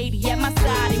 380 at my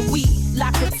side and we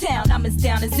lock the town, I'm as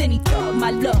down as any thug.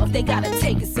 My love, they gotta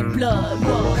take us in blood.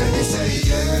 Whoa. Baby say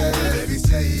yeah, baby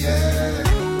say yeah.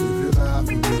 If you lie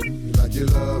for me, like you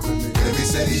love me. Baby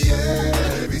say yeah,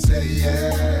 baby say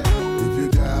yeah. If you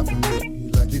die for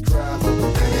me, like you cry for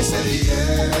me. Baby say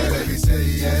yeah, baby say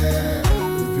yeah.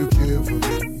 If you kill for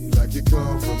me, like you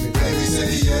come for me. Baby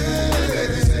say yeah,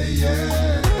 baby say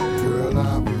yeah. Girl,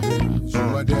 I'm convinced you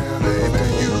are down, baby.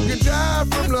 You can die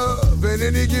from love, and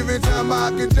any given time I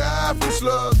can die from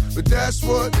slugs. But that's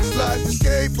what this life is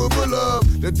capable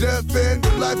of. The death and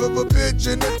the life of a bitch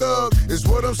and a thug is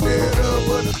what I'm scared of.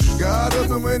 But I got a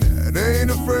woman that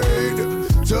ain't afraid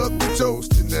tuck the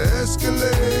toast in the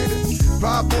escalator.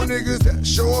 Pop on niggas that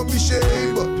showing me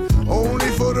shade, but only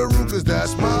for the root, cause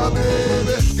that's my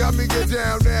baby. Got me get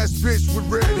down ass bitch with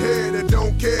red hair that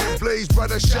don't care. Blaze by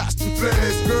the shots and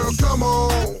flares. Girl, come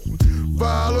on,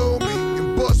 follow me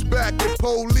and bust back the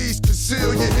police.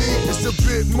 Conceal your heat. It's a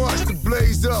bit much to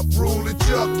blaze up. Rule the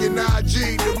Chuck and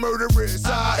IG. The murderers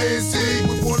INC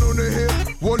with one on the hip,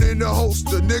 one in the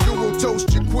holster. Nigga will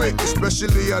toast you quick,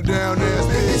 especially our down ass.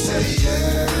 Baby say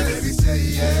yeah, baby say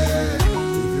yeah. If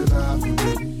you lie for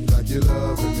me like you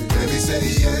love me. Baby say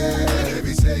yeah,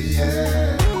 baby say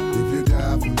yeah. If you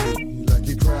die for me like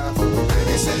you cry for me.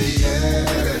 Baby say yeah,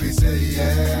 baby say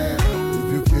yeah.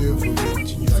 If you kill for me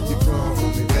like you cry for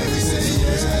me. Baby say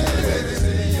yeah, baby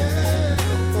say yeah.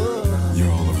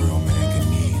 You're all a real man can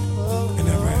need and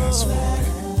never ask for, baby.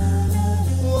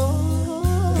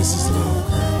 This is love,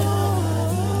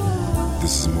 girl.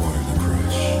 This is more than a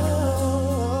crush.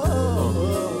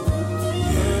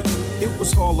 It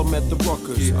was Harlem at the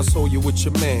Ruckers. I saw you with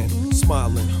your man,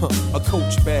 smiling, a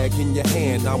Coach bag in your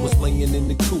hand. I was laying in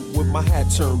the coupe with my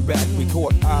hat turned back. We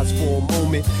caught eyes for a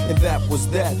moment, and that was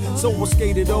that. So I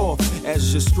skated off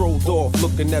as you strolled off,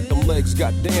 looking at them legs.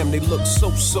 Goddamn, they look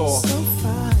so soft.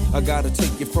 I gotta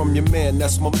take it from your man,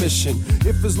 that's my mission.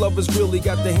 If his love has really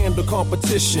got to handle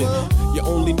competition, you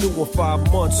only knew him 5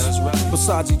 months.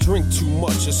 Besides, he drink too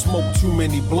much and smoke too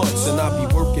many blunts. And I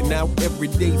be working out every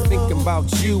day thinking about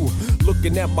you.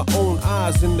 Looking at my own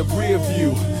eyes in the rear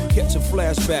view, catching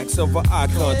flashbacks of our eye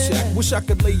contact. Wish I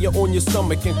could lay you on your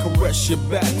stomach and caress your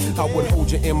back. I would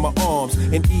hold you in my arms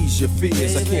and ease your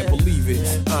fears. I can't believe it,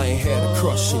 I ain't had a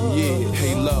crush in years.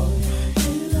 Hey love,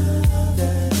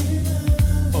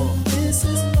 This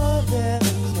is more than a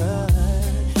crush.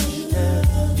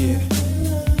 yeah.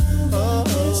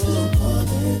 This is more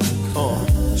than a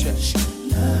crush. Check.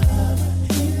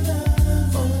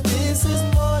 This is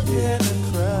more than a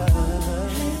crush.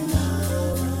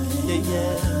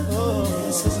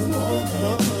 This is more than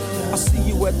a crush. I see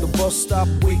you at the bus stop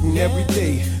waiting every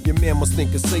day. Your man must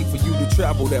think it's safe for you to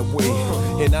travel that way.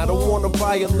 And I don't wanna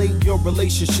violate your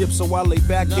relationship, so I lay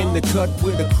back in the cut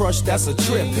with a crush that's a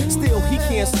trip. Still, he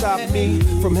can't stop me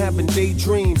from having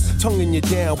daydreams, tonguing you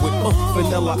down with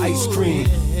vanilla ice cream.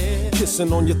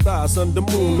 Kissing on your thighs under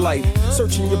moonlight,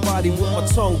 searching your body with my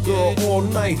tongue, girl, all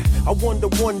night. I wonder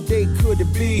one day could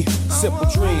it be simple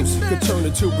dreams could turn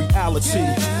into reality.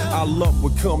 Our love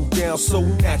would come down so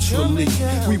naturally.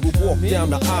 We would walk down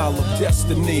the aisle of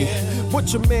destiny.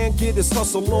 But your man get his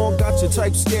hustle on, got your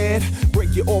type scared.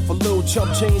 Break you off a little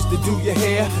chump change to do your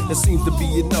hair. That seems to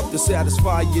be enough to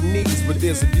satisfy your needs, but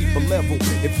there's a deeper level.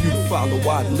 If you follow,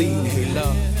 I'd lead. Hey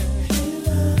love.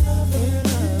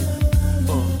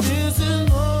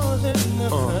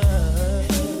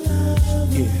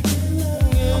 Yeah,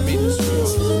 I mean this real.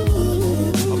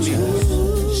 I mean this.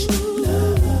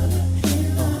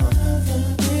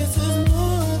 This is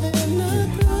more than a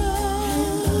crush.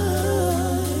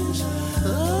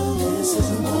 This is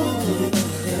more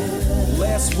than a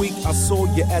Last week I saw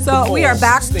you at the mall. So we are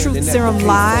back, Truth Serum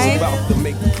Live. About to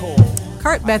make a call.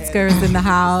 Kurt Metzger is in the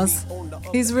house.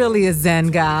 He's really a Zen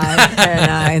guy,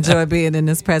 and I enjoy being in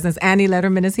his presence. Annie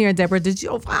Letterman is here, and Deborah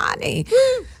DiGiovanni.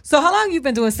 So how long you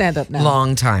been doing stand-up now?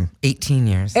 Long time. 18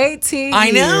 years. 18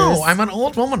 I know. years. I'm an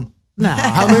old woman. No.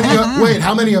 How many?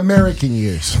 How many American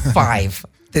years? 5.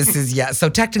 This is, yeah. So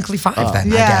technically 5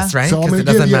 then, I Yeah. guess, right? So I'm Because gonna it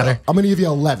doesn't give you. matter. I'm gonna give you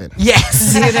 11.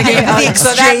 Yes. You're gonna give- The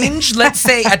so that- exchange, let's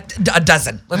say a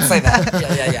dozen. Let's say that.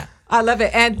 Yeah. I love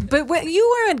it. But when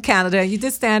you were in Canada, you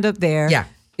did stand up there. Yeah.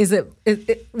 Is it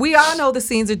we all know the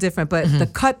scenes are different, but the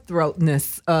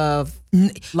cutthroatness of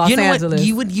Los you know Angeles.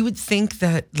 What? You would think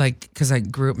that, like, because I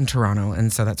grew up in Toronto,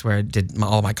 and so that's where I did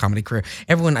all my comedy career.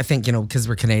 Everyone, I think, because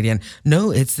we're Canadian,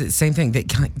 no, it's the same thing.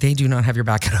 They do not have your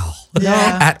back at all.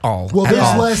 Yeah. At all. Well, at there's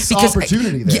all. less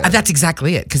opportunity there. Yeah, that's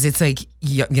exactly it. Because it's like,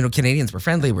 Canadians, we're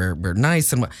friendly, we're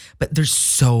nice, but there's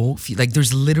so few. Like,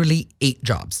 there's literally 8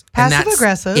 jobs. Passive and that's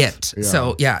aggressive. It.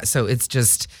 Yeah. So it's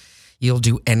just. You'll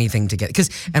do anything to get it.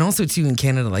 And also too in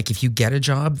Canada, like if you get a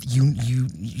job, you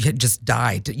just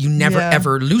die. You never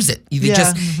ever lose it. They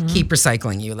just keep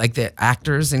recycling you. Like the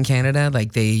actors in Canada,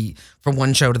 like they from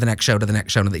one show to the next show to the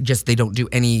next show, they don't do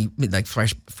any like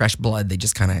fresh blood. They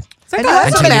just kind of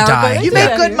until you die. You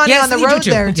make good money on the road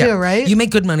there too, right? You make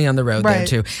good money on the road there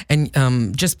too, and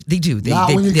they do.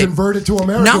 Not when you convert it to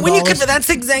American Not when you dollars.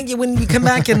 That's exactly when you come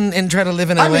back and try to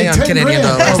live in LA I made on 10 Canadian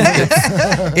grand.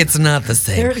 dollars. It's not the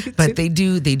same, but they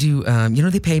do. They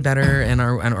pay better, and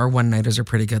our one nighters are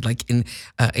pretty good. Like in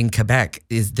Quebec,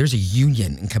 there's a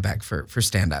union in Quebec for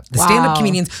stand up. The stand up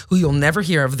comedians who you'll never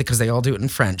hear of because they all do it in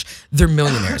French. They're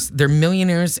millionaires. They're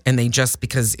millionaires, and they just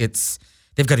because it's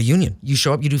They've got a union. You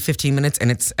show up, you do 15 minutes,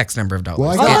 and it's X number of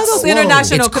dollars. Well, those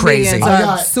international comedians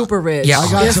are super rich. Yeah,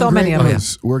 I got There's so many of them.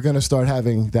 We're going to start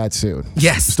having that soon.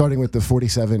 Yes. Starting with the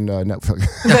 47 Netflix.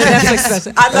 Netflix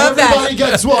special. I love Everybody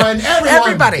gets one.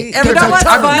 Everybody. You know what's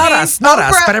funny? Not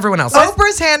us, but everyone else.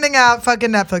 Oprah's handing out fucking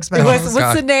Netflix specials.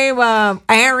 What's the name?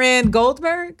 Aaron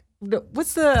Goldberg?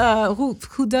 What's the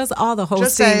who does all the hosting?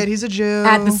 Just say it. He's a Jew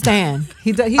at the stand.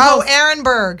 Aaron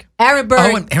Berg. Aaron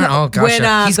Berg. Oh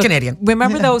gosh, he's Canadian.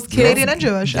 Remember those kids? Canadian and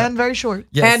Jewish and very short.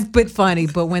 Yes. But funny.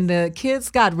 But when the kids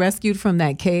got rescued from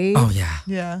that cave,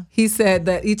 yeah, he said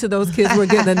that each of those kids were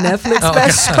getting a Netflix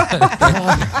special.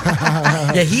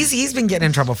 Yeah, he's been getting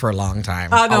in trouble for a long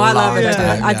time. Oh no, I love it.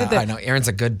 I did that. I know. Aaron's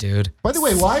a good dude. By the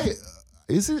way, why?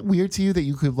 Is it weird to you that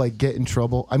you could like get in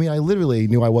trouble? I mean, I literally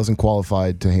knew I wasn't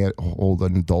qualified to hold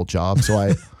an adult job, so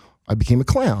I became a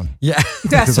clown. Yeah,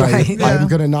 that's right. I'm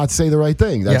gonna not say the right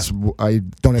thing. I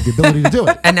don't have the ability to do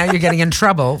it. And now you're getting in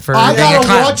trouble for. I gotta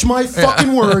watch my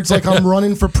fucking words like I'm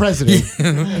running for president.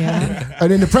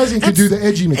 And then the president could do the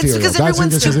edgy material. It's because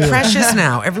everyone's too precious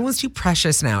now. Everyone's too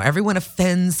precious now. Everyone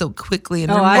offends so quickly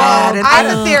and I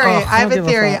have a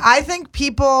theory. I think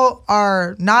people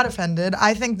are not offended.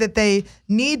 I think that they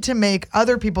need to make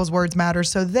other people's words matter,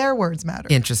 so their words matter.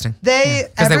 Interesting.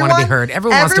 Because they want to be heard.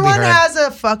 Everyone wants to be heard. Everyone has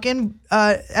a fucking.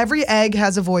 Every egg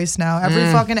has a voice now. Every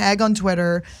fucking egg on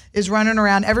Twitter is running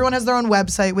around. Everyone has their own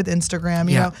website with Instagram.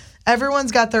 You know,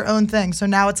 everyone's got their own thing. So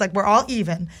now it's like we're all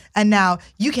even. And now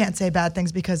you can't say bad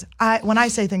things because when I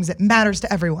say things, it matters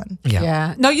to everyone.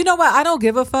 Yeah. No, you know what? I don't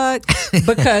give a fuck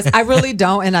because I really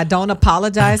don't, and I don't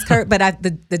apologize, Kurt. But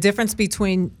the difference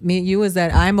between me and you is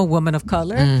that I'm a woman of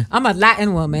color. I'm a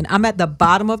Latin woman. I'm at the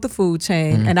bottom of the food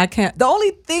chain, and I can't. The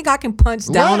only thing I can punch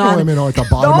down Latin on. women are at the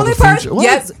bottom of the food chain.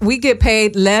 Yes, we get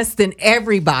paid less than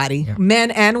everybody,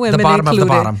 men and women the bottom included. Of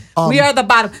the bottom. We are the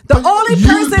bottom. The only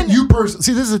person.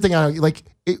 See, this is the thing. I like.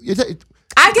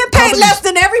 I get paid less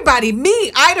than everybody.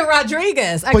 Me, Ida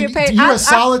Rodriguez. I get paid. You're a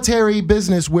solitary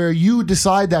business where you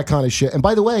decide that kind of shit. And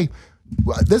by the way,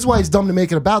 this is why it's dumb to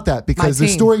make it about that, because the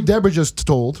story Deborah just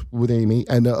told with Amy,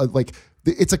 and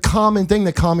it's a common thing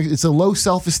that it's a low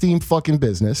self-esteem fucking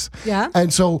business. Yeah.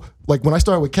 And so, like, when I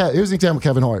started with Kevin, here's an example of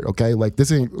Kevin Hart, okay? Like,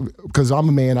 this ain't, because I'm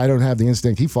a man, I don't have the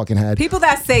instinct he fucking had. People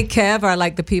that say Kev are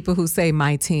like the people who say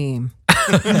my team.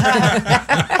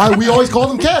 We always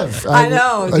called him Kev. I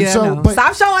know. Yeah, so, no.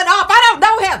 Stop showing off. I don't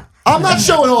know him. I'm not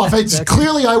showing off. It's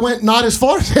clearly I went not as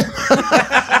far as him.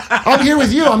 I'm here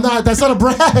with you. I'm not. That's not a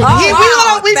brag.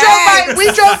 We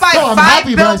drove by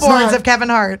 5 billboards of Kevin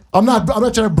Hart. I'm not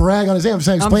trying to brag on his name. I'm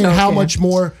saying explaining how much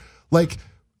more. Like,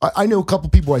 I know a couple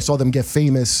people. I saw them get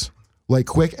famous like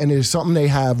quick, and there's something they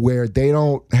have where they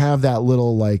don't have that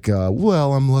little like.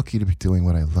 Well, I'm lucky to be doing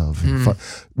what I love.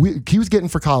 He was getting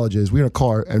for colleges. We were in a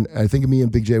car, and I think me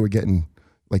and Big J were getting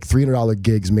like $300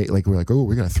 gigs made. Like, we're like, oh,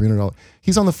 we got a $300.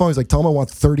 He's on the phone. He's like, tell him I want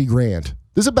 $30,000.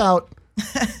 This is about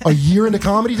a year into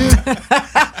comedy, dude.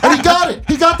 And he got it.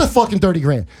 He got the fucking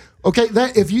 $30,000. Okay,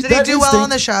 did he do well on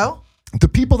the show? The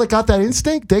people that got that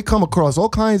instinct, they come across all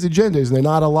kinds of genders, and they're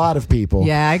not a lot of people.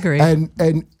 Yeah, I agree. And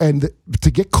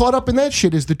to get caught up in that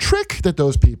shit is the trick that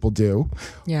those people do.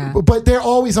 Yeah. But they're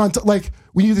always on, like,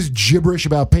 when you do this gibberish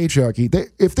about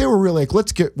patriarchy, if they were really like,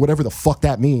 let's get whatever the fuck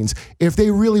that means, if they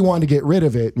really wanted to get rid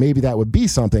of it, maybe that would be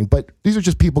something. But these are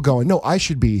just people going, no, I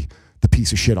should be the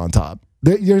piece of shit on top.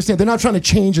 You understand? They're not trying to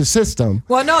change the system.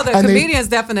 Well, no, the comedians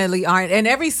definitely aren't. And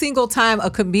every single time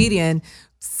a comedian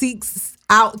seeks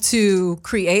out to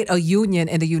create a union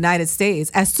in the United States,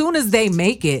 as soon as they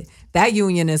make it, that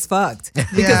union is fucked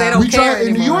because they don't care anymore.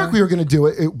 In New York, we were going to do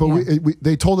it, but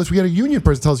they told us we had a union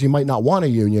person tells you might not want a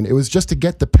union. It was just to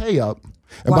get the pay up.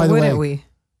 And why wouldn't we?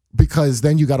 Because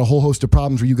then you got a whole host of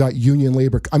problems where you got union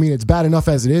labor. I mean, it's bad enough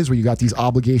as it is where you got these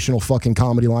obligational fucking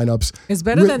comedy lineups. It's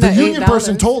better than the union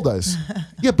person told us.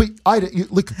 Yeah, but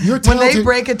look, you're talented. When they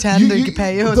break a 10, they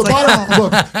pay you. It's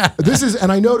look, this is,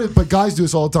 and I know that, but guys do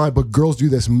this all the time, but girls do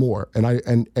this more. And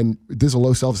this is a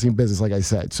low self-esteem business, like I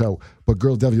said. So, but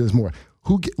girls definitely do this more.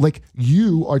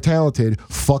 You are talented.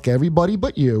 Fuck everybody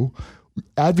but you.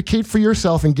 Advocate for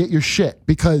yourself and get your shit,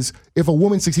 because if a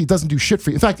woman succeeds, doesn't do shit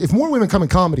for you. In fact, if more women come in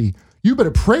comedy, you better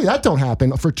pray that don't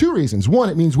happen for 2 reasons. One,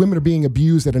 it means women are being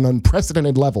abused at an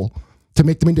unprecedented level to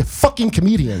make them into fucking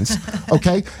comedians,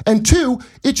 okay? And 2,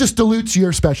 it just dilutes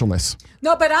your specialness.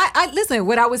 No, but I listen,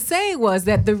 what I was saying was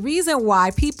that the reason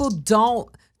why people don't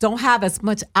have as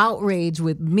much outrage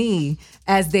with me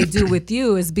as they do with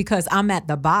you is because I'm at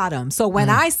the bottom. So when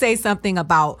I say something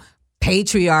about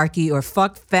patriarchy or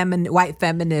fuck white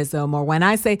feminism, or when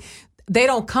I say, they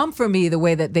don't come for me the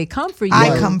way that they come for you.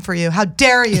 I come for you. How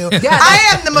dare you?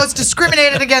 I am the most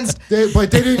discriminated against.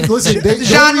 But they didn't listen.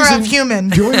 Genre of human.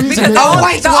 The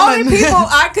only people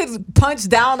I could punch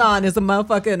down on is a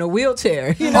motherfucker in a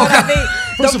wheelchair. You know what I mean?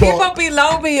 The people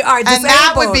below me are disabled. And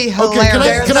that would be hilarious. Okay,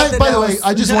 can I by the way,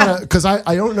 I just want to, because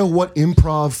I don't know what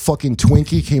improv fucking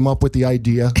Twinkie came up with the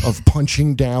idea of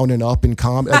punching down and up in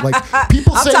comedy. Like,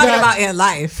 people say that. I'm talking about in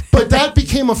life. But that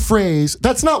became a phrase.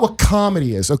 That's not what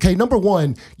comedy is, okay? Number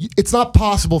one, it's not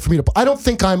possible for me to, I don't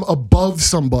think I'm above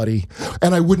somebody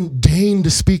and I wouldn't deign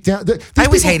to speak down. I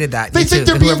always hated that. They think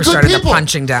they're being good started people. The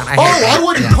punching down. I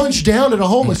wouldn't punch down at a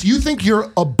homeless. You think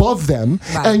you're above them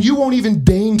and you won't even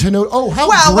deign to know, how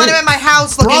well, great. When I'm in my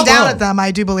house looking down at them,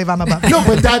 I do believe I'm above them. No,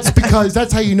 but that's because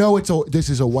that's how you know this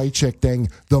is a white chick thing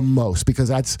the most, because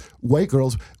that's white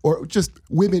girls or just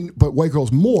women, but white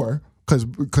girls more.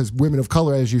 Because women of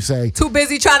color, as you say, too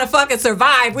busy trying to fucking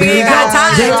survive. We ain't got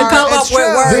time to come up with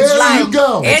words like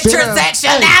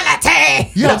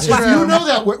intersectionality. Yes, you know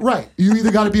that, right? You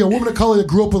either got to be a woman of color that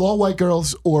grew up with all white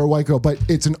girls or a white girl, but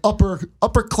it's an upper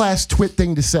class twit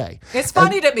thing to say. It's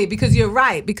funny to me because you're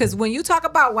right. Because when you talk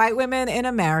about white women in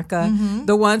America,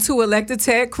 the ones who elected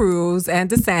Ted Cruz and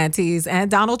DeSantis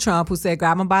and Donald Trump, who said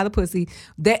grab them by the pussy,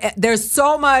 there's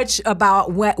so much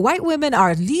about white women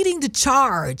are leading the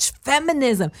charge.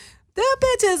 Feminism. The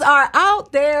bitches are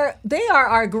out there. They are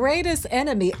our greatest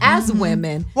enemy as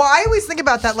women. Well, I always think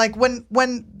about that. Like when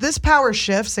this power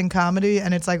shifts in comedy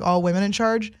and it's like all women in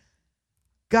charge,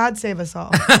 God save us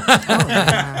all.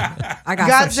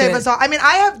 God save us all. I mean,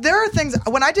 there are things,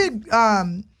 when I did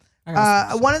one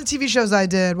of the TV shows I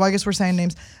did, well, I guess we're saying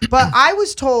names, but I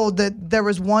was told that there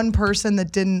was one person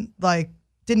that didn't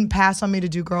pass on me to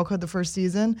do Girl Code the first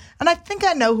season. And I think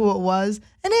I know who it was.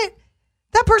 And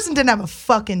that person didn't have a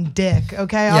fucking dick,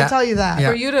 okay? I'll tell you that.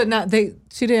 For you to not,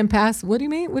 she didn't pass. What do you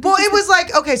mean? Well, it was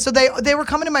like, okay, so they were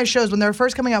coming to my shows when they were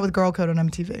first coming out with Girl Code on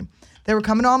MTV. They were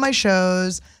coming to all my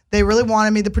shows. They really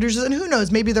wanted me, the producers, and who knows,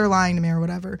 maybe they're lying to me or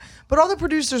whatever. But all the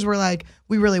producers were like,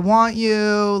 we really want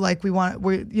you, like we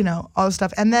all this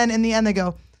stuff. And then in the end they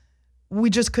go, we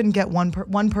just couldn't get one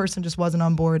person just wasn't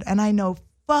on board. And I know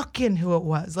fucking who it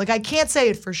was. Like, I can't say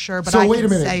it for sure, but I can say it. So wait a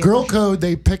minute. Girl Code,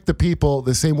 they pick the people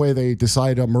the same way they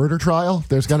decide a murder trial?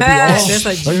 There's got to be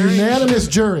a unanimous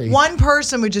jury. One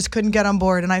person we just couldn't get on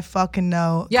board, and I fucking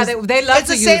know. Yeah, they love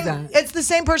to use that. It's the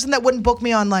same person that wouldn't book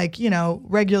me on, like,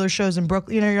 regular shows in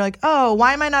Brooklyn. You're like, oh,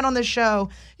 why am I not on this show?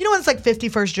 You know when it's like 50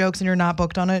 first jokes and you're not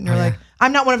booked on it, and you're like,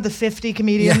 I'm not one of the 50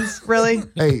 comedians, really?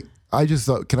 Hey, I just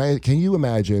thought, can you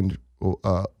imagine...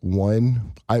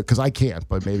 because I can't,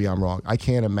 but maybe I'm wrong. I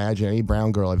can't imagine any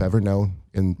brown girl I've ever known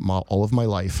in all of my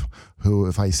life who,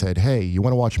 if I said, hey, you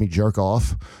want to watch me jerk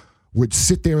off, would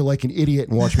sit there like an idiot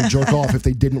and watch me jerk off if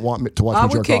they didn't want me to watch me jerk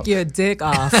off. I would kick your dick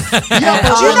off. Yeah,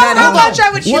 but you know how much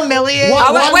I would humiliate? Wait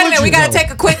a minute, we got to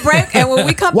take a quick break, and when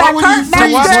we come back, Kurt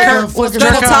Metzger was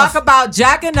going to talk about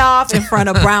jacking off in front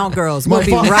of brown girls. We'll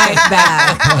be right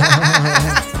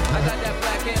back.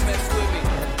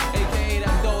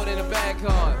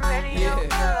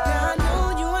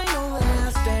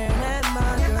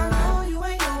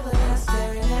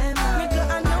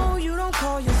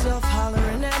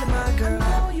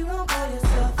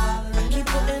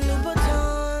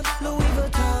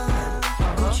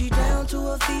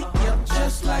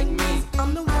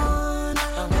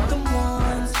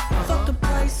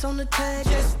 On the tag,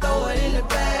 just throw it in the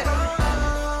bag.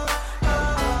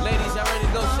 Ladies, y'all ready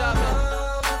to go shopping?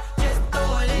 Just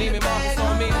throw it in Neiman the bag. Marcus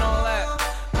on me and all that.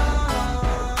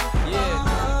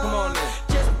 Yeah, come on then.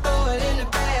 Just throw it in the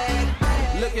bag.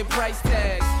 Look at price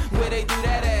tags, where they do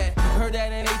that at? Heard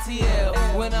that in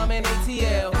ATL. When I'm in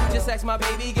ATL, just ask my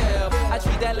baby girl. I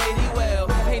treat that lady well.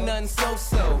 Ain't nothing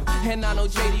so-so, and I know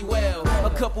JD well. A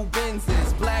couple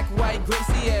Benzes, black, white,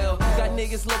 Gracie L. Got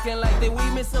niggas looking like they we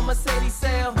miss a Mercedes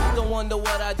sale. Don't wonder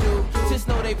what I do, just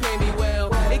know they pay me well.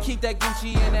 They keep that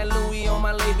Gucci and that Louis on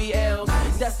my Lady L's.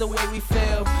 That's the way we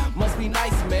feel. Must be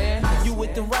nice, man. You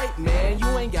with the right man. You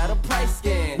ain't got a price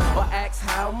scan or ask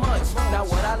how much. Not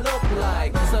what I look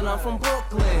like. Son, I'm from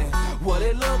Brooklyn. What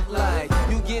it look like?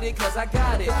 You get it 'cause I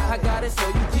got it. I got it so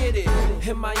you get it.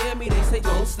 In Miami they say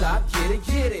don't stop, get it,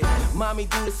 get it. Mommy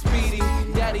do the speedy,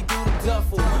 daddy do the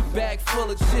duffel. Bag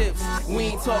full of chips. We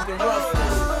ain't talking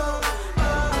ruffles.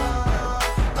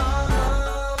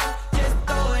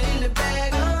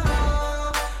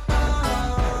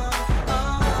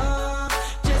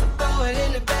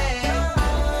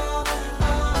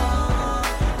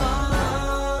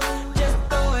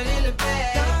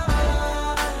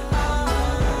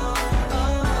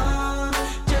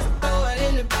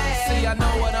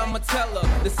 Tell her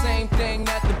the same thing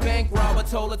that the bank robber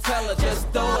told her tell her just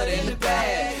throw it in the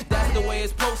bag. That's the way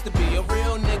it's supposed to be. A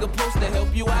real nigga supposed to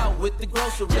help you out with the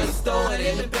groceries. Just throw it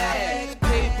in the bag.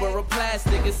 Paper or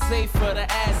plastic is safe for the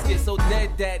asket. So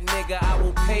dead that nigga, I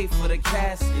will pay for the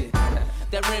casket.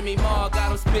 That Remy Ma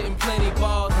got him spitting plenty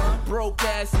balls. Broke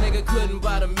ass nigga couldn't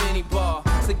buy the mini bar.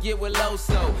 So get with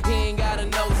Loso, he ain't got a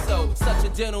no-so. Such a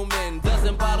gentleman,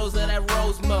 dozen bottles of that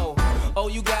Rosemo. Oh,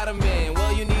 you got a man,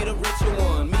 well you need a richer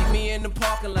one. Meet me in the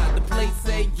parking lot, the place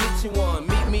say get you one.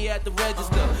 Meet me at the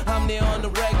register, I'm there on the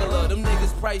regular. Them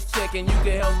niggas price checking, you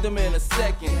can help them in a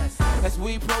second. As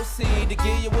we proceed to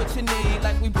give you what you need,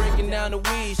 like we breaking down the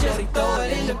weed. Shorty throw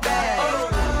it in the bag.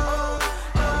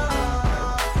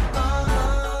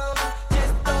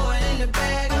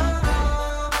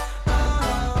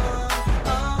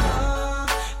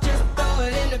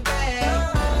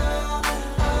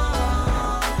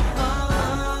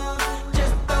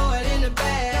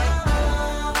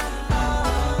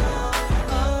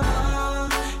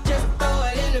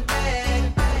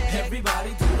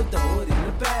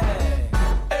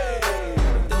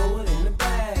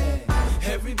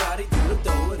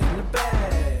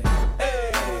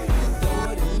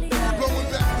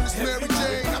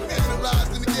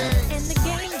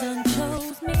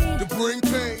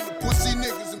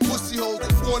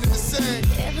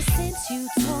 Ever since you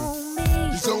told me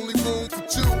there's only room for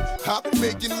two, I've been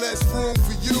making less room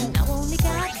for you. Now only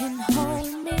God can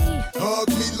hold me. Hug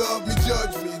me, love me,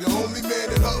 judge me. The only man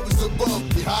that hovers above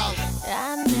me. Holla.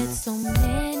 I met so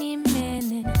many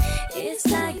men and it's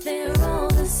like they're all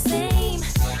the same.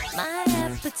 My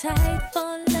appetite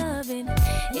for loving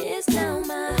is now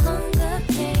my hunger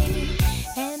pain.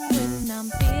 And when I'm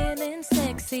feeling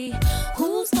sexy,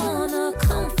 who's gonna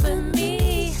comfort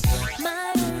me?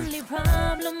 My only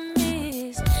problem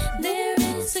is their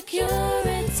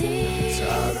insecurity.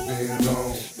 Tired of being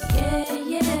alone. Yeah,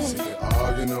 yeah. Sick of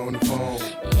arguing on the phone.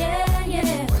 Yeah,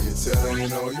 yeah. Why you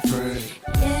telling all your friends?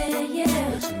 Yeah, yeah.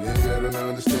 But you nigga don't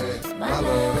understand my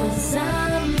love. 'Cause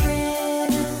I'm real.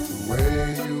 The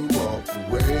way you walk, the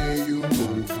way you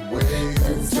move, the way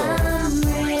you talk. I'm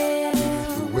real.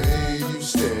 The way you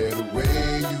stare, the way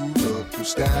you look, you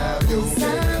style your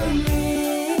hair.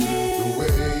 The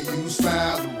way you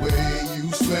smile, the way you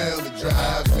smell, it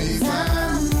drives me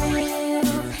wild.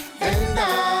 And I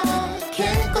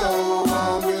can't go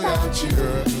on without you,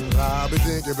 girl. I've been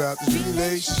thinking about this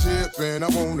relationship and I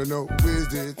wanna know, is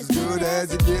this as good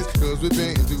as it gets? Cause we've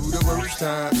been through the worst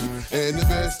times and the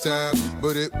best times,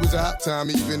 but it was our time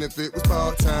even if it was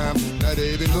part-time. Now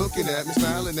they been looking at me,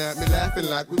 smiling at me, laughing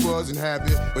like we wasn't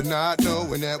happy, but not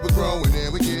knowing that we're growing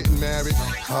and we're getting married.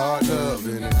 Hard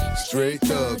loving and straight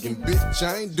thugging, bitch,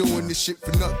 I ain't doing this shit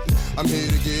for nothing. I'm here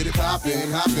to get it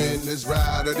poppin', hoppin', let's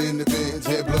ride out in the Benz,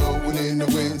 head blowing in the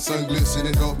wind, sun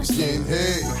glistening off your skin.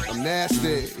 Hey, I'm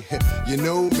nasty, you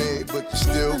know me, but you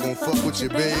still gon' fuck with your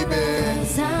baby.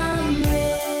 I'm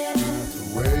real. The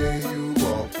way you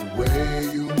walk, the way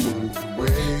you move, the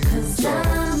way you talk.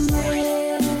 I'm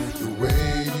real. The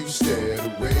way you stare, the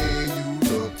way you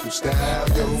look, you style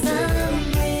your hair.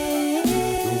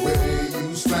 The way you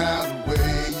smile, the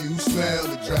way you smell,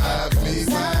 it drives me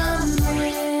wild.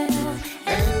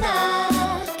 And I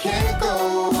can't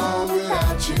go on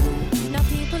without you. Now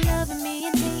people loving me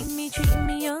and hating me, treating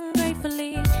me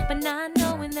ungratefully, but not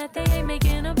knowing that they ain't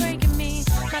making or breaking me.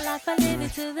 My life, I live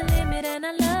it to the limit and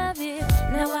I love it.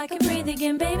 Now I can breathe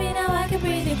again, baby, now I can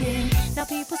breathe again. Now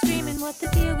people screaming what the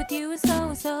deal with you is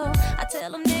so. I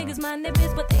tell them niggas mind their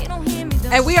biz, but they don't hear me though.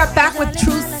 And we are back with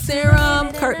Truth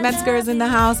Serum. Kurt Metzger is in the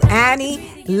house.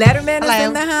 Annie Letterman is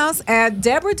in the house. And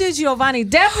Deborah DiGiovanni.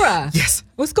 Deborah. Yes.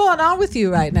 What's going on with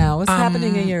you right now? What's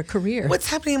happening in your career? What's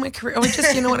happening in my career? Oh,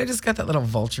 just, you know what? I just got that little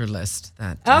vulture list.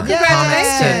 That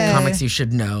congratulations. Comics you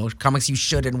should know. Comics you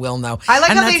should and will know. I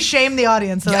like how they shame the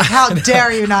audience. They're like, how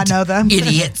dare you not know them?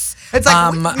 Idiots. It's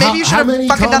like, maybe you should have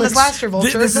fucking done this last year,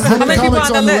 Vulture. How many comics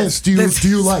on the list do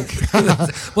you like?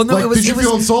 Well, no, like, did you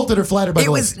feel insulted or flattered by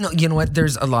the list? No, you know what?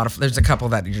 There's a couple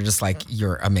that you're just like,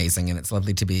 you're amazing and it's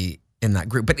lovely to be in that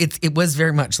group. But it was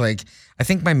very much like, I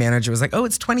think my manager was like, oh,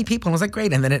 it's 20 people. And I was like,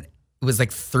 great. And then it was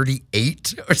like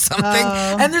 38 or something.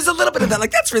 And there's a little bit of that.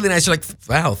 Like, that's really nice. You're like,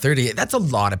 wow, 38. That's a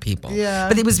lot of people. Yeah.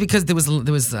 But it was because there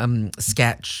was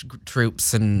sketch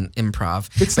troops and improv.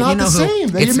 It's but not you know the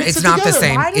same. It's not the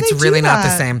same. Why do It's they do really not the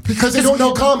that? same. Because they don't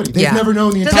know comedy. They've never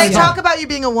known the Did entire they talk about you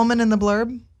being a woman in the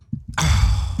blurb?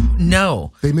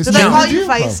 No. They Did they call you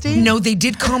feisty? No, they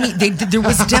did call me. There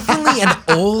was definitely an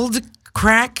old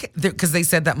crack because they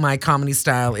said that my comedy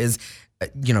style is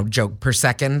joke per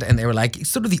second, and they were like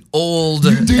sort of the old.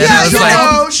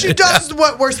 She does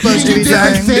what we're supposed to be doing.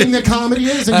 doing. The thing that comedy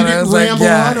is, and you didn't ramble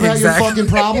on about your fucking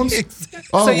problems.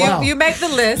 Oh, so wow. you make the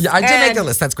list. Yeah, I did make the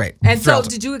list. That's great. And so,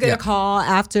 did you get a call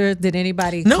after? Did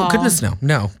anybody? No, call? goodness,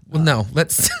 no. Well, no.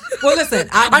 Let's. Well, listen,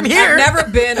 I'm here. I've never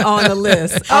been on a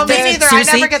list. Oh, me neither.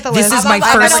 Seriously, I never get the list. This is my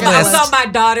first list. I was on my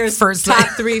daughter's top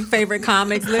 3 favorite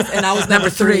comics list, and I was number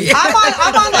 3. I'm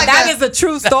on like that is a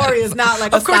true story. It's not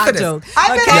like a stock joke.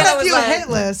 I've been on a few hit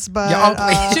lists, but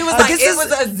she was like, it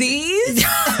was Aziz,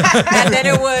 and then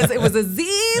it was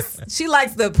Aziz. She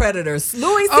likes the Predators,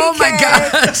 Louis C.K. Oh my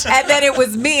gosh. And then it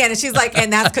was me, and she's like,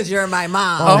 and that's because you're my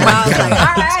mom. Oh and my I was God. like,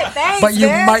 all right, thanks. But you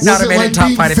might not have made it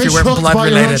top 5 if you were blood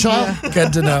related.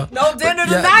 Good to know. No dinner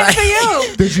tonight for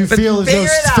you. Did you feel as those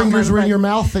fingers were in your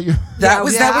mouth that you? That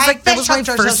was my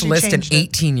first list in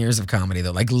 18 years of comedy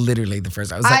though. Like literally the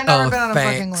first. I was like, I've never been on a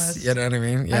fucking thanks. list. You know what I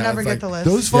mean? Yeah, I never get the list.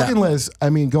 Those fucking lists. I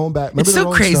mean, going back. It's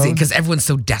so crazy because everyone's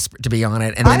so desperate to be on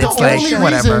it, and then it's like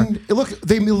whatever. Look,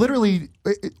 they literally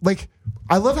like.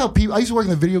 I love how people. I used to work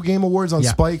in the video game awards on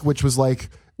Spike, which was like.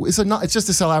 It's just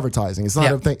to sell advertising. It's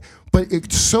not a thing. But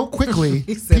it so quickly,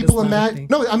 people imagine.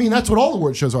 No, I mean, that's what all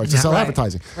award shows are. It's to sell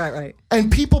advertising. Right.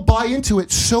 And people buy into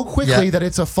it so quickly that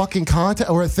it's a fucking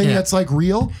content or a thing that's like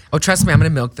real. Oh, trust me, I'm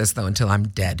going to milk this though until I'm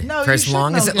dead. No, for as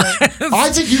long as it lasts. I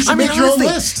think you should make your own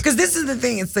list. Because this is the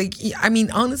thing. It's like, I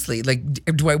mean, honestly, like,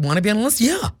 do I want to be on a list?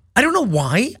 Yeah. I don't know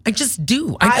why. I just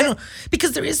do. I don't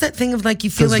because there is that thing of like you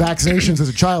feel like vaccinations as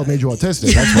a child made you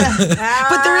autistic. That's what.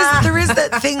 But there is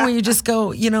that thing where you just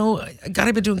go, God,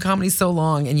 I've been doing comedy so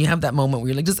long, and you have that moment where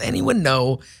you're like, does anyone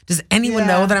know? Does anyone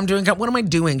know that I'm doing? What am I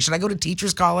doing? Should I go to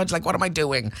teachers college? Like, what am I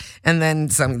doing? And then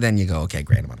then you go, okay,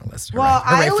 great, I'm on a list. Well,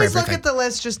 I always look at the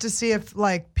list just to see if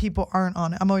like people aren't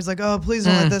on it. I'm always like, oh, please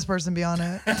don't let this person be on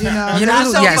it. That's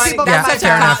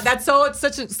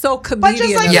so comedian. But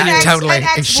just like totally.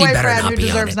 She better not who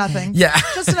deserves nothing. Yeah.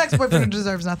 Just an ex-boyfriend who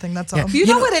deserves nothing. That's all. You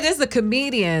know what it is? The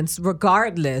comedians,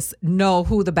 regardless, know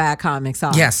who the bad comics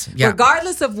are. Yes. Yeah.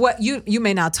 Regardless of what you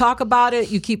may not talk about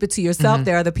it, you keep it to yourself. Mm-hmm.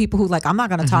 There are the people who like, I'm not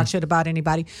going to talk shit about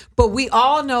anybody, but we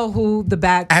all know who the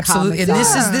bad absolutely. comics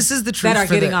And are. this is the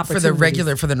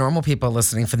truth for the normal people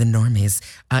listening, for the normies.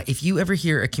 If you ever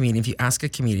hear a comedian, if you ask a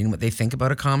comedian what they think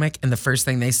about a comic, and the first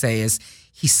thing they say is,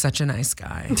 he's such a nice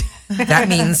guy. That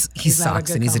means he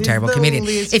sucks and he's a terrible comedian.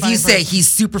 If you say he's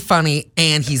super funny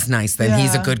and he's nice, then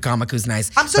he's a good comic who's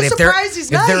nice. I'm so surprised he's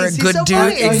nice. If they're a good dude,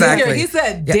 funny. exactly. He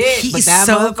said dick, he's but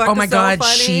that oh my God,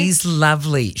 funny. she's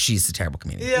lovely. She's a terrible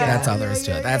comedian. That's all there is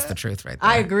to it. That's the truth right there.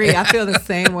 I agree. I feel the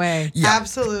same way.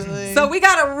 Absolutely. So we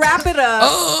got to wrap it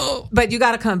up, but you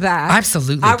got to come back.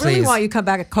 Absolutely, I really want you to come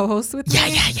back and co-host with me.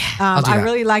 Yeah. I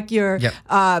really like your,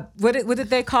 what did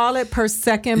they call it? Per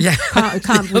second,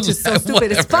 which is so stupid.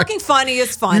 Whatever. It's fucking funny.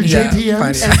 It's funny. JPM.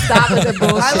 And stop with the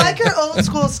bullshit. I like your old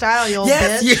school style, you old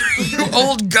bitch. You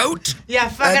old goat. Yeah,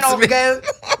 fucking old goat.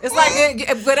 It's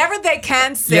like whatever they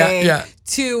can say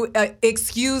to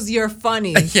excuse your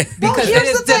funny because it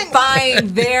is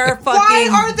defying their fucking. Why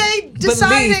are they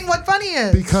deciding what funny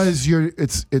is? Because you're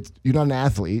not an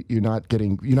athlete. You're not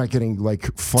getting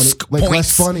like funny, like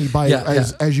less funny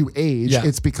as you age.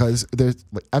 It's because there's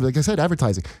like I said,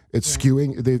 advertising. It's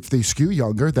skewing. If they skew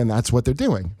younger, then that's what they're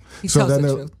doing. So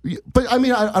then, but I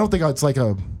mean, I don't think it's like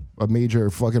a major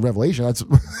fucking revelation.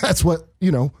 That's what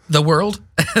the world.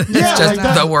 Yeah, just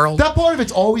like the world. That part of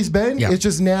it's always been. Yeah. It's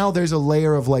just now there's a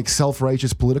layer of like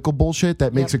self-righteous political bullshit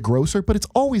that makes it grosser. But it's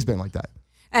always been like that.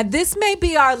 And this may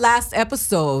be our last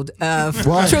episode of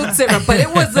Truth Serum, but it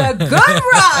was a good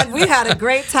run. We had a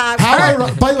great time.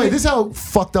 By the way, this is how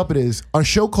fucked up it is. On a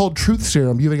show called Truth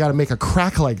Serum, you even got to make a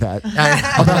crack like that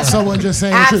about someone just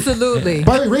saying absolutely. The truth.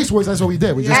 By the way, Race Wars, that's what we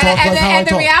did. We just talked like how I talk. And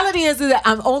the reality is that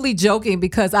I'm only joking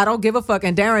because I don't give a fuck.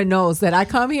 And Darren knows that I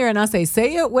come here and I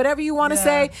say it, whatever you want to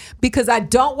say, because I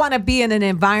don't want to be in an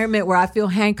environment where I feel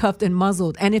handcuffed and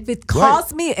muzzled. And if it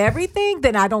costs me everything,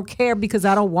 then I don't care because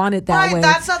I don't want it that way.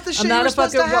 That's not the shit you're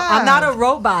supposed to have. I'm not a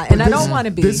robot, and I don't want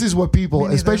to be. This is what people,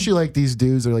 especially like these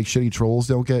dudes or like shitty trolls,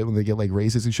 don't get when they get like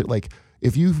racist and shit. Like,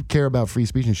 if you care about free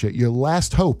speech and shit, your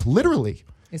last hope, literally,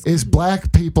 is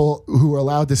black people who are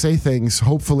allowed to say things,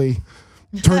 hopefully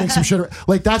turning some shit around.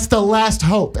 Like, that's the last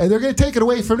hope. And they're going to take it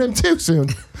away from them too soon.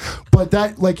 But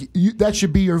that, like, that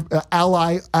should be your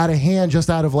ally out of hand, just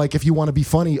out of like, if you want to be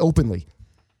funny openly.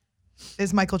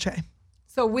 Is Michael Che.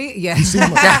 So he's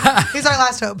our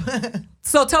last hope.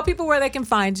 So tell people where they can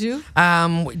find you.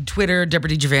 Twitter, Deborah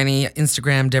D. Giovanni.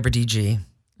 Instagram, Deborah DG.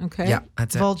 Okay. Yeah,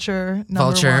 that's it. Vulture,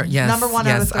 Vulture, one. yes. Number one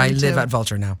out of 32. I live at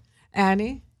Vulture now.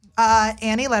 Annie?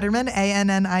 Annie Lederman,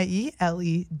 ANNIE,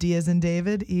 LED as in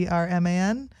David,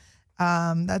 ERMAN.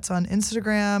 That's on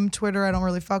Instagram, Twitter. I don't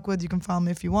really fuck with. You can follow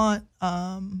me if you want.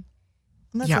 And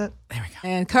that's it. There we go.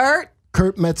 And Kurt?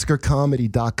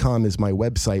 KurtMetzgerComedy.com is my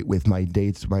website with my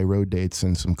dates, my road dates,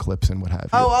 and some clips and what have you.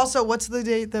 Oh, also, what's the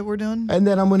date that we're doing? And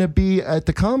then I'm going to be at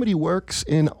the Comedy Works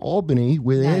in Albany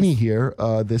with Annie here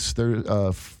this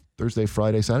Thursday,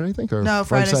 Friday, Saturday, I think? Or no,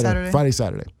 Friday, Saturday. Friday,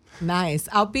 Saturday. Nice.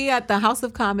 I'll be at the House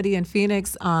of Comedy in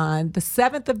Phoenix on the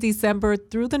 7th of December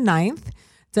through the 9th.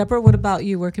 Deborah, what about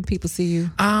you? Where can people see you?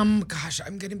 Gosh,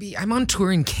 I'm on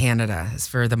tour in Canada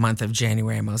for the month of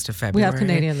January and most of February. We have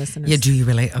Canadian listeners. Yeah, do you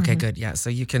really? Okay, good. Yeah, so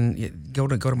you can go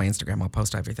to my Instagram. I'll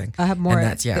post everything. I have more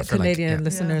Canadian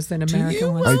listeners than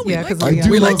American ones.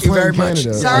 We like you very much.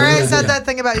 Sorry, I said that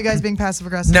thing about you guys being passive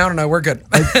aggressive. No, we're good.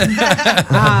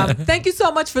 Thank you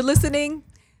so much for listening.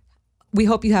 We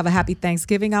hope you have a happy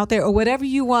Thanksgiving out there or whatever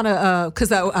you want to,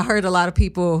 because I heard a lot of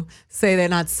people say they're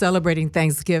not celebrating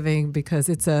Thanksgiving because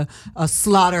it's a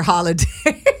slaughter holiday.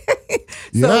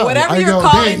 So whatever you're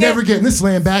calling they ain't never getting this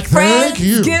land back. Thank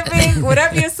you. Thanksgiving,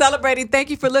 whatever you're celebrating, thank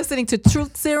you for listening to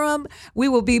Truth Serum. We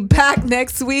will be back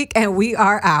next week and we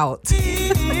are out. Ooh,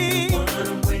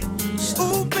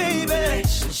 baby.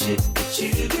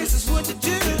 This is what you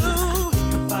do.